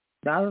cash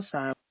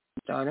 $sign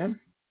starter.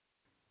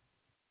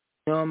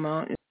 No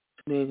amount is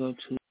too big or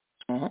too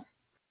small.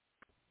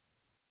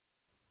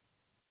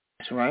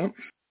 That's right.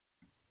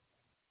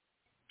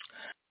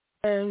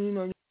 And you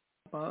know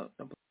about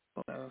the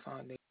Black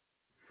Foundation.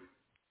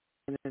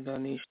 The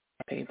donation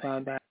at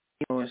paypal.me/Black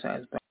which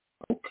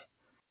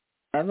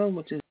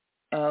is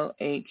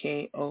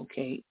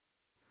LAKOK.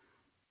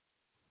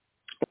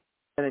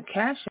 The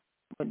cash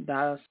with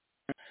 $BF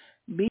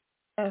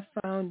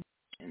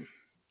Foundation.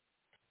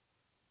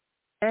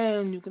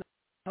 And you can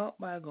help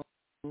by going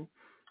to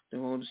the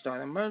Road to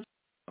Stardom merch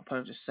or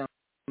purchase some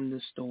from the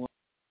store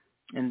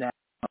and that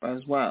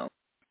as well.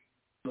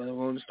 Go to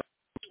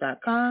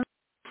roadtostardom.com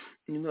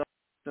and you go to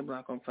the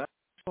Black Oak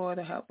store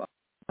to help out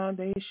the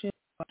foundation,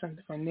 or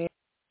something from there,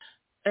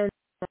 and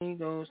money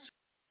goes to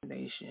the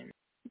foundation.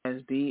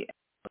 That's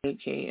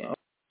BLAKOKE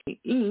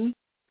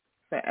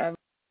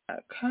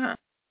forever.com.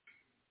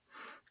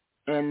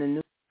 And the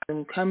new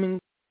item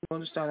coming to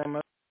the Stardom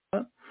merch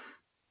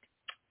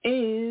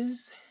is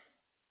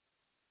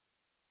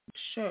a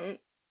shirt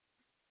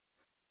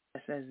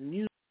that says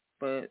music,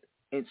 but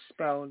it's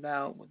spelled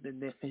out with the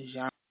different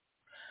genre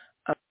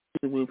of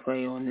music we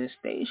play on this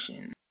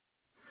station.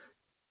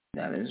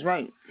 That is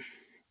right.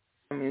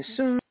 I mean,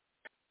 soon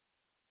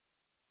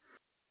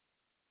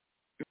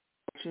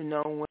you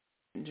know when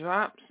it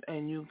drops,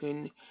 and you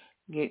can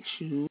get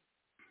you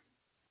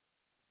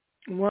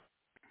one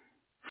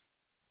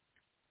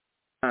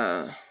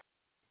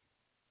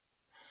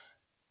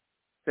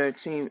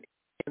 13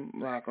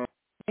 Black Oak.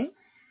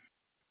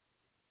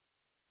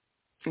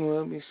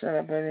 Will be set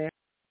up by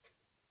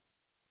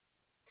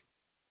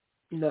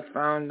the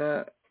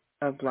founder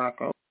of Black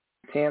Oak,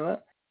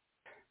 Taylor.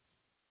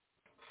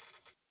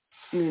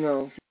 You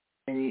know,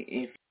 if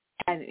you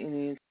had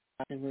any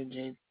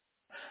with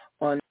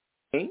on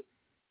the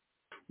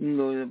you can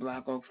go to the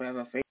Black Oak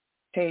Forever Facebook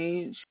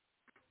page,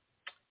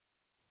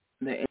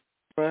 the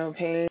Instagram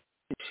page,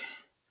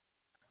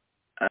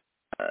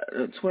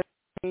 the Twitter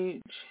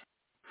page.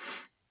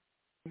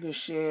 You can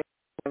share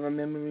whatever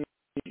memories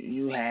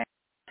you have.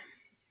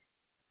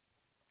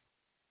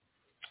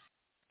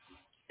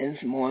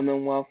 It's more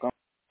than welcome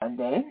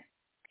today.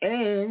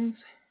 And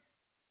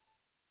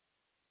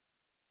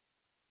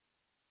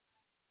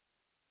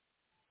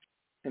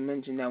to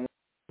mention that when you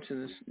go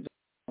to the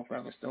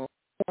Forever store,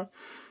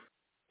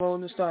 go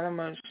to Stardom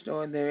merch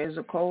store, there is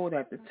a code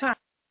at the top.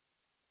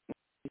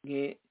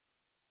 You get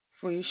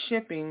free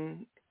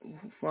shipping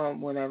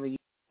from whatever you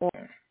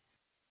order.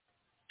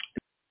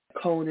 The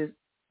code is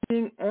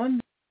on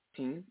the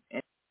 15th, and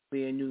there will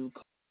be a new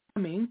code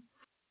coming.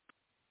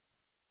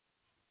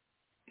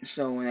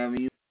 So whenever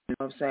you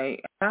go to the website,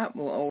 app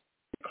will always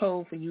have a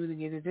code for you to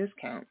get a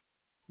discount,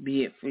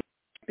 be it free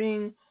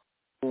shipping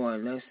or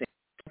let's say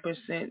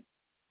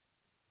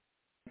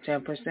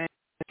 10%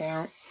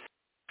 discount.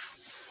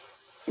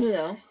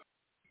 You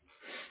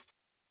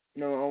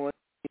know, always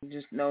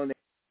just know that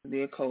there'll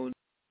be a code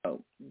for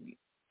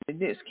the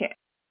discount.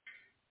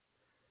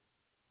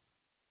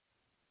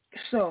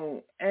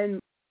 So, and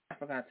I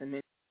forgot to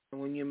mention,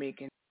 when you're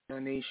making a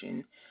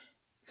donation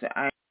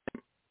to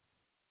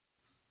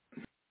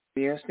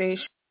your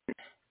station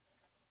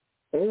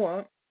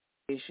or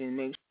station,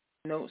 make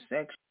sure note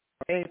section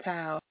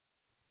PayPal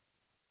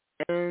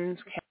and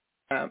Cash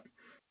App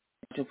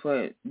to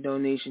put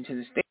donation to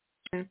the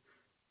station,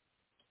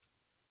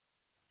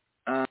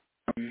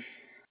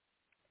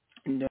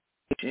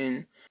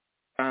 donation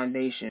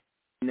foundation.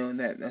 You know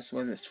that's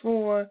what it's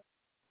for.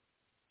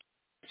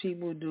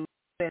 People do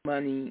spend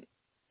money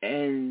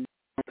and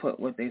put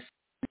what they spend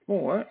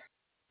for.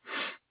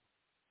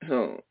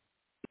 So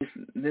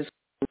this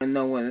one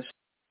know what it's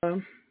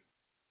for.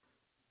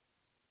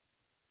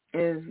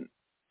 Is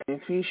I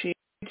appreciate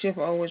you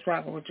for always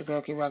rocking with your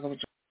girl. Keep rocking with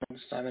your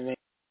girl.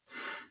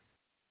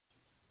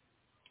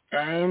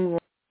 I'm going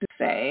to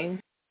say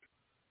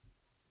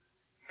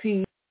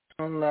peace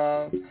and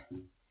love.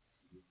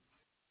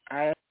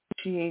 I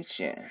appreciate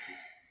you.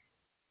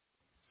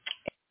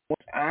 What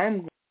I'm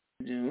going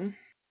to do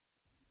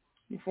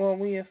before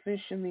we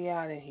officially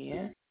out of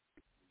here,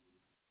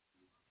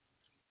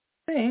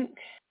 I think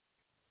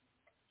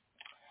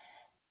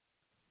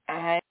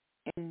I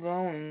am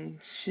going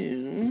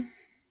to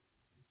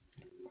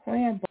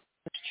play a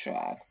bonus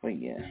track for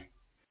you.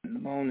 The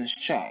bonus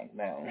track,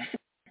 though.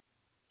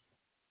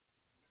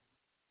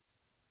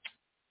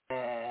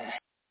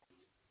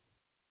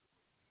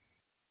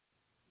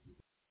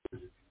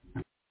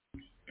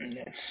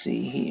 Let's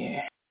see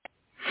here.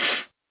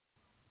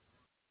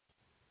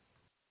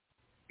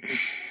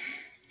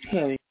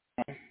 Here we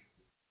go.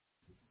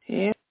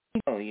 Here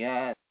we go,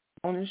 y'all.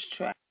 Bonus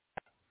track.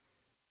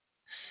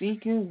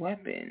 Secret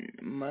Weapon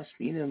must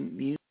be the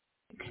music.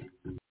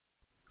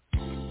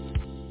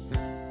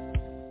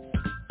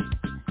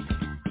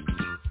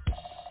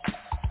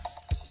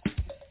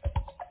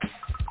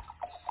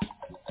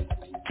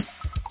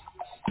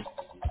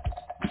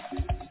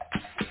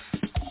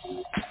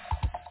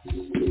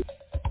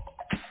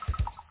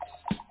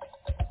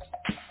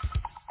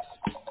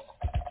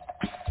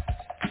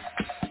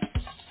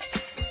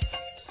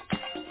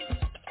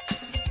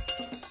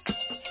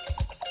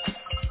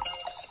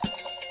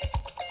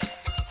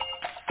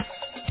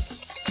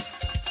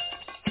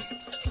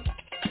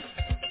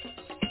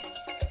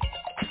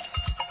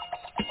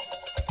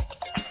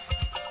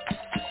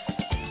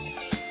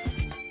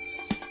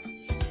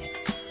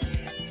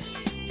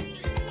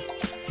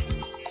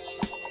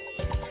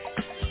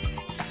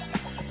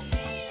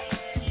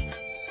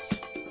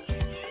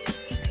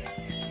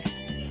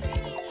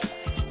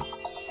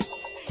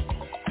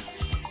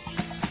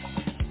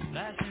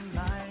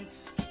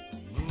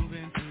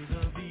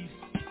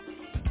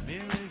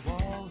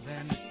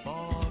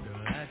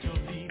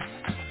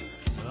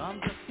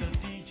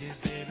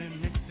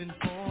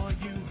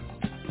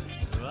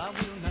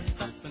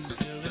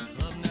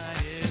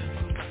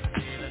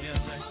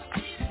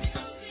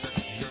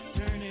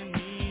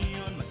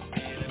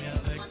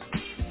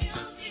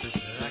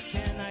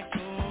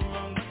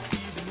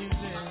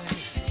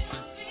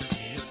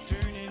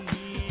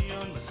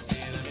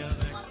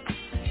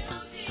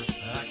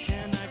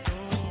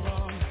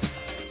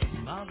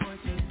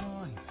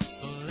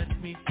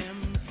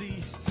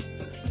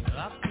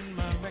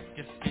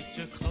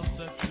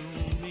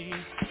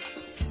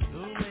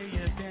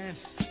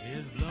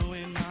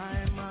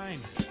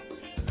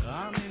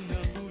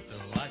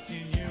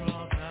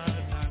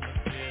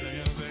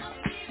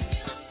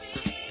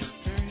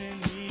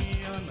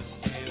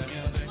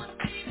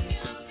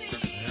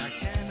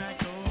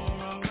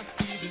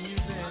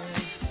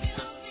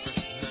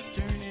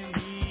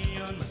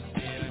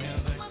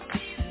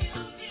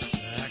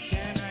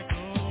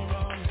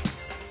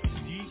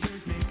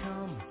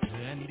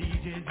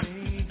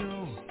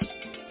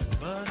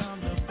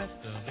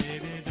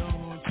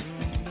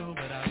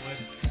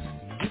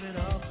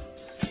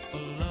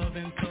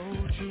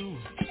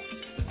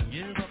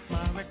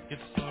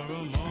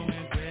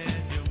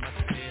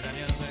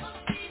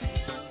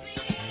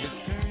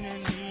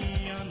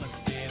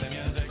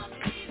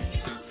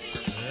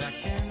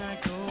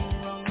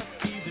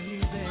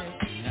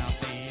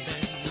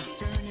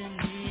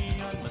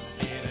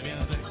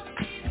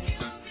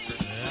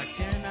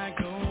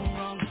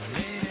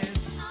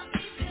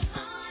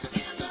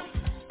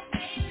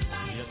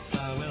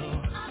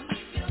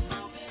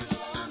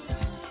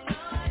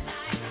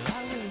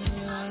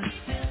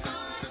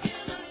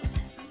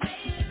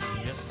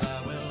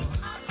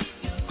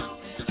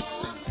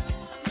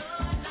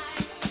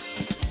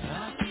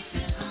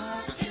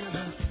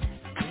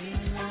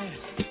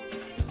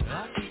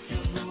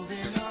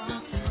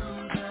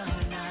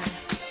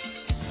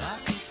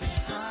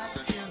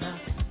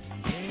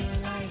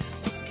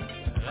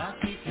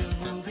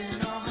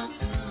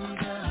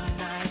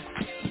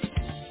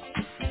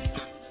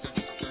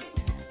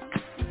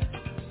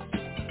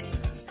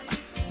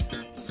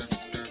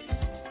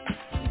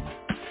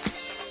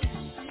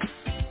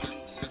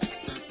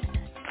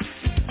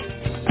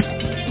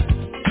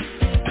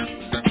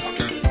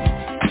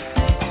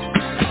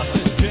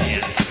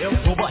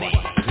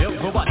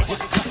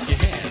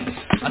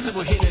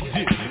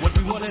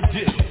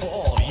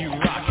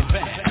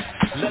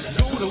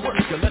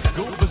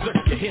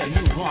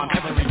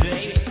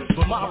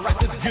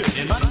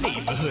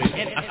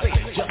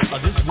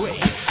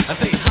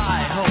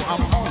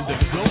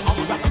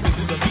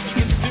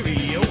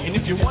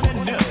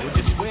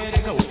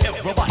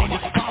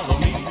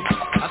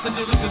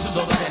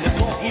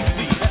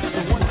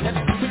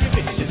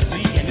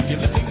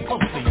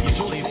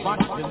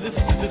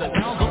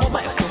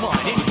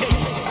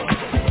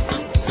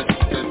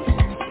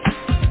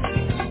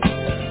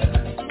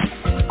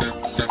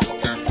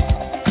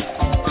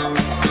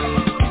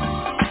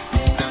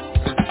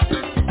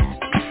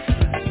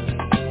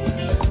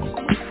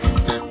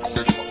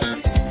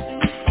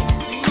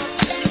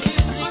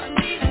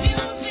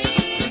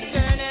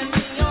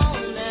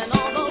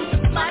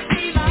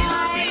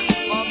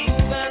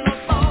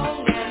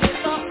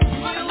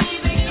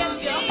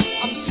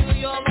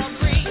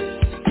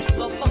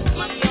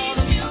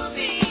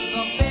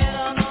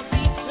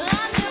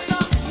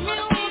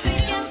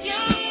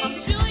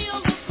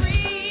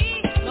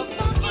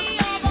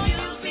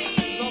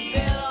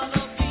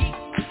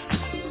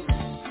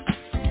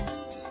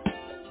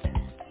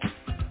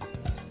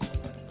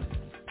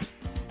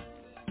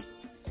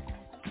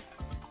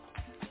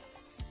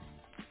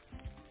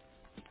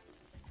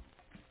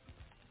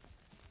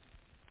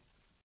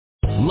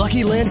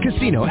 Lucky Land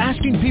Casino,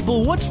 asking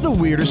people, what's the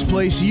weirdest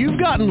place you've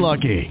gotten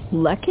lucky?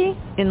 Lucky?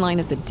 In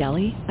line at the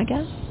deli, I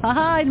guess?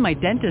 Aha, in my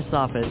dentist's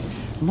office.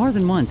 More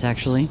than once,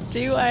 actually.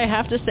 Do I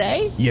have to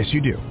say? Yes,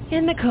 you do.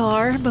 In the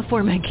car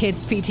before my kids'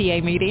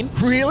 PTA meeting.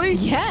 Really?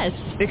 Yes.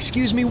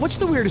 Excuse me, what's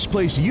the weirdest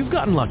place you've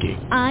gotten lucky?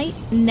 I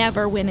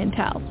never win and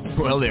tell.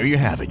 Well, there you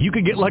have it. You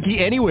can get lucky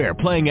anywhere,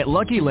 playing at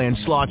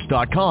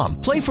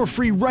LuckyLandSlots.com. Play for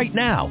free right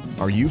now.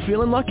 Are you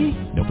feeling lucky?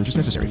 No purchase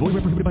necessary. Void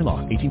where prohibited by law.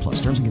 18+.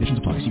 Terms and conditions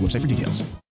apply. See website for details.